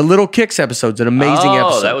 the Little Kicks episode's an amazing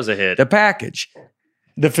episode. Oh, that was a hit. The Package.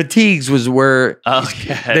 The Fatigues was where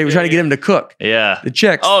they were trying to get him to cook. Yeah. The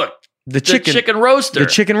Chicks. Oh, the chicken roaster. The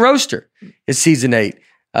Chicken Roaster is season 8.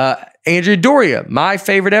 Andrea Doria, my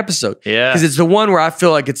favorite episode. Yeah. Because it's the one where I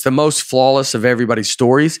feel like it's the most flawless of everybody's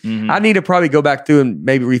stories. I need to probably go back through and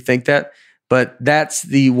maybe rethink that. But that's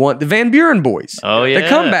the one, the Van Buren boys. Oh, yeah. The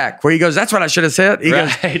comeback where he goes, that's what I should have said. He goes,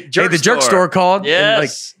 hey, the jerk store called.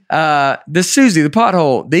 Yes. And like, the Susie, the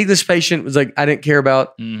pothole, the English patient was like, I didn't care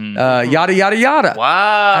about yada, yada, yada.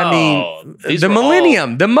 Wow. I mean, the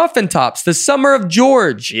Millennium, the Muffin Tops, the Summer of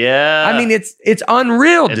George. Yeah. I mean, it's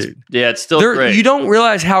unreal, dude. Yeah, it's still great. You don't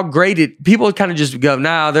realize how great people kind of just go,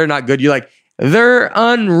 nah, they're not good. You're like, they're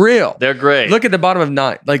unreal. They're great. Look at the bottom of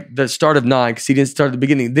 9, like the start of 9, because he didn't start at the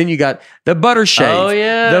beginning. Then you got the Butter Shave. Oh,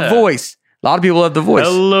 yeah. The Voice. A lot of people love The Voice.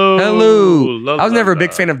 Hello. I was never a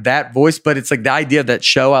big fan of that voice, but it's like the idea of that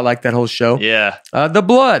show. I like that whole show. Yeah. The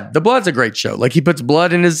Blood. The Blood's a great show. Like he puts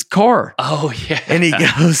blood in his car. Oh, yeah. And he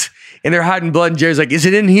goes, and they're hiding blood, and Jerry's like, is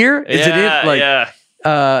it in here? Is it in? Like,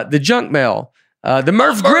 the Junk Mail. The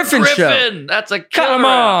Merv Griffin show. That's a Come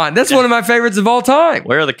on. That's one of my favorites of all time.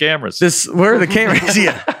 Where are the cameras? Where are the cameras?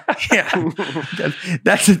 Yeah.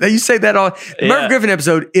 That's you say that all. The Merv Griffin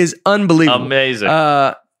episode is unbelievable. Amazing.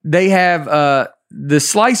 They have the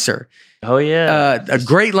Slicer. Oh yeah. A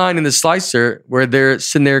great line in the Slicer where they're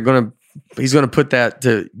sitting there he's gonna put that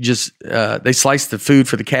to just they slice the food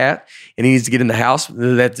for the cat and he needs to get in the house.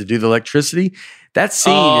 They have to do the electricity. That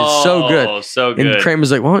scene is so good. Oh, so good. And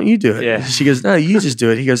Kramer's like, why don't you do it? Yeah. She goes, no, you just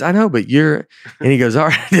do it. He goes, I know, but and he goes, all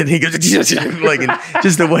right. And he goes, like, and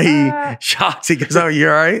just the way he shocks, he goes, oh,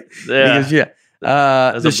 you're all right? Yeah. He goes, yeah.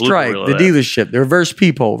 The Strike, the dealership, the Reverse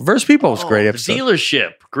People. Reverse People was a great episode.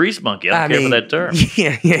 Dealership, Grease Monkey. I don't care for that term.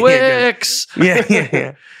 Yeah. Wix.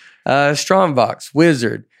 Yeah. Strombox,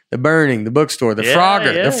 Wizard, The Burning, The Bookstore, The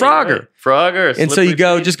Frogger, The Frogger. Right. Frogger. And so you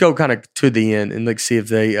just go kind of to the end and like see if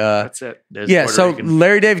they. That's it. Yeah. So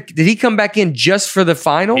Larry David, did he come back in just for the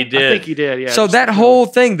final? He did. I think he did. Yeah. So that whole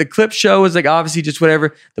thing, the clip show is like obviously just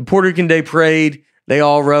whatever. The Puerto Rican Day Parade, they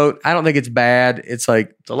all wrote. I don't think it's bad. It's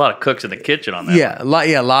like it's a lot of cooks in the kitchen on that. Yeah, a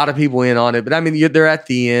lot of people in on it. But I mean, they're at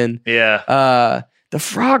the end. Yeah. The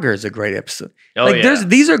Frogger is a great episode. Oh, like yeah.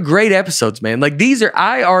 these are great episodes, man. Like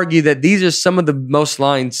I argue that these are some of the most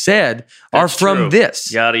lines said are That's from true. this.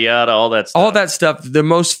 Yada, yada, all that stuff. All that stuff, the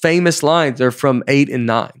most famous lines are from 8 and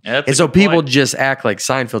 9. That's and a so good people point. just act like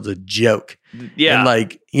Seinfeld's a joke. Yeah. And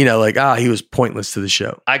like, he was pointless to the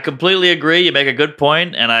show. I completely agree. You make a good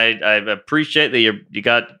point, and I appreciate that you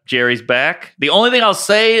got Jerry's back. The only thing I'll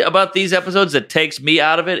say about these episodes that takes me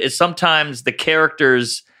out of it is sometimes the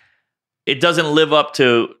characters, it doesn't live up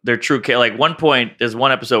to their true character. Like one point, there's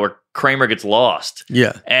one episode where Kramer gets lost.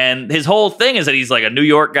 Yeah. And his whole thing is that he's like a New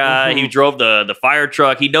York guy. He drove the fire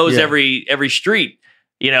truck. He knows every street,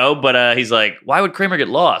 but he's like, why would Kramer get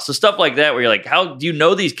lost? So stuff like that where you're like, how do you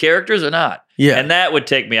know these characters or not? Yeah. And that would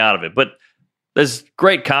take me out of it. But there's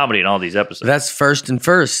great comedy in all these episodes. That's first and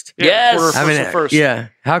first. Yes. quarter I mean, first. yeah.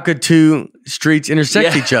 How could two streets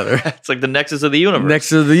intersect each other? It's like the nexus of the universe. Next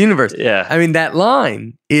to the universe. Yeah. I mean, that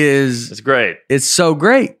line It's great. it's so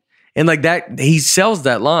great. And like that, he sells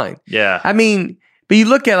that line. Yeah. I mean, but you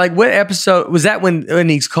look at like what episode was that when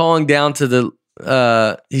he's calling down to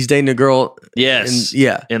he's dating a girl. Yes. And,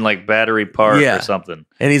 yeah. In like Battery Park Yeah. or something.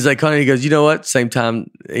 And he's like, calling, he goes, you know what? Same time,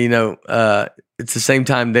 it's the same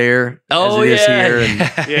time there as it is here.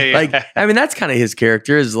 And Yeah. like, I mean, that's kind of his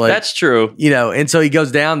character is like, That's true. and so he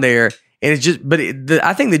goes down there and it's just, but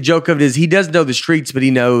I think the joke of it is he does know the streets, but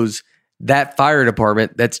he knows that fire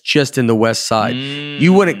department that's just in the west side.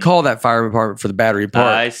 You wouldn't call that fire department for the Battery Park.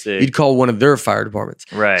 I see. You'd call one of their fire departments.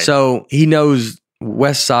 Right. So he knows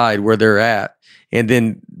west side where they're at. And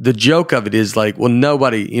then the joke of it is like, well,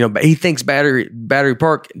 nobody, he thinks Battery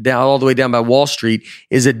Park down all the way down by Wall Street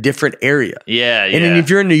is a different area. Yeah. And then if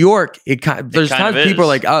you're in New York, there's kind times of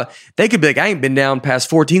people are is. like, they could be like, I ain't been down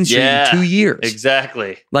past 14th Street in 2 years.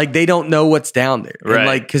 Exactly. Like they don't know what's down there. Right. And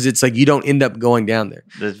like, cause it's like, you don't end up going down there.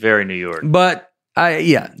 That's very New York. But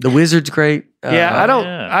the Wizard's great. I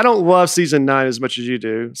don't love season 9 as much as you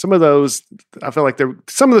do. Some of those, I feel like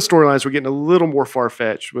some of the storylines were getting a little more far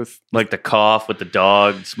fetched with. Like the cough with the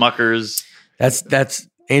dog, Smuckers. That's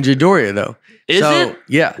Andrea Doria though. Is it?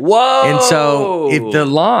 Yeah. Whoa. And so if the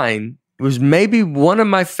line was maybe one of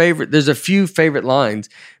my favorite, there's a few favorite lines,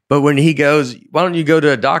 but when he goes, why don't you go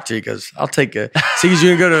to a doctor? He goes, I'll take so he's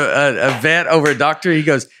going to go to a vet over a doctor. He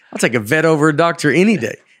goes, I'll take a vet over a doctor any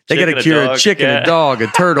day. They got to Chicken, a cure a dog, chicken, yeah. a dog, a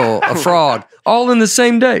turtle, a frog, all in the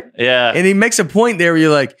same day. Yeah. And he makes a point there where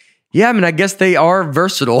you're like, yeah, I mean, I guess they are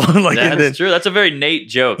versatile. Like, That's true. That's a very Nate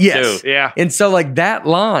joke, yes. too. Yeah. And so like that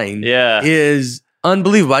line Yeah. is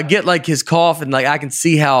unbelievable. I get like his cough and like I can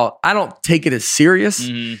see how I don't take it as serious.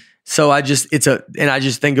 Mhm. So I just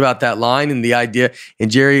think about that line and the idea. And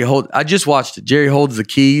I just watched it. Jerry holds the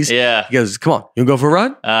keys. Yeah. He goes, come on, you wanna go for a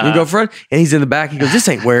run? You Uh-huh. wanna go for a run? And he's in the back. He goes, this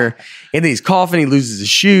ain't where. And then he's coughing. He loses his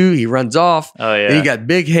shoe. He runs off. Oh, yeah. Then you got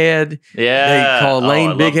Big Head. Yeah. They call Oh, I Elaine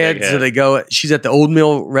love Big Head. Big So Head. they go, she's at the Old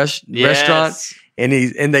Mill restaurant. Yes. And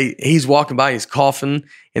he's walking by, he's coughing,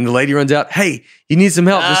 and the lady runs out. Hey, you need some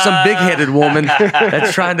help. There's some big-headed woman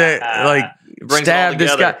that's trying to like Brings stab all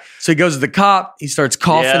this together. guy. So he goes to the cop. He starts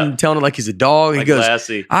coughing, Yeah. telling him like he's a dog. Like he goes,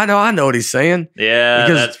 Lassie. I know what he's saying. Yeah,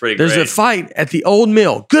 Because that's pretty there's great. a fight at the Old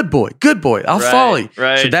Mill. Good boy. I'll Right, follow you.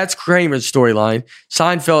 right. So that's Kramer's storyline.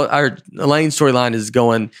 Seinfeld, or Elaine's storyline is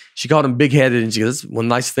going, she called him big-headed, and she goes, that's one of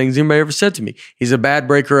the nicest things anybody ever said to me. He's a bad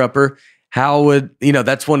breaker-upper. How would,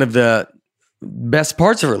 that's one of the best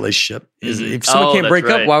parts of a relationship is if someone Oh, can't that's break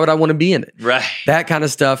right. up, why would I want to be in it? Right. That kind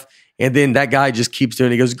of stuff. And then that guy just keeps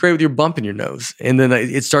doing it. He goes, great with your bump in your nose. And then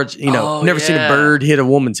it starts, Oh, never seen a yeah. bird hit a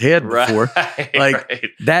woman's head Right. before. Like, right.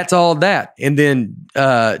 that's all that. And then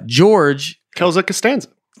George, Kelza Costanza.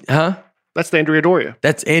 That's the Andrea Doria.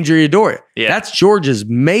 that's Andrea Doria. Yeah. That's George's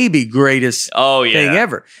maybe greatest Oh, yeah. thing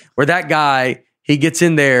ever. Where that guy, he gets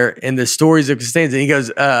in there and the stories of Costanza, and he goes,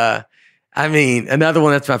 another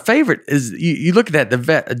one that's my favorite is you look at that, the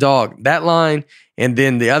vet, a dog, that line, and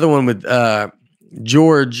then the other one with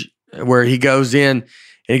George, where he goes in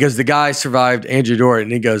and he goes, the guy survived Andrew Doran,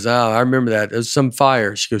 and he goes, oh, I remember that. There was some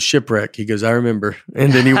fire. She goes, shipwreck. He goes, I remember.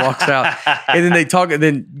 And then he walks out. And then they talk, and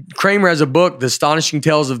then Kramer has a book, The Astonishing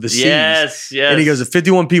Tales of the Seas. Yes. And he goes,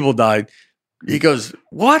 51 people died. He goes,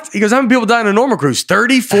 what? He goes, how many people died on a normal cruise?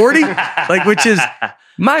 30, 40? Which is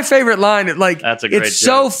my favorite line. Like, That's a great it's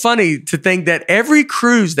so joke. funny to think that every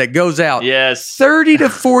cruise that goes out, Yes. 30 to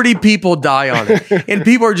 40 people die on it. And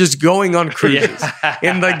people are just going on cruises.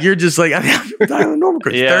 And like, you're just like, I mean, I'm dying on a normal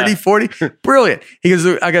cruise. Yeah. 30, 40. Brilliant. He goes,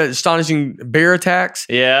 I got astonishing bear attacks.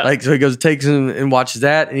 Yeah. Like, so he goes, takes him and watches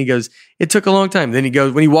that. And he goes, it took a long time. Then he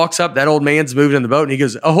goes, when he walks up, that old man's moving in the boat, and he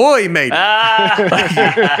goes, ahoy, mate.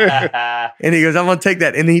 Ah. And he goes, I'm going to take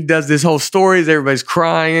that. And he does this whole story as everybody's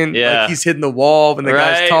crying. Yeah. Like he's hitting the wall. And the guy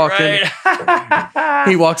nice talking. Right.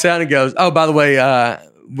 He walks out and goes, "Oh, by the way,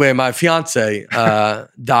 when my fiance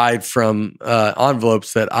died from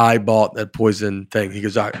envelopes that I bought that poison thing." He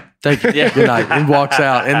goes, "All right, thank you, good night," and walks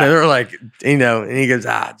out. And they're like, and he goes,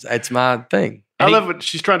 "It's my thing." I love when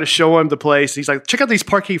she's trying to show him the place. He's like, check out these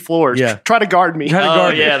parquet floors. Yeah. Try to guard me.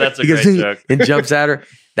 Yeah, that's a great joke. And jumps at her.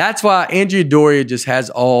 That's why Andrea Doria just has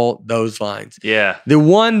all those lines. Yeah. The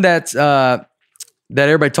one that's that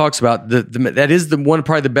everybody talks about, that is the one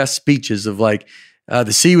probably the best speeches of like,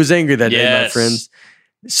 the sea was angry that day, my friends.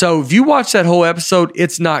 So if you watch that whole episode,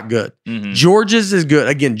 it's not good. Mm-hmm. George's is good.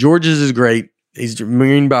 Again, George's is great. He's a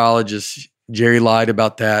marine biologist. Jerry lied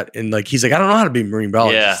about that, and like he's like, I don't know how to be a marine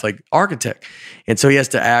biologist, like architect, and so he has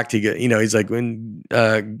to act. He's like, when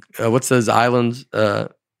what's those islands?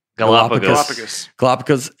 Galapagos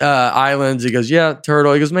Islands. He goes, yeah,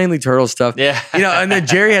 turtle. He goes, mainly turtle stuff. Yeah, and then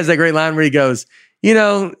Jerry has that great line where he goes,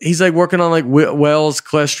 he's like working on like whales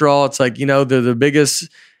cholesterol. It's like they're the biggest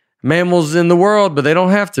mammals in the world, but they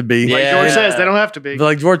don't have to be. Like George says, they don't have to be.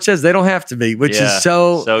 Like George says, they don't have to be, which is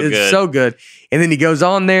so good. And then he goes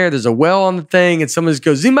on there. There's a well on the thing, and someone just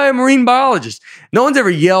goes, "Is anybody a marine biologist?" No one's ever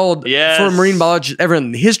yelled for a marine biologist ever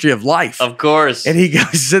in the history of life. Of course. And he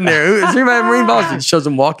goes in there, "Is anybody a marine biologist?" And shows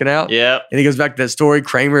him walking out. Yeah. And he goes back to that story.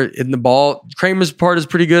 Kramer in the ball. Kramer's part is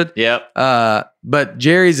pretty good. Yep. But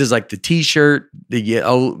Jerry's is like the T-shirt, the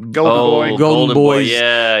Golden Boy.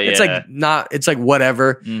 Yeah. It's like it's like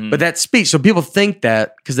whatever. Mm-hmm. But that speech, so people think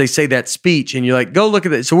that because they say that speech, and you're like, go look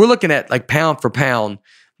at it. So we're looking at like pound for pound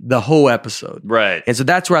the whole episode. Right. And so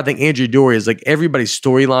that's where I think Andrea Doria is like, everybody's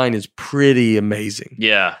storyline is pretty amazing.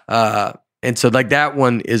 Yeah. And so like that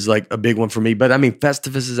one is like a big one for me. But I mean,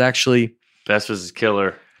 Festivus is actually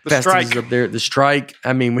killer. The strike is up there. The strike.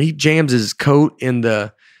 I mean, when he jams his coat in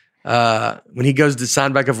the when he goes to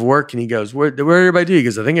sign back up for work, and he goes, where did everybody do? He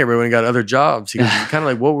goes, I think everyone got other jobs. He goes, kind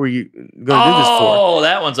of like, what were you going to do this for? Oh,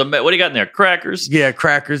 that one's what do you got in there? Crackers? Yeah,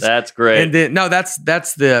 crackers. That's great. And then that's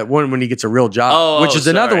the one when he gets a real job, which is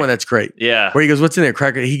another one that's great. Yeah. Where he goes, what's in there?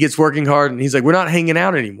 Cracker. He gets working hard, and he's like, we're not hanging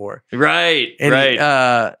out anymore. Right. And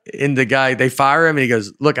right. And the guy, they fire him, and he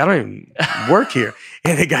goes, look, I don't even work here.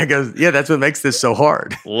 And the guy goes, yeah, that's what makes this so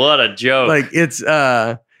hard. What a joke. Like it's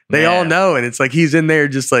they all know, and it's like he's in there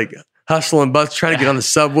just like hustling, trying to get on the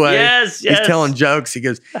subway. Yes. He's telling jokes. He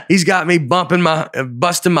goes, he's got me busting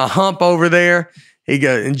my hump over there. He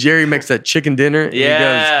goes, and Jerry makes that chicken dinner.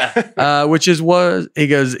 Yeah. He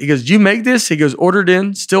goes, he goes, do you make this? He goes, ordered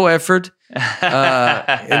in, still effort.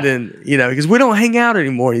 And then, he goes, we don't hang out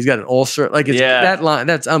anymore. He's got an ulcer. Like that line,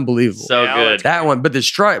 that's unbelievable. So good. That one. But the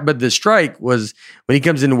strike was when he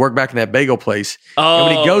comes in to work back in that bagel place. Oh, and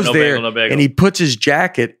when he goes no there bagel, no bagel. and he puts his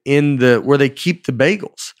jacket in where they keep the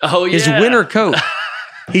bagels. Oh, yeah. His winter coat.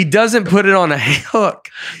 He doesn't put it on a hook.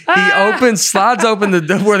 He slides open the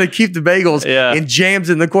door where they keep the bagels and jams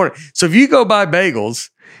in the corner. So if you go buy bagels,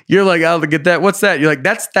 you're like, I'll get that. What's that? You're like,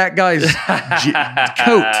 that's that guy's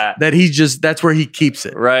coat that that's where he keeps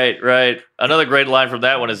it. Right. Another great line from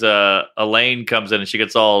that one is Elaine comes in and she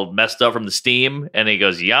gets all messed up from the steam, and he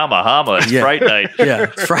goes, Yamahama, it's Fright Night. Yeah,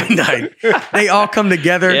 it's Fright Night. They all come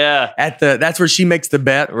together that's where she makes the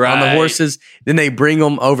bet on the horses. Then they bring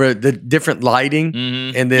them over the different lighting,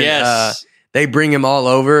 and then they bring him all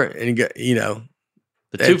over, and the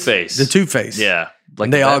Two-Face. The Two-Face. Yeah. Like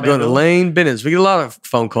and they all go to Lane Bennett. We get a lot of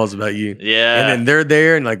phone calls about you. Yeah. And then they're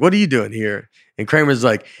there and like, what are you doing here? And Kramer's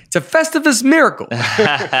like, it's a Festivus miracle.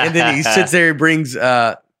 And then he sits there and brings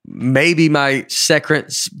maybe my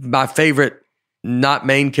favorite, not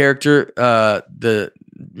main character, the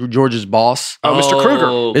George's boss. Oh, Mr. Kruger.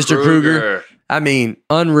 Mr. Kruger. I mean,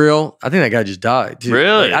 unreal. I think that guy just died. Too.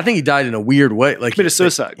 Really? Like, I think he died in a weird way. Like committed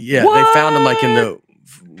suicide. Yeah. What? They found him like in the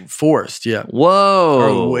forest. Yeah.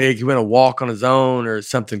 Whoa. Or he went a walk on his own or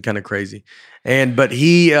something kind of crazy. But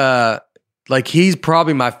he, he's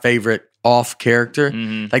probably my favorite off character.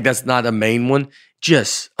 Mm-hmm. Like that's not a main one.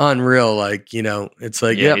 Just unreal. Like, it's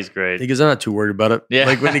like, he's great. He goes, I'm not too worried about it. Yeah.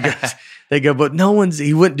 Like when he goes, they go, but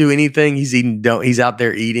he wouldn't do anything. He's out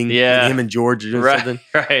there eating. Yeah. And him and George are doing something.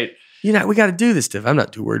 Right. We got to do this stuff. I'm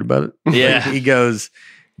not too worried about it. Yeah. He goes,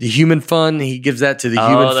 the Human Fun. He gives that to the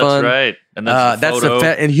Human Fun. That's right. And that's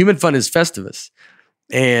and Human Fun is Festivus.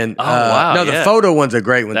 And wow, the photo one's a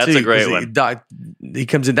great one too. That's a great one. He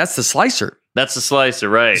comes in. That's the slicer. That's the slicer,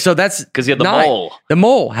 right? So that's because he had the mole. The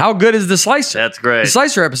mole. How good is the slicer? That's great. The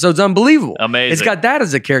slicer episode's unbelievable. Amazing. It's got that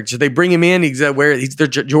as a character. They bring him in.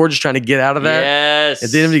 George is trying to get out of that. Yes.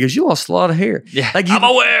 And then he goes, "You lost a lot of hair." Yeah. I'm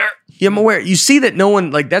aware. Yeah, I'm aware. You see that no one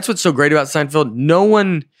that's what's so great about Seinfeld. No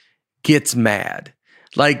one gets mad.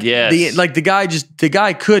 Like Yes. the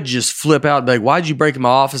guy could just flip out and be like, why'd you break in my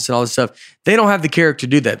office and all this stuff? They don't have the character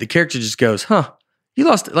do that. The character just goes, you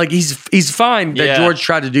lost. Like he's fine that George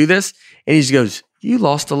tried to do this, and he just goes, you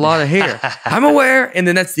lost a lot of hair. I'm aware, and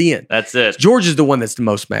then that's the end. That's it. George is the one that's the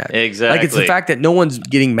most mad. Exactly. Like it's the fact that no one's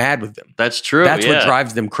getting mad with them. That's true. That's what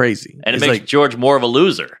drives them crazy. And it It's makes like, George more of a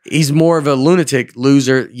loser. he's more of a lunatic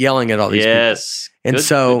loser yelling at all these people. Yes. And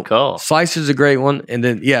good call. Slicer's a great one. And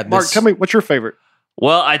then Mark, tell me, what's your favorite?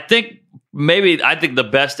 Well, I think the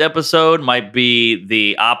best episode might be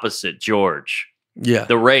the opposite, George. Yeah.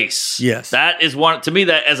 The race. Yes. That is one, to me,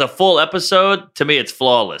 that as a full episode, to me, it's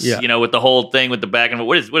flawless. Yeah. You know, with the whole thing with the back and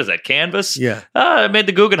what is that, canvas? Yeah. I made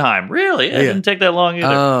the Guggenheim. Really? It didn't take that long either.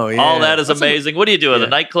 Oh, yeah. All that is amazing. What do you do at the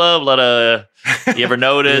nightclub? You ever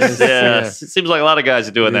notice? Yeah. It seems like a lot of guys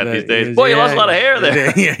are doing that these days. Yes, Boy, you lost a lot of hair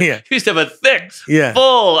there. Yeah. You used to have a thick, Yeah.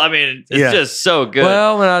 full. I mean, it's just so good.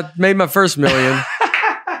 Well, when I made my first million,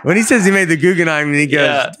 when he says he made the Guggenheim, and he goes,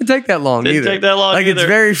 Yeah. didn't take that long Didn't either. take that long like either. it's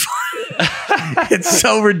very funny. It's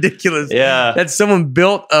so ridiculous. Yeah. That someone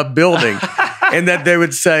built a building and that they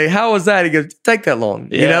would say, how was that? He goes, didn't take that long.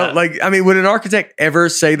 You Yeah. know, like, I mean, would an architect ever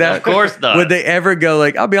say that? Of course not. Would they ever go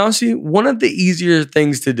like, I'll be honest with you, one of the easier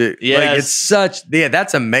things to do. Yes. Like it's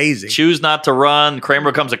that's amazing. Choose not to run.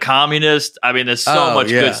 Kramer becomes a communist. I mean, there's so much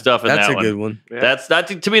good stuff in that's that a one. good one. Yeah.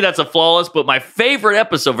 To me, that's a flawless. But my favorite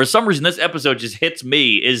episode, for some reason, this episode just hits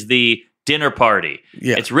me, is the dinner party.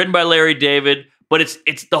 Yeah. It's written by Larry David, but it's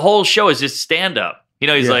the whole show is just stand up. You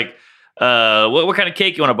know, he's like, what kind of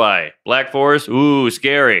cake you want to buy? Black Forest? Ooh,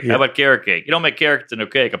 scary. Yeah. How about carrot cake? You don't make carrots into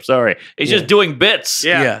cake. I'm sorry. He's just doing bits.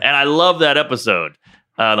 Yeah. And I love that episode.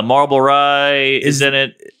 The marble rye is in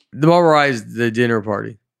it. The Marble Rye is the dinner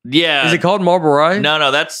party. Yeah. Is it called Marble Rye?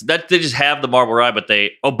 No, that's they just have the marble rye, but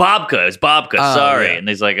babka. It's babka. Oh, Sorry. yeah. And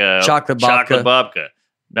he's like Chocolate chocolate babka. babka.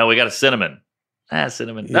 No, we got a cinnamon.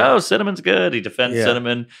 Cinnamon. Yeah. No, cinnamon's good. He defends Yeah.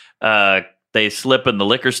 cinnamon. They slip in the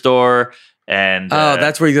liquor store, and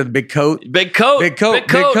That's where he got the big coat. big coat. Big coat.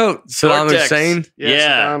 Saddam Gore-Tex. Hussein.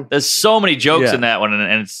 Yeah, there's so many jokes Yeah. in that one,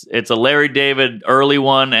 and it's a Larry David early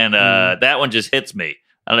one, and that one just hits me.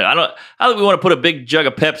 I don't we want to put a big jug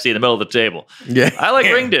of Pepsi in the middle of the table. Yeah. I like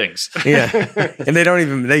ring dings. Yeah. And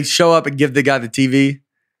they show up and give the guy the TV.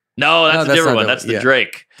 No, that's a that's different not one. that That's one. the Yeah.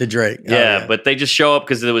 Drake. The Drake. Oh, Yeah, but they just show up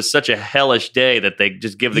because it was such a hellish day that they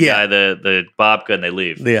just give the guy the babka and they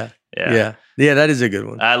leave. Yeah. That is a good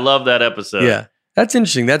one. I love that episode. Yeah. That's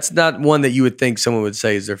interesting. That's not one that you would think someone would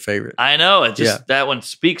say is their favorite. I know. It just that one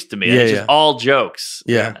speaks to me. Yeah, It's just all jokes.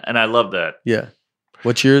 Yeah. And I love that. Yeah.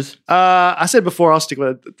 What's yours? I said before, I'll stick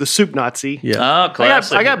with the Soup Nazi. Yeah. Oh,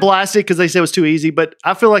 classic. I got blasted because they said it was too easy, but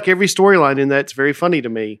I feel like every storyline in that's very funny to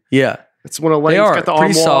me. Yeah. It's one of They Lane's are got the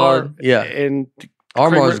pretty armoire. solid. Yeah. And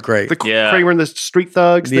Armoire's great. The Yeah. Kramer and the street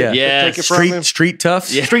thugs that, Yeah. that Yes. take it from him. Street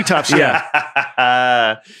toughs. Yeah. Street toughs, yeah.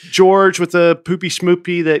 yeah. George with the poopy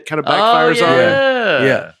schmoopy that kind of backfires on him.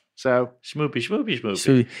 Yeah. So Schmoopy.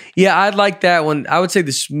 So, yeah, I'd like that one. I would say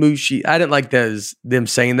the smooshy. I didn't like that as them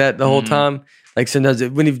saying that the whole time. Like sometimes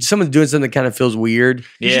someone's doing something that kind of feels weird.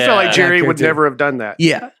 you just felt like Jerry Yeah, would character. never have done that.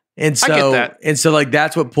 Yeah. And so, I get that. And so, like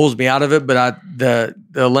that's what pulls me out of it. But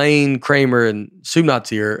the Lane, Kramer, and Soup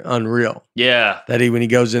Nazi are unreal. Yeah. That when he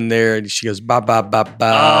goes in there and she goes ba ba ba ba,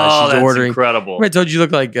 Oh, she's that's ordering. incredible. Remember I told you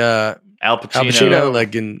look like Al Al Pacino. Pacino,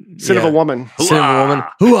 like in Sin of a woman. Sin of a woman.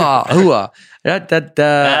 Hoo-ah, hoo-ah.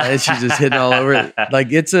 And she's just hitting all over it. Like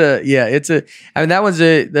I mean, that one's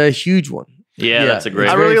the huge one. Yeah, that's a great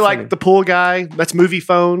I one. really very like funny. the pool guy. That's movie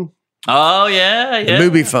phone. Oh, yeah. The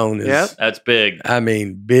movie phone is, Yep. That's big. I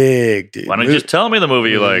mean, big, dude. Why don't you just tell me the movie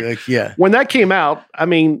you like? Yeah. When that came out, I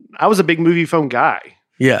mean, I was a big movie phone guy.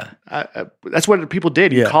 Yeah. That's what people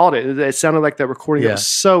did. You Yeah. called it. It sounded like that recording. It Yeah. was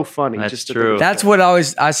so funny. That's just to true. think That's about.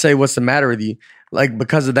 what I say, what's the matter with you? Like,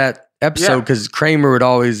 because of that episode, Yeah. because Kramer would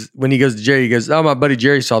always, when he goes to Jerry, he goes, oh, my buddy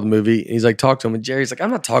Jerry saw the movie. And he's like, talk to him. And Jerry's like, I'm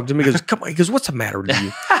not talking to him. He goes, come on. He goes, what's the matter with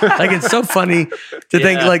you? Like, it's so funny to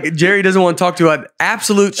think, Yeah. like, Jerry doesn't want to talk to an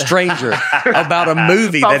absolute stranger about a a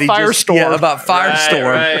movie About that he Firestorm. just, about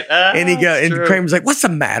Firestorm. Right. And he goes, and Kramer's like, what's the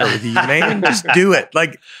matter with you, man? Just do it.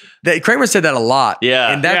 Like, Kramer said that a lot.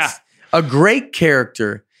 Yeah. And that's a great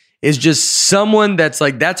character. Is just someone that's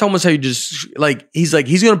like, that's almost how you just, like, he's going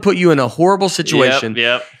to put you in a horrible situation.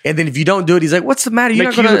 Yep. And then if you don't do it, he's like, what's the matter? You're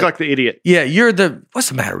Make not you going look like the idiot. yeah, what's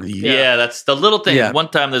the matter with you? Yeah, that's the little thing. Yeah. One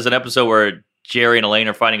time there's an episode where Jerry and Elaine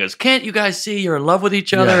are fighting. He goes, can't you guys see you're in love with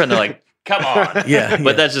each other? Yeah. And they're like, come on. Yeah.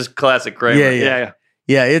 But that's just classic Kramer. Yeah.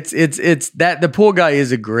 Yeah, it's that the pool guy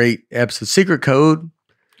is a great episode. Secret Code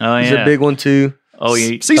Oh, is yeah. a big one too. Oh,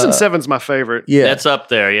 yeah. Season 7's my favorite. Yeah. That's up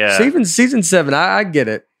there. Yeah. Season 7, I get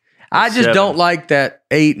it. I just Seven. don't like that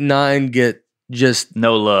 8 and 9 get just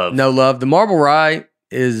No love. no love. The Marble Rye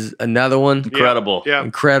is another one. Incredible. Yeah.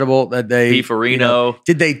 Incredible that they Beefarino.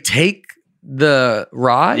 did they take the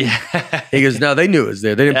rye? Yeah. He goes, no, they knew it was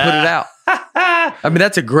there. They didn't put it out. I mean,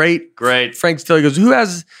 that's a great. Great. Frank Stiller goes, who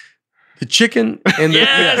has the chicken and the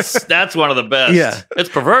Yes, that's one of the best. Yeah. It's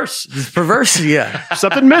perverse. It's perverse? Yeah.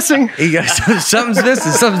 Something missing. He goes, something's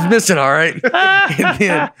missing. Something's missing. All right. And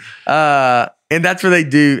then, and that's where they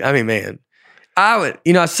do. I mean, man, I would,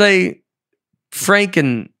 I say Frank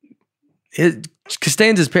and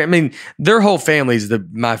Costanza's parents. I mean, their whole family is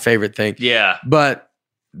my favorite thing. Yeah. But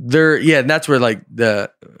and that's where like the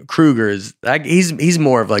Kruger is. Like, he's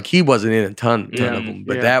more of like he wasn't in a ton of them,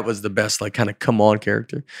 but that was the best like kind of come on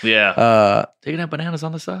character. Yeah. Taking out bananas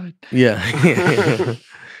on the side. Yeah.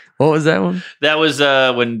 What was that one? That was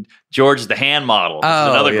when George is the hand model. This is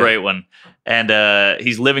another great one. And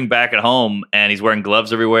he's living back at home and he's wearing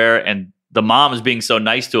gloves everywhere. And the mom is being so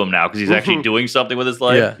nice to him now because he's actually doing something with his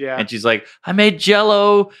life. Yeah. And she's like, I made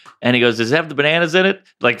Jell-O. And he goes, does it have the bananas in it?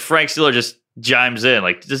 Like Frank Stiller just chimes in,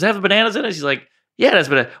 like, does it have the bananas in it? She's like, yeah, it has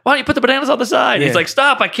bananas. Why don't you put the bananas on the side? Yeah. He's like,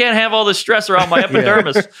 stop, I can't have all this stress around my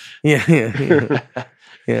epidermis. Yeah.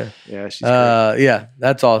 Yeah, she's great. Yeah,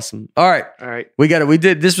 that's awesome. All right.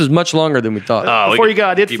 This was much longer than we thought. Oh, Before you go,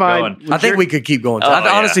 I did keep find. going. I think we could keep going.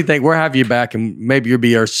 I honestly think we'll have you back and maybe you'll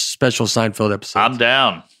be our special Seinfeld episode. I'm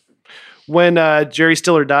down. When Jerry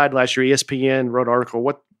Stiller died last year, ESPN wrote an article,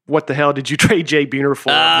 what the hell did you trade Jay Buhner for?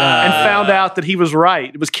 And found out that he was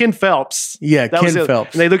right. It was Ken Phelps. Yeah, That was Ken it.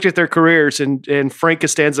 Phelps. And they looked at their careers, and Frank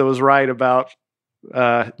Costanza was right about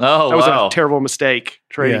that was a terrible mistake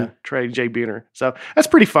trading Jay Buhner. So that's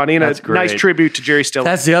pretty funny and That's a nice great. tribute to Jerry Stiller.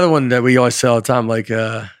 That's the other one that we always say all the time. Like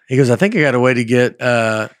he goes, I think I got a way to get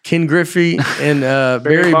Ken Griffey and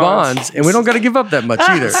Barry Bonds, and we don't got to give up that much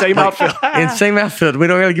either. Same outfield. And same outfield. We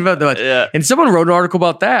don't got to give up that much. Yeah. And someone wrote an article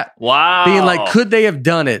about that. Wow. Being like, could they have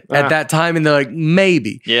done it at that time? And they're like,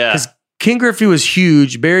 maybe. Yeah. Because Ken Griffey was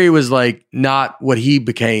huge. Barry was like not what he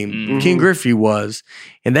became. Mm-hmm. Ken Griffey was.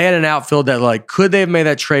 And they had an outfield that like, could they have made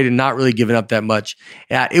that trade and not really given up that much?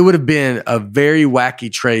 Yeah, it would have been a very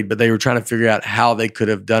wacky trade, but they were trying to figure out how they could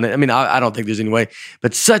have done it. I mean, I don't think there's any way,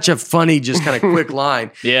 but such a funny, just kind of quick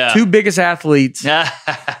line. Yeah. Two biggest athletes,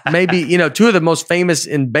 maybe, two of the most famous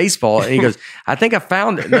in baseball. And he goes, I think I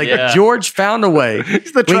found it. Like George found a way.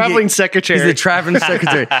 He's the traveling secretary. He's the traveling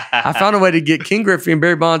secretary. I found a way to get Ken Griffey and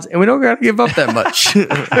Barry Bonds, and we don't got to give up that much.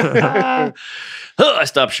 I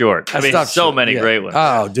stopped short. So many great ones.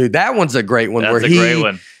 Oh, dude, that one's a great one. That's a great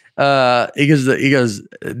one. He goes,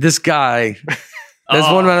 this guy. That's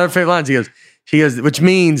one of my other favorite lines. He goes, which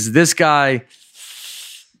means this guy.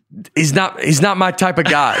 He's not my type of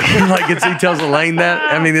guy. He tells Elaine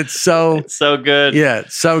that. I mean, it's so good. Yeah,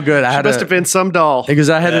 it's so good. She must have been some doll. Because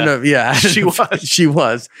I had she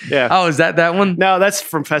was. Yeah. Oh, is that one? No, that's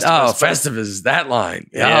from Festivus. Oh, Festivus, that line.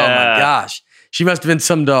 Yeah. Oh my gosh. She must have been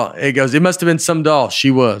some doll. It goes, it must have been some doll. She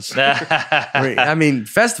was. I mean,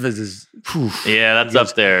 Festivus is. Whew. Yeah, that's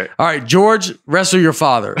up there. All right, George, wrestle your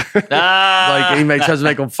father. He tries to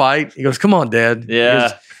make him fight. He goes, come on, Dad.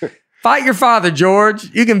 Yeah. He goes, fight your father, George.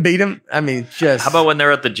 You can beat him. I mean, just. How about when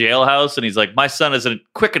they're at the jailhouse and he's like, my son isn't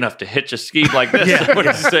quick enough to hitch a ski like this. What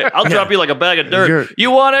does he say? I'll drop you like a bag of dirt.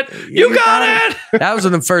 You want it? You got it. That was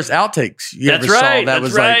one of the first outtakes you That's ever right. saw. That That's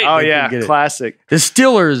was right. Oh, yeah. Classic. The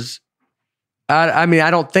Steelers, I mean,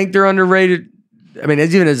 I don't think they're underrated. I mean,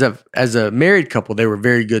 even as a married couple, they were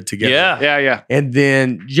very good together. Yeah. And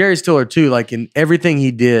then Jerry Stiller too, like in everything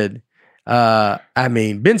he did. I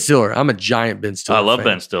mean, Ben Stiller. I'm a giant Ben Stiller. I love fan.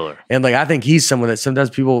 Ben Stiller, and like I think he's someone that sometimes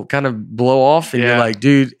people kind of blow off, and you're like,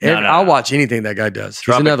 dude, I'll watch anything that guy does.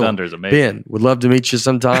 Tropic He's another Thunder is amazing. Ben, would love to meet you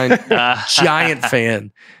sometime. Giant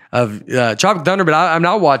fan of Tropic Thunder, but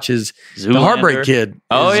I'll watch The Heartbreak Kid.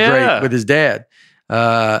 Oh, yeah, great with his dad.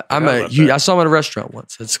 I saw him at a restaurant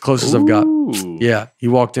once. That's the closest I've got. Yeah, he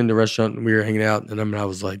walked into the restaurant and we were hanging out, and I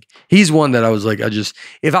was like, he's one that I was like,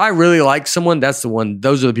 if I really like someone, that's the one.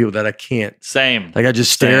 Those are the people that I can't. Same. Like I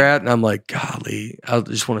just stare at, and I'm like, golly, I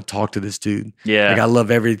just want to talk to this dude. Yeah, like I love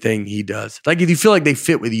everything he does. Like if you feel like they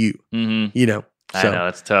fit with you, mm-hmm. So, I know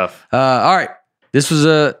it's tough. All right, this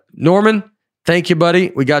was Norman. Thank you,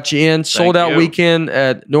 buddy. We got you in. Sold out weekend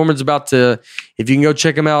at Norman's about to. If you can go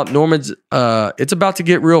check him out, Norman's. It's about to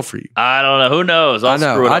get real for you. I don't know. Who knows? I'll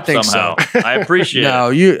screw it up think somehow. So. I appreciate it. No,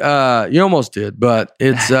 you almost did, but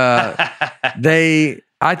it's I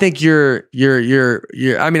think you're.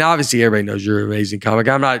 I mean, obviously, everybody knows you're an amazing comic.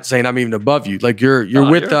 I'm not saying I'm even above you. Like you're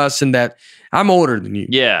with us, and that I'm older than you.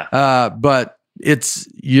 Yeah. But it's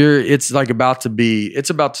like about to be.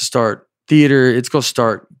 It's about to start. Theater, it's going to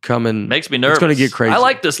start coming. Makes me nervous. It's going to get crazy. I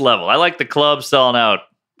like this level. I like the club selling out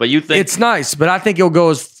But you think it's nice, but I think it'll go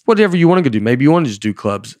as whatever you want to go do. Maybe you want to just do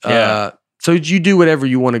clubs. Yeah. So you do whatever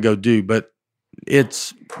you want to go do, but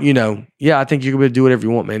it's, I think you're going to do whatever you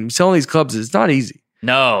want, man. Selling these clubs, it's not easy.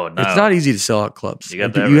 No. It's not easy to sell out clubs. You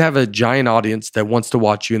got have a giant audience that wants to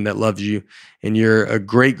watch you and that loves you, and you're a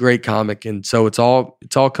great, great comic. And so it's all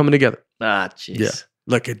coming together. Ah, jeez. Yeah.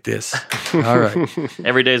 Look at this. All right.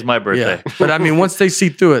 Every day's my birthday. Yeah. But I mean, once they see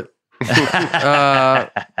through it,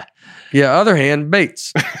 other hand,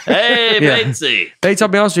 Bates. Hey, Yeah. Batesy. Bates, I'll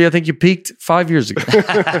be honest with you, I think you peaked 5 years ago.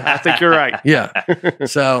 I think you're right. Yeah.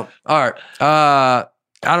 So, all right.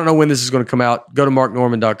 I don't know when this is going to come out. Go to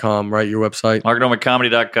marknorman.com, right? Your website.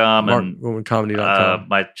 MarkNormanComedy.com and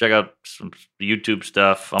marknormancomedy.com. check out some YouTube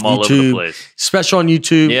stuff. I'm all over the place. Special on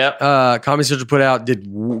YouTube. Yep. Comedy Central put out,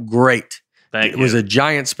 did great. Thank you. It was a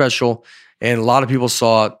giant special, and a lot of people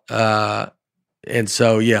saw it. And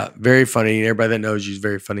so, very funny. Everybody that knows you is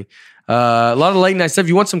very funny. A lot of late night stuff.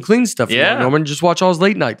 You want some clean stuff from Mark Norman, just watch all his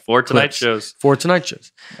late night. 4 Tonight shows. 4 Tonight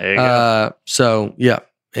shows. There you go. So,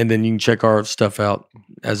 and then you can check our stuff out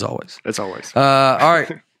as always. As always. All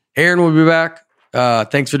right. Aaron will be back.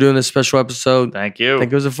 Thanks for doing this special episode. Thank you. I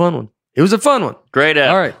think it was a fun one. It was a fun one. Great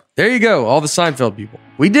app. All right. There you go. All the Seinfeld people.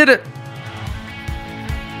 We did it.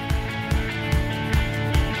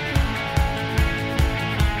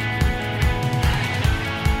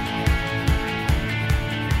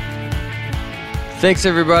 Thanks,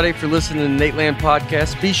 everybody, for listening to the Nateland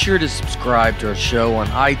Podcast. Be sure to subscribe to our show on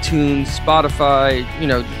iTunes, Spotify,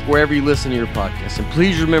 wherever you listen to your podcast. And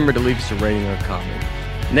please remember to leave us a rating or a comment.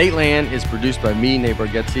 Nateland is produced by me, Nate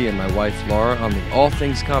Bargatze, and my wife, Laura, on the All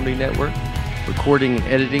Things Comedy Network. Recording and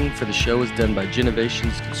editing for the show is done by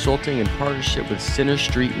Genovations Consulting in partnership with Center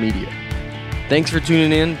Street Media. Thanks for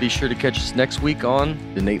tuning in. Be sure to catch us next week on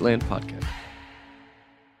the Nateland Podcast.